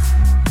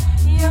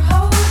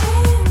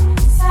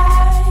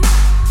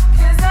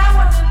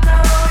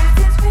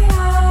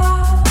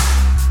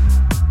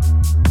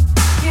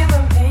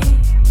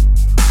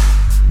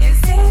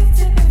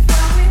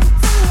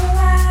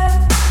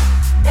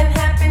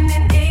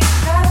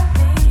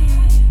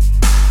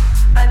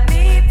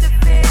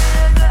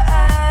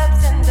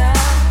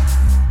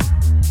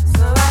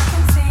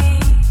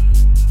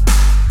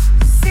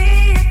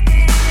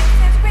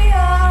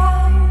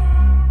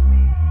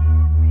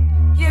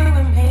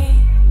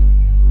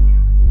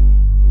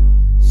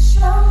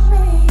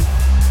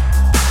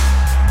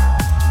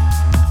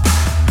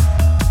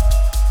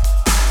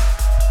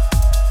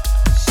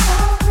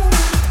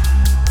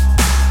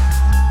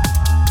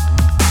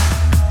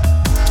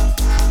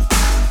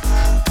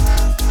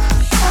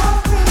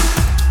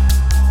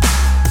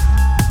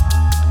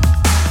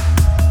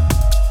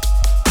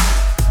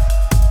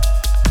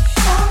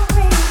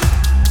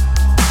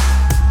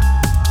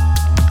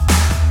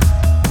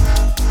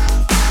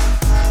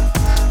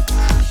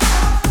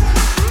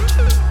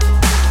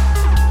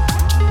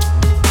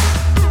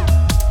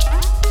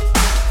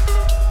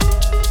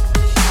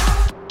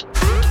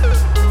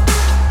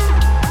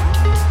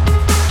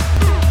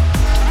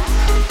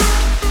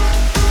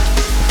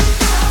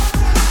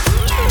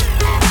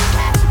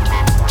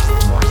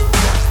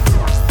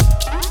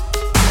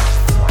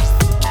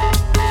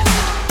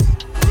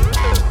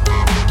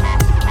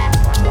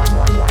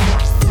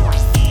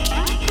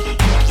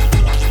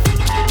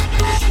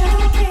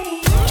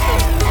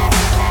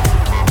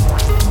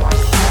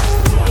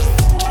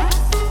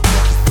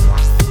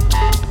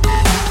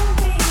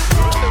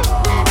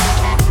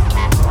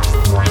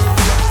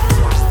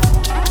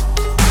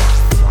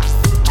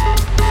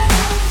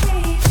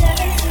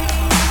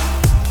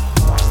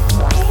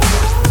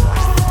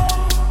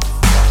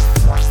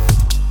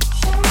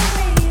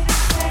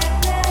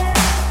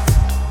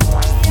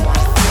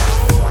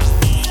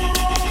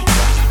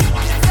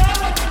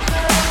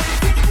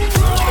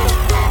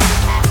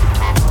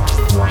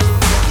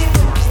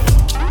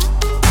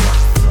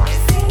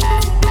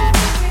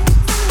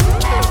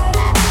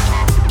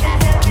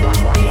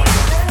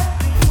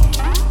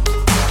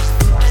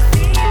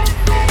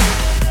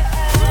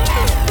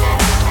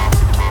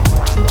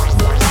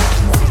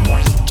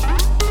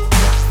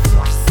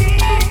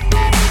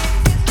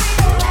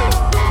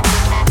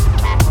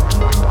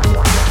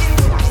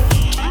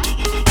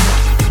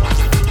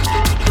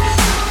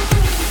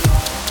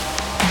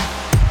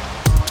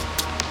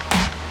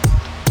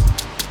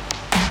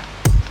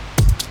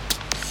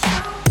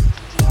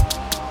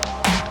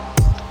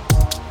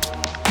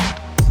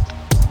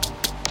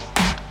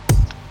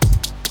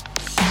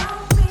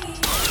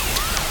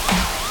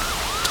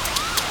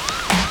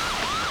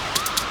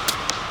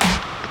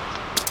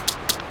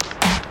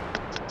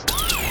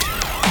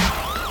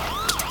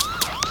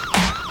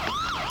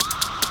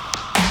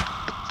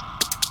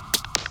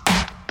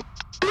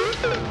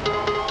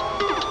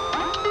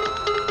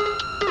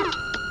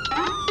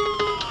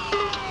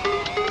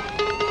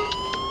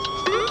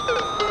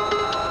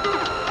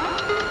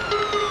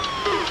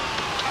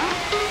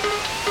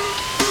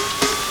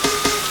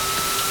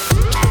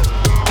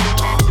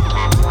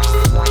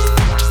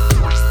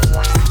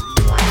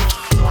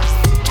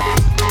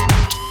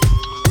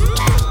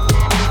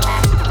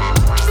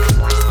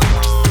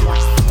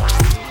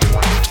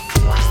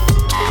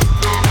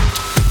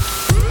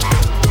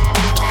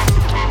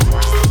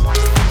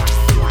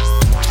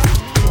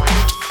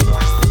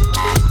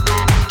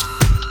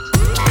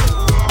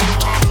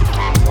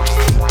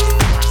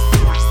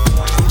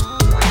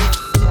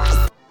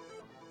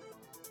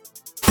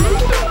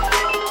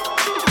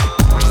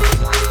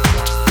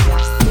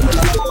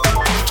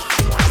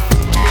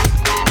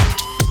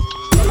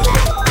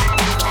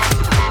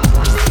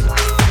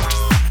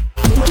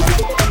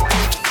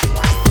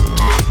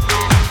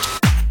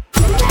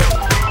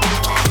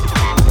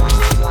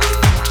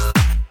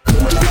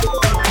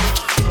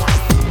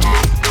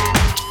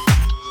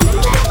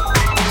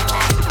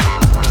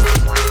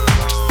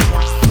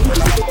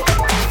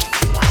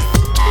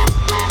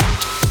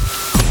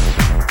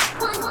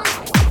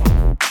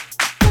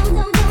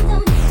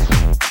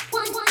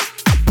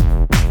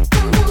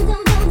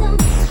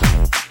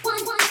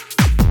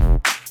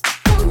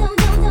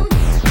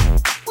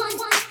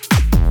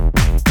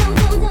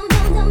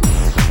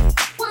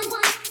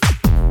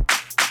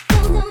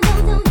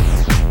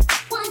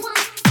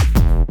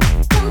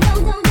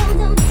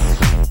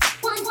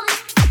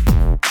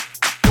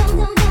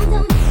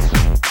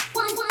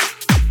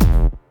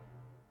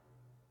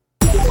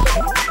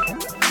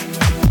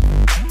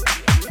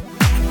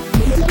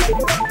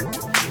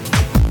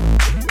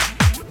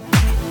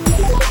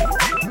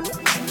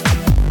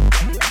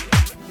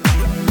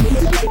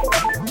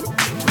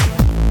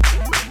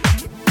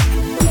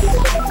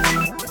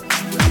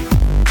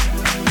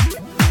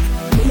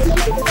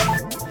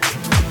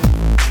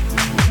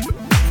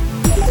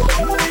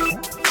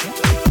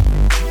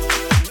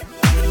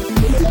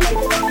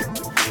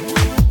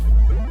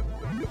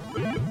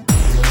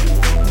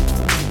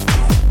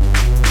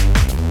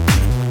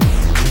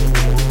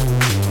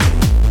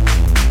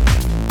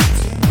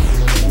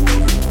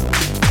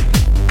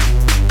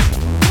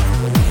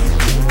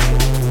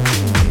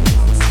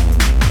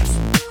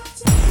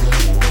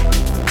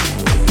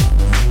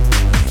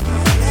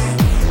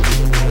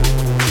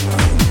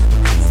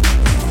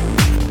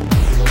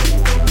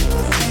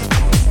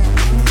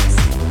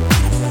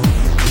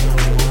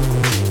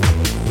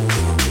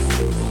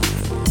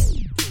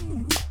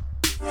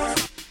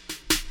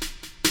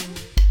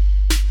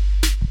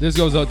This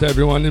goes out to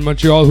everyone in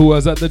Montreal who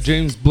was at the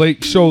James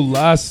Blake show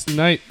last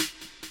night.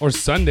 Or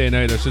Sunday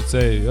night, I should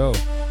say. Yo,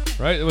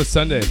 right? It was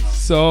Sunday.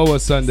 So it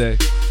was Sunday.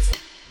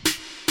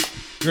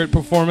 Great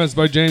performance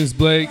by James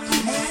Blake,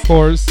 of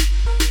course.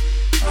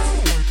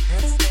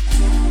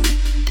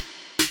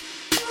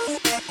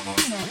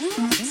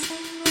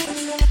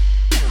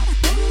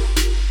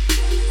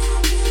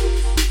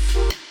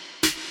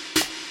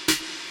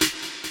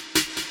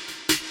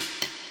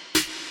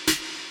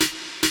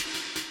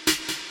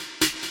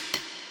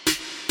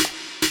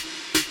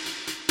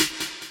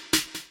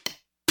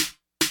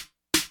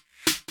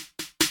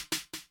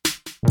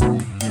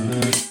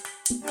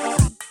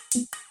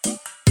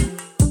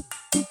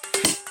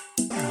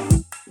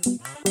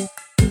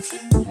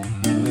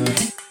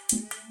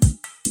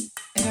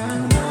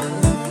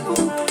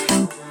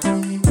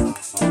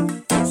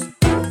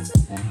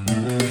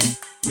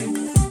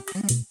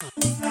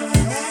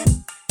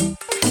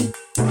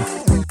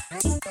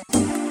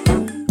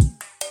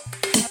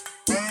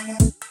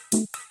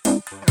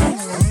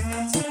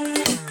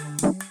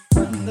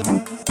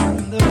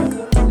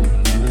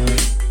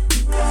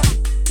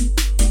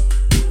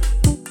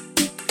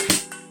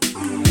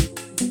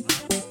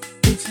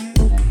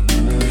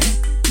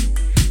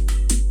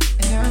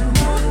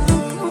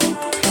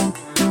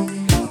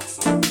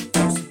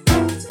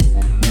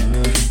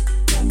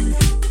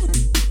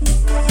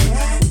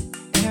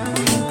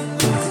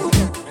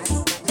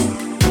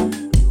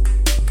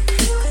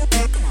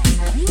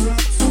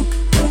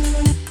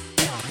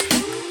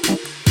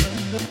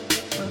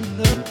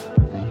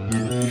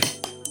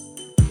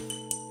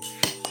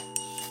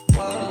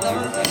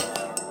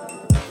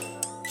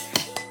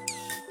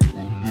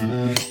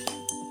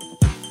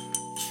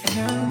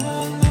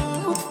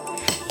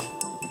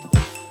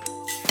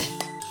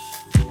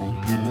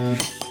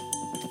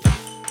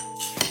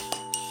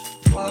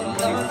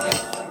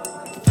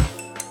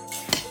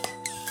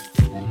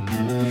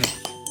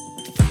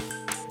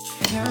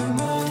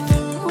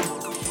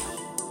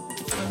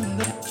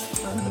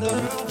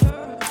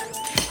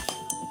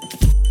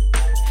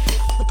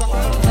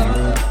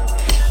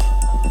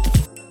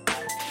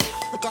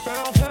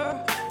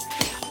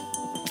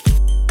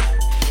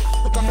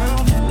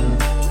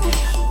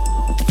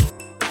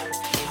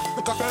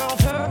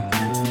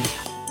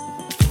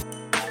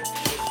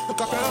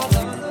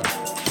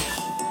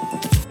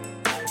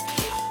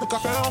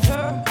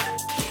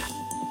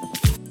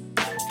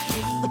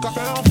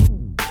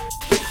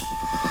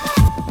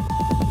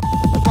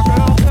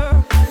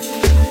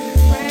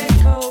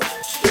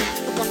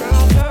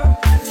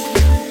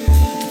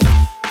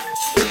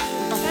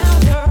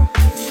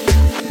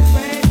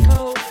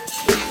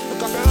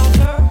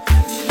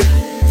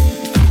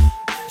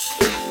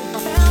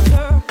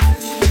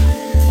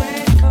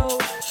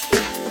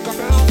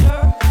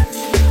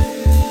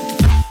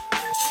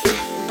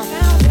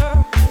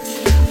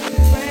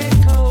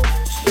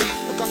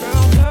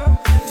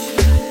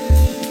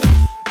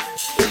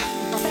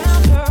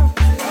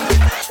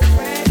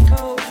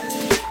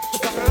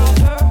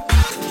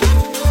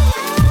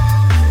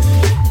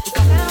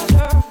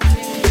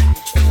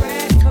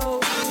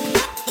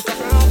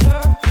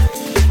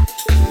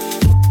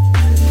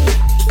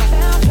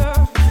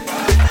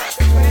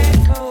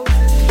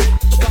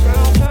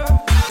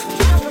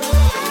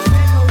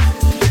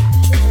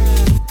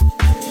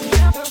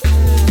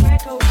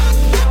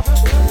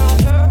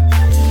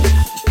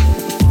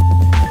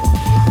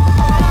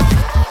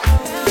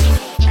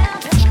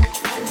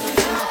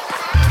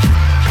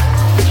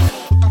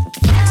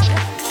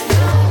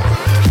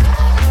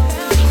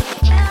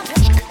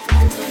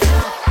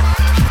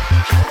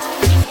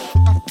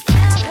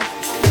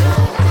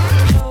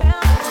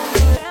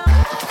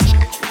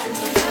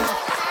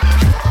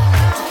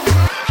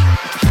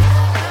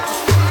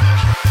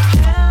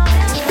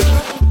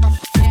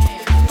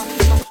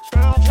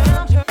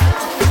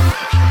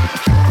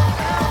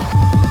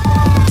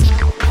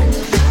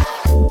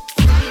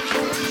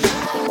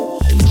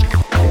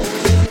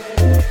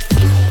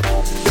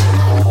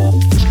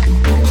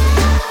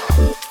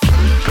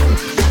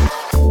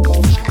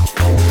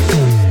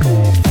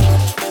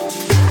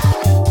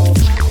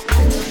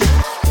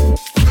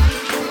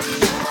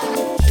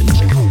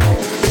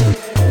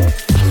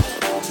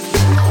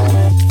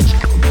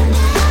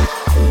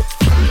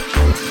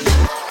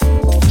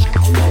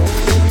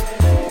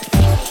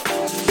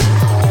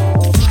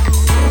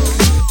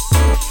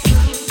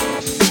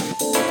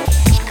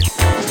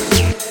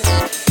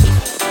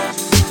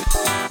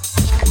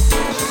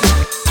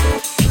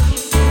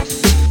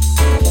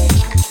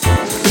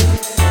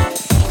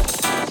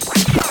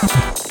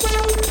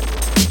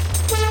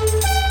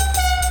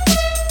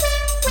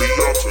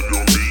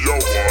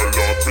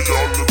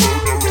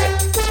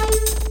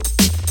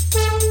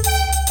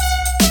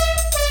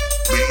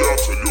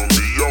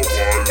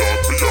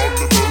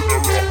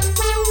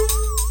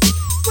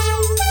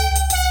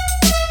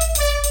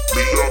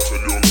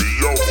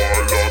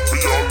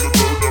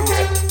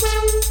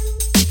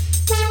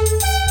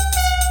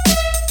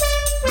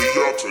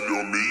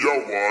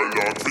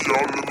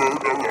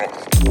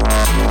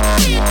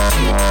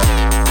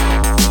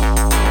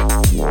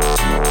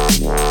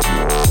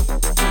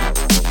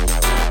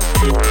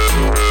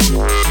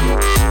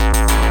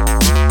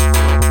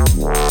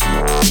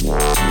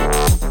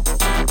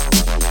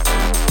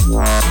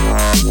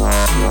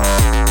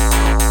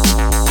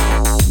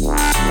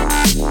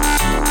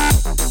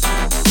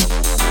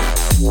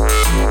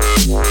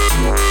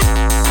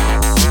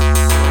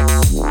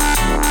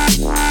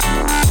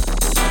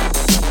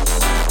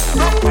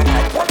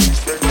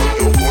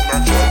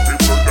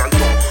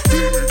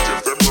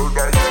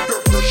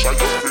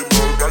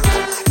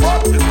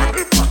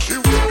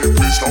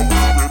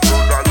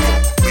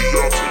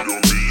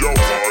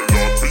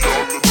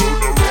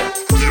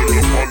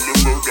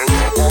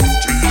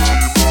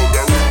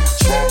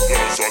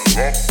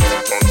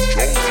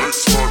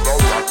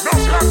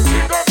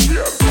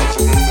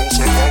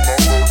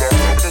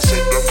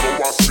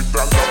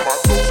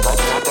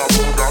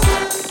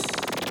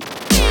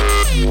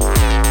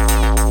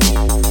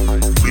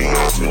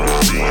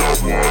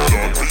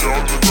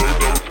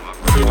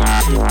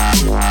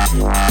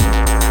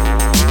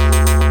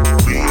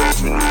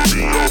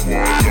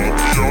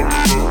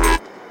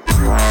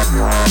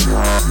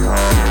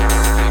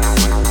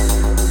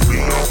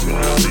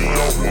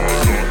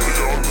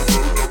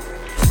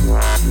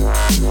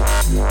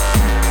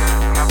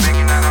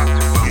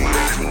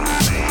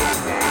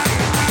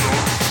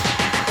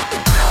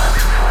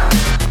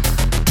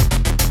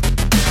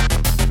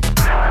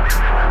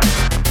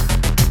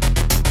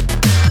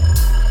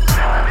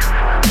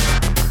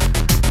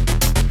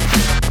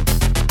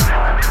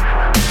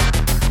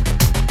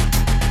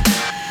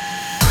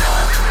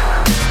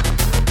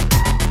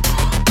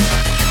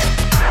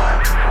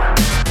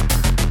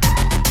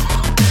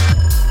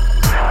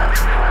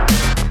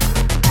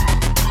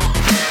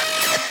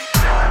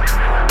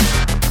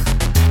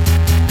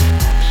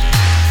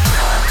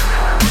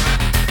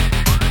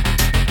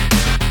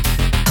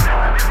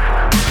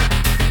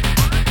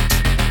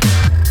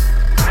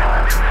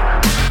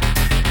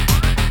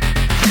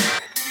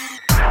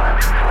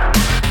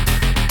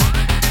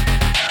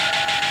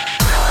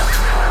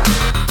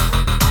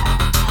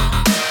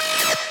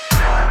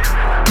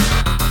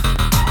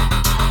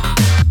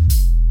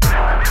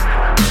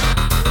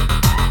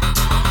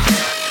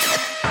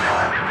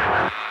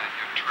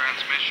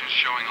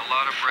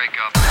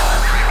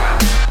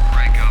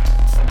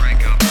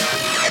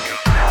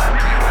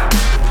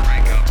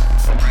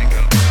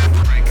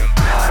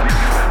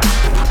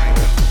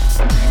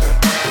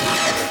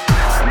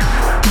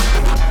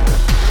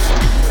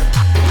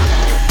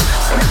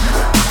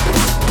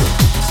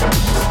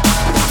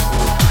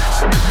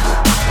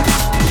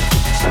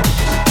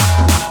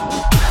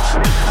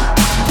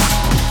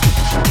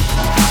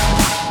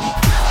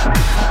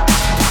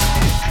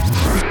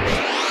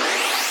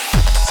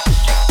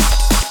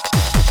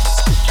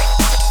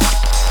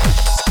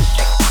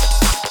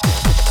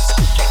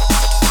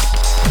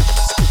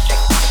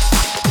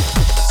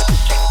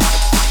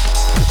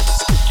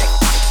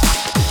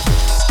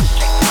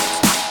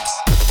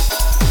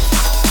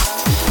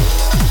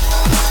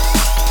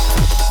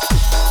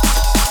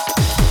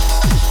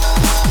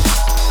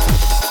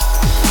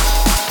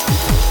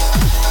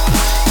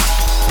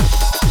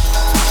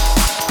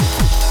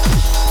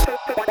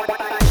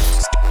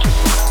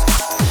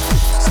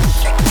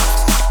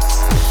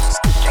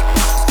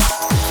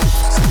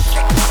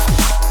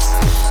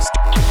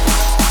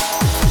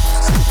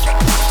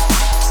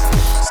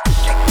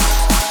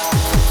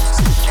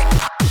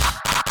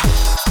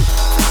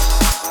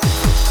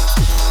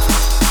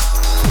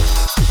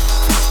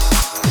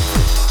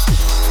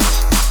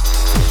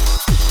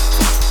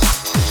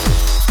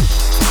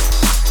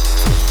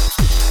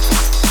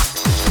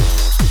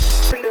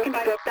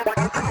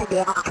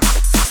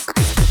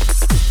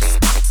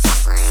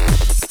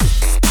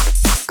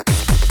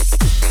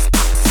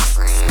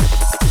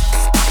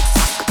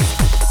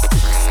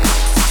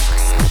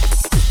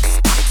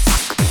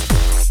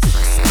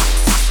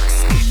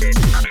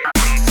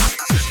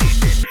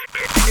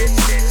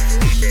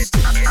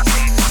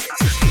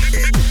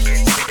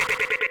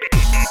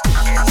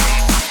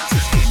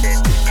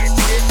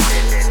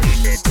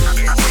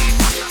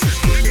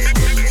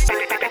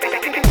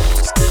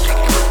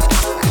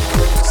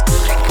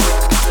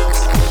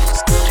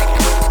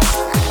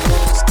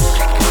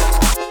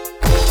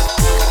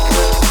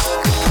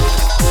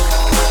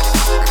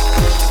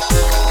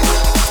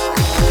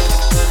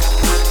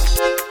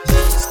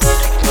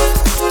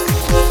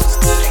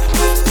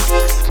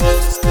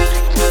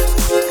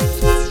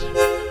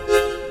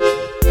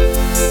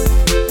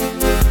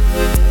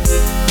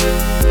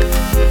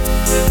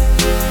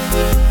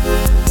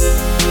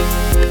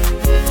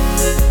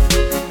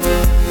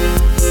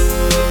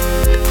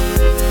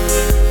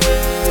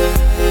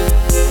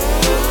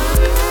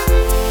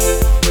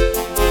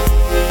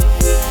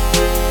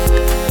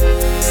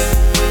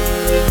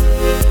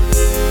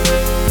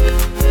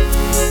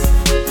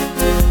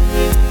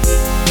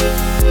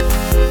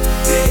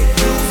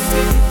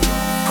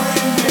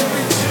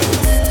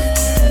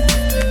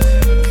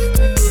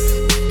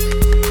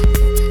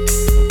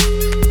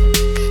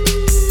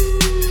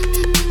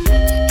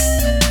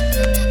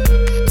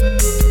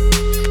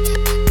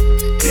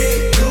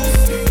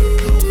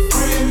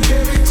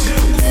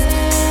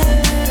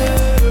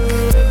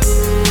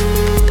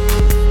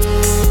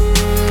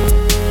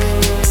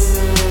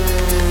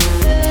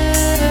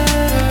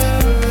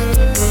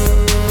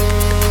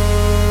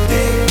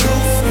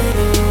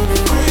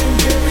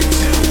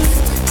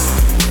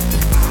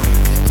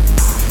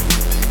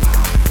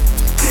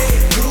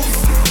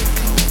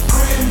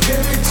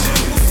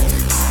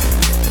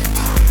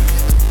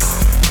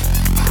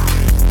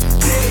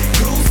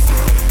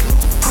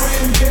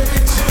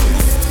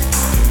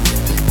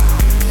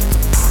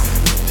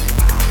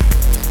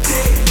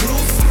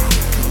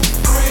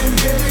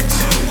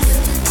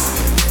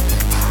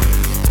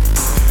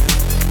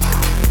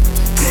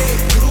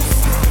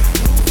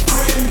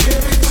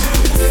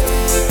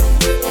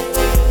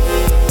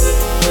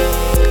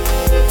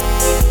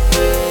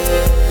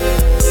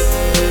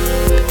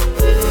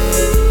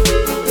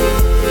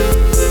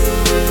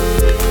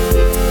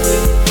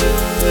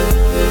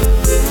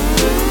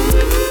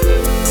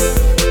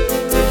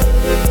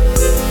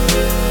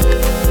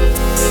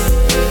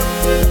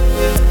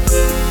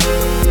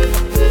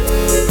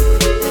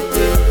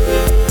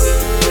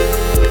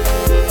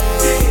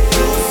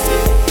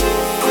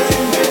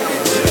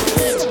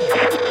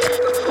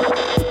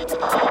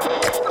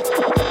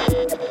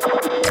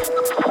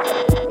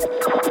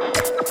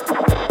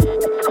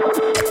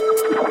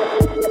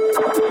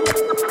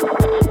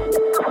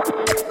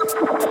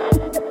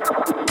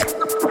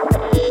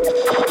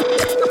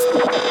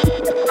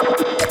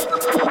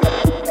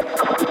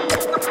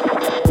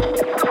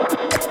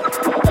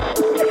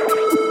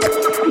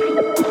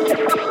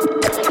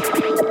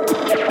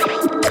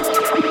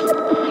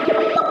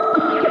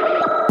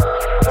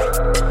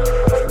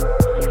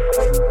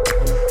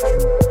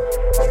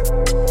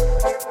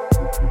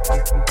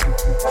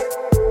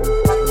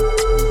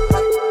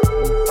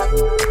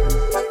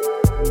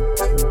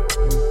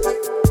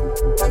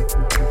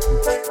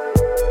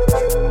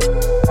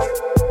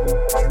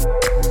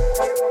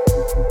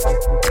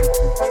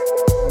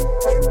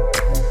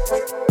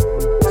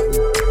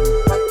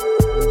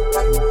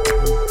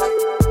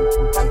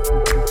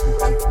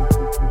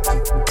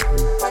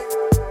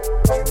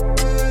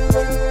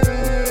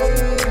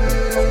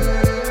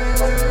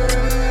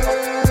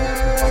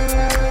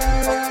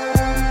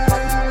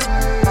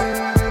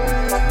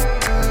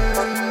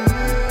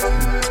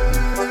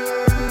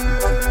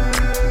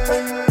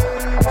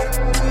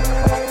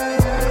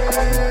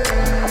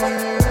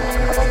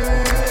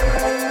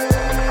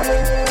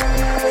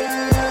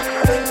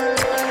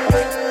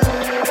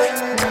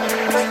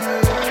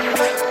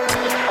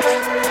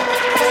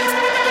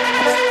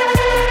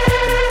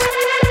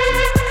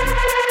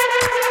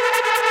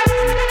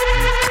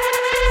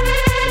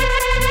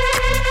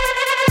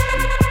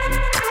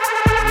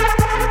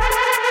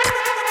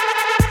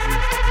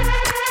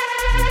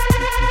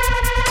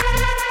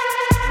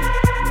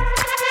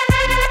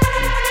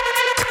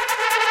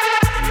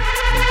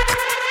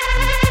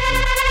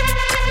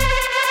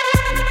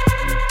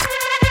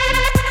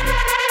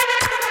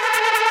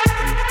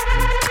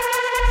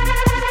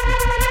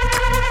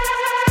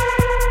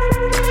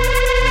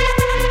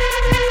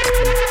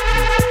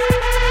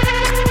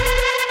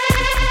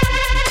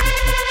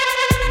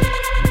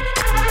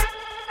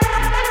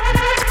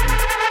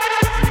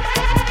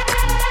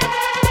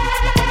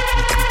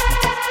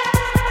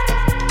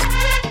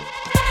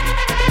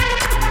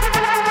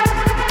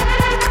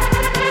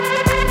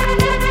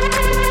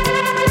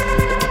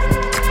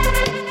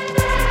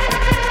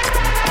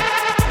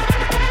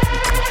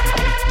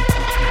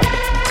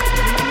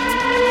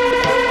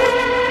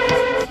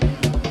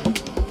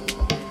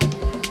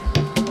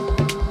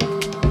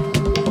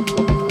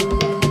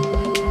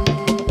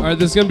 Alright,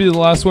 this is going to be the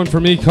last one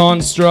for me,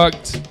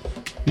 Construct.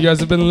 You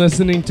guys have been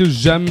listening to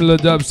J'aime le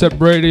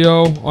Dubstep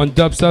Radio on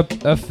Dubstep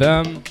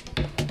FM.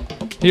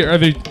 Here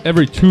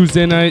every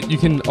Tuesday night. You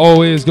can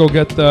always go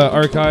get the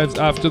archives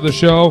after the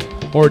show,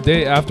 or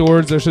day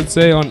afterwards, I should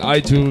say, on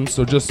iTunes.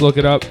 So just look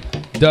it up,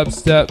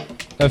 Dubstep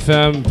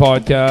FM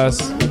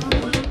podcast,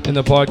 in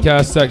the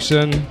podcast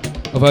section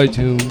of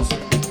iTunes.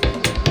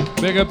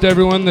 Big up to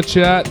everyone in the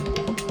chat.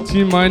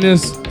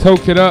 T-Minus,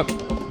 Toke It Up,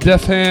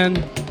 Def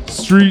Hand,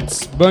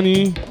 Streets,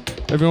 Bunny,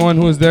 everyone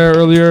who was there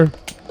earlier,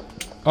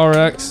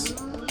 RX.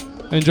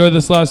 Enjoy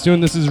this last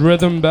tune. This is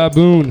Rhythm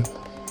Baboon,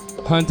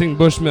 Hunting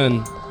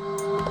Bushmen.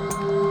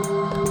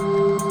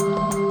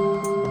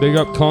 Big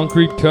up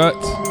Concrete Cut.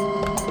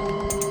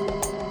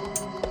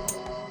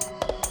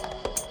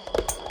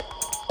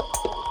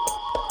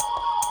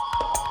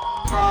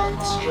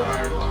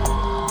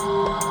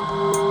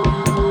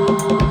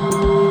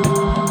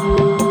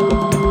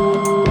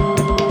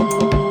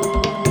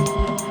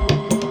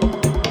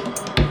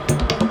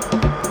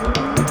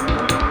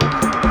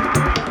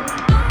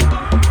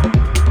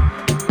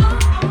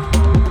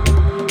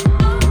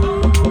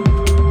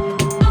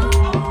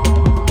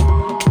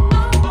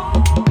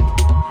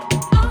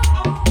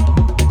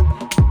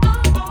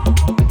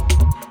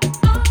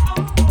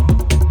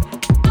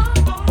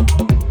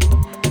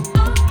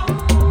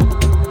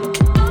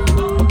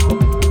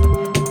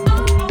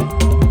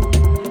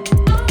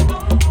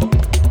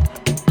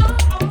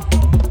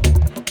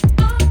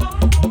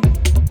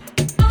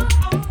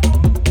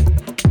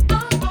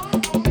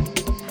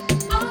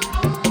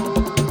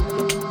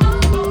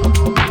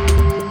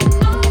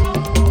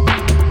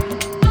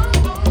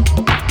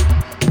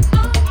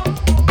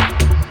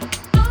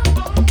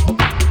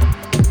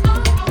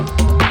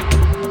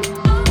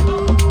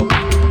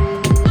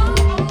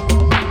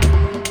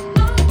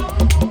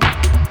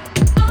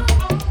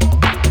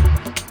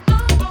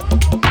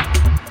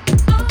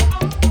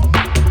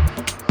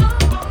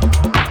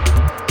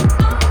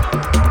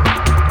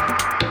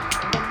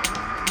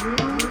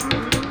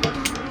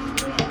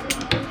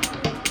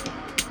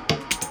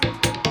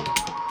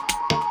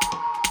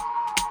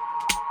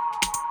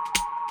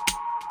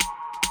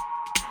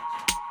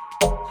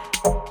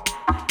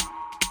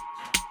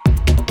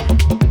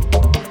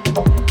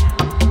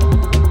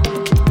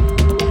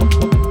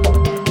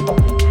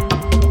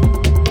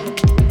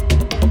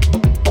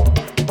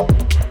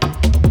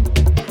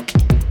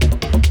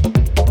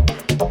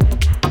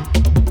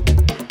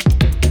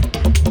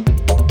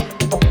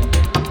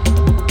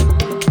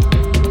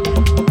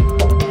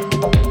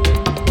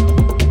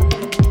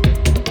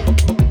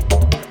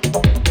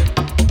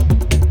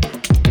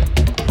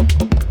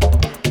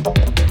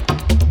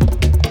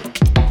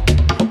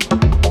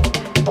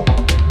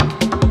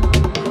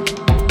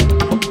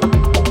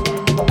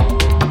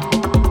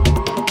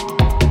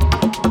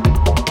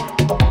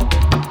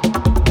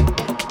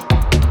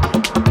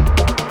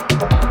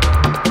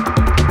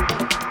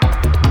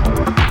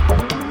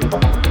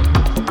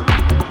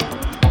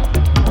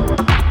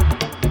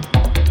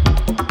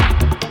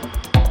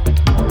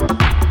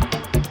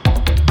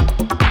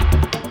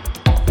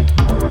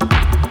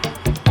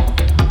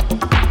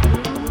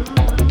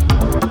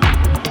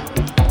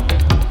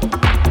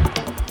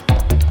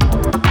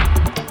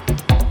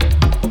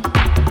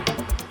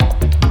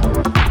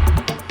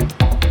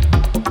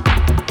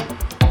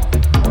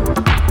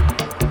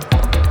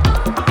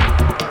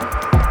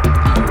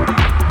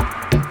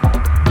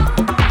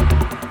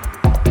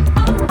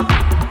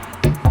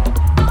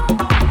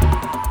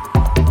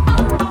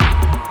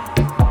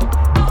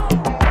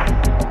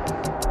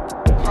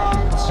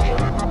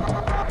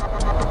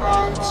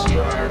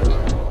 Construct.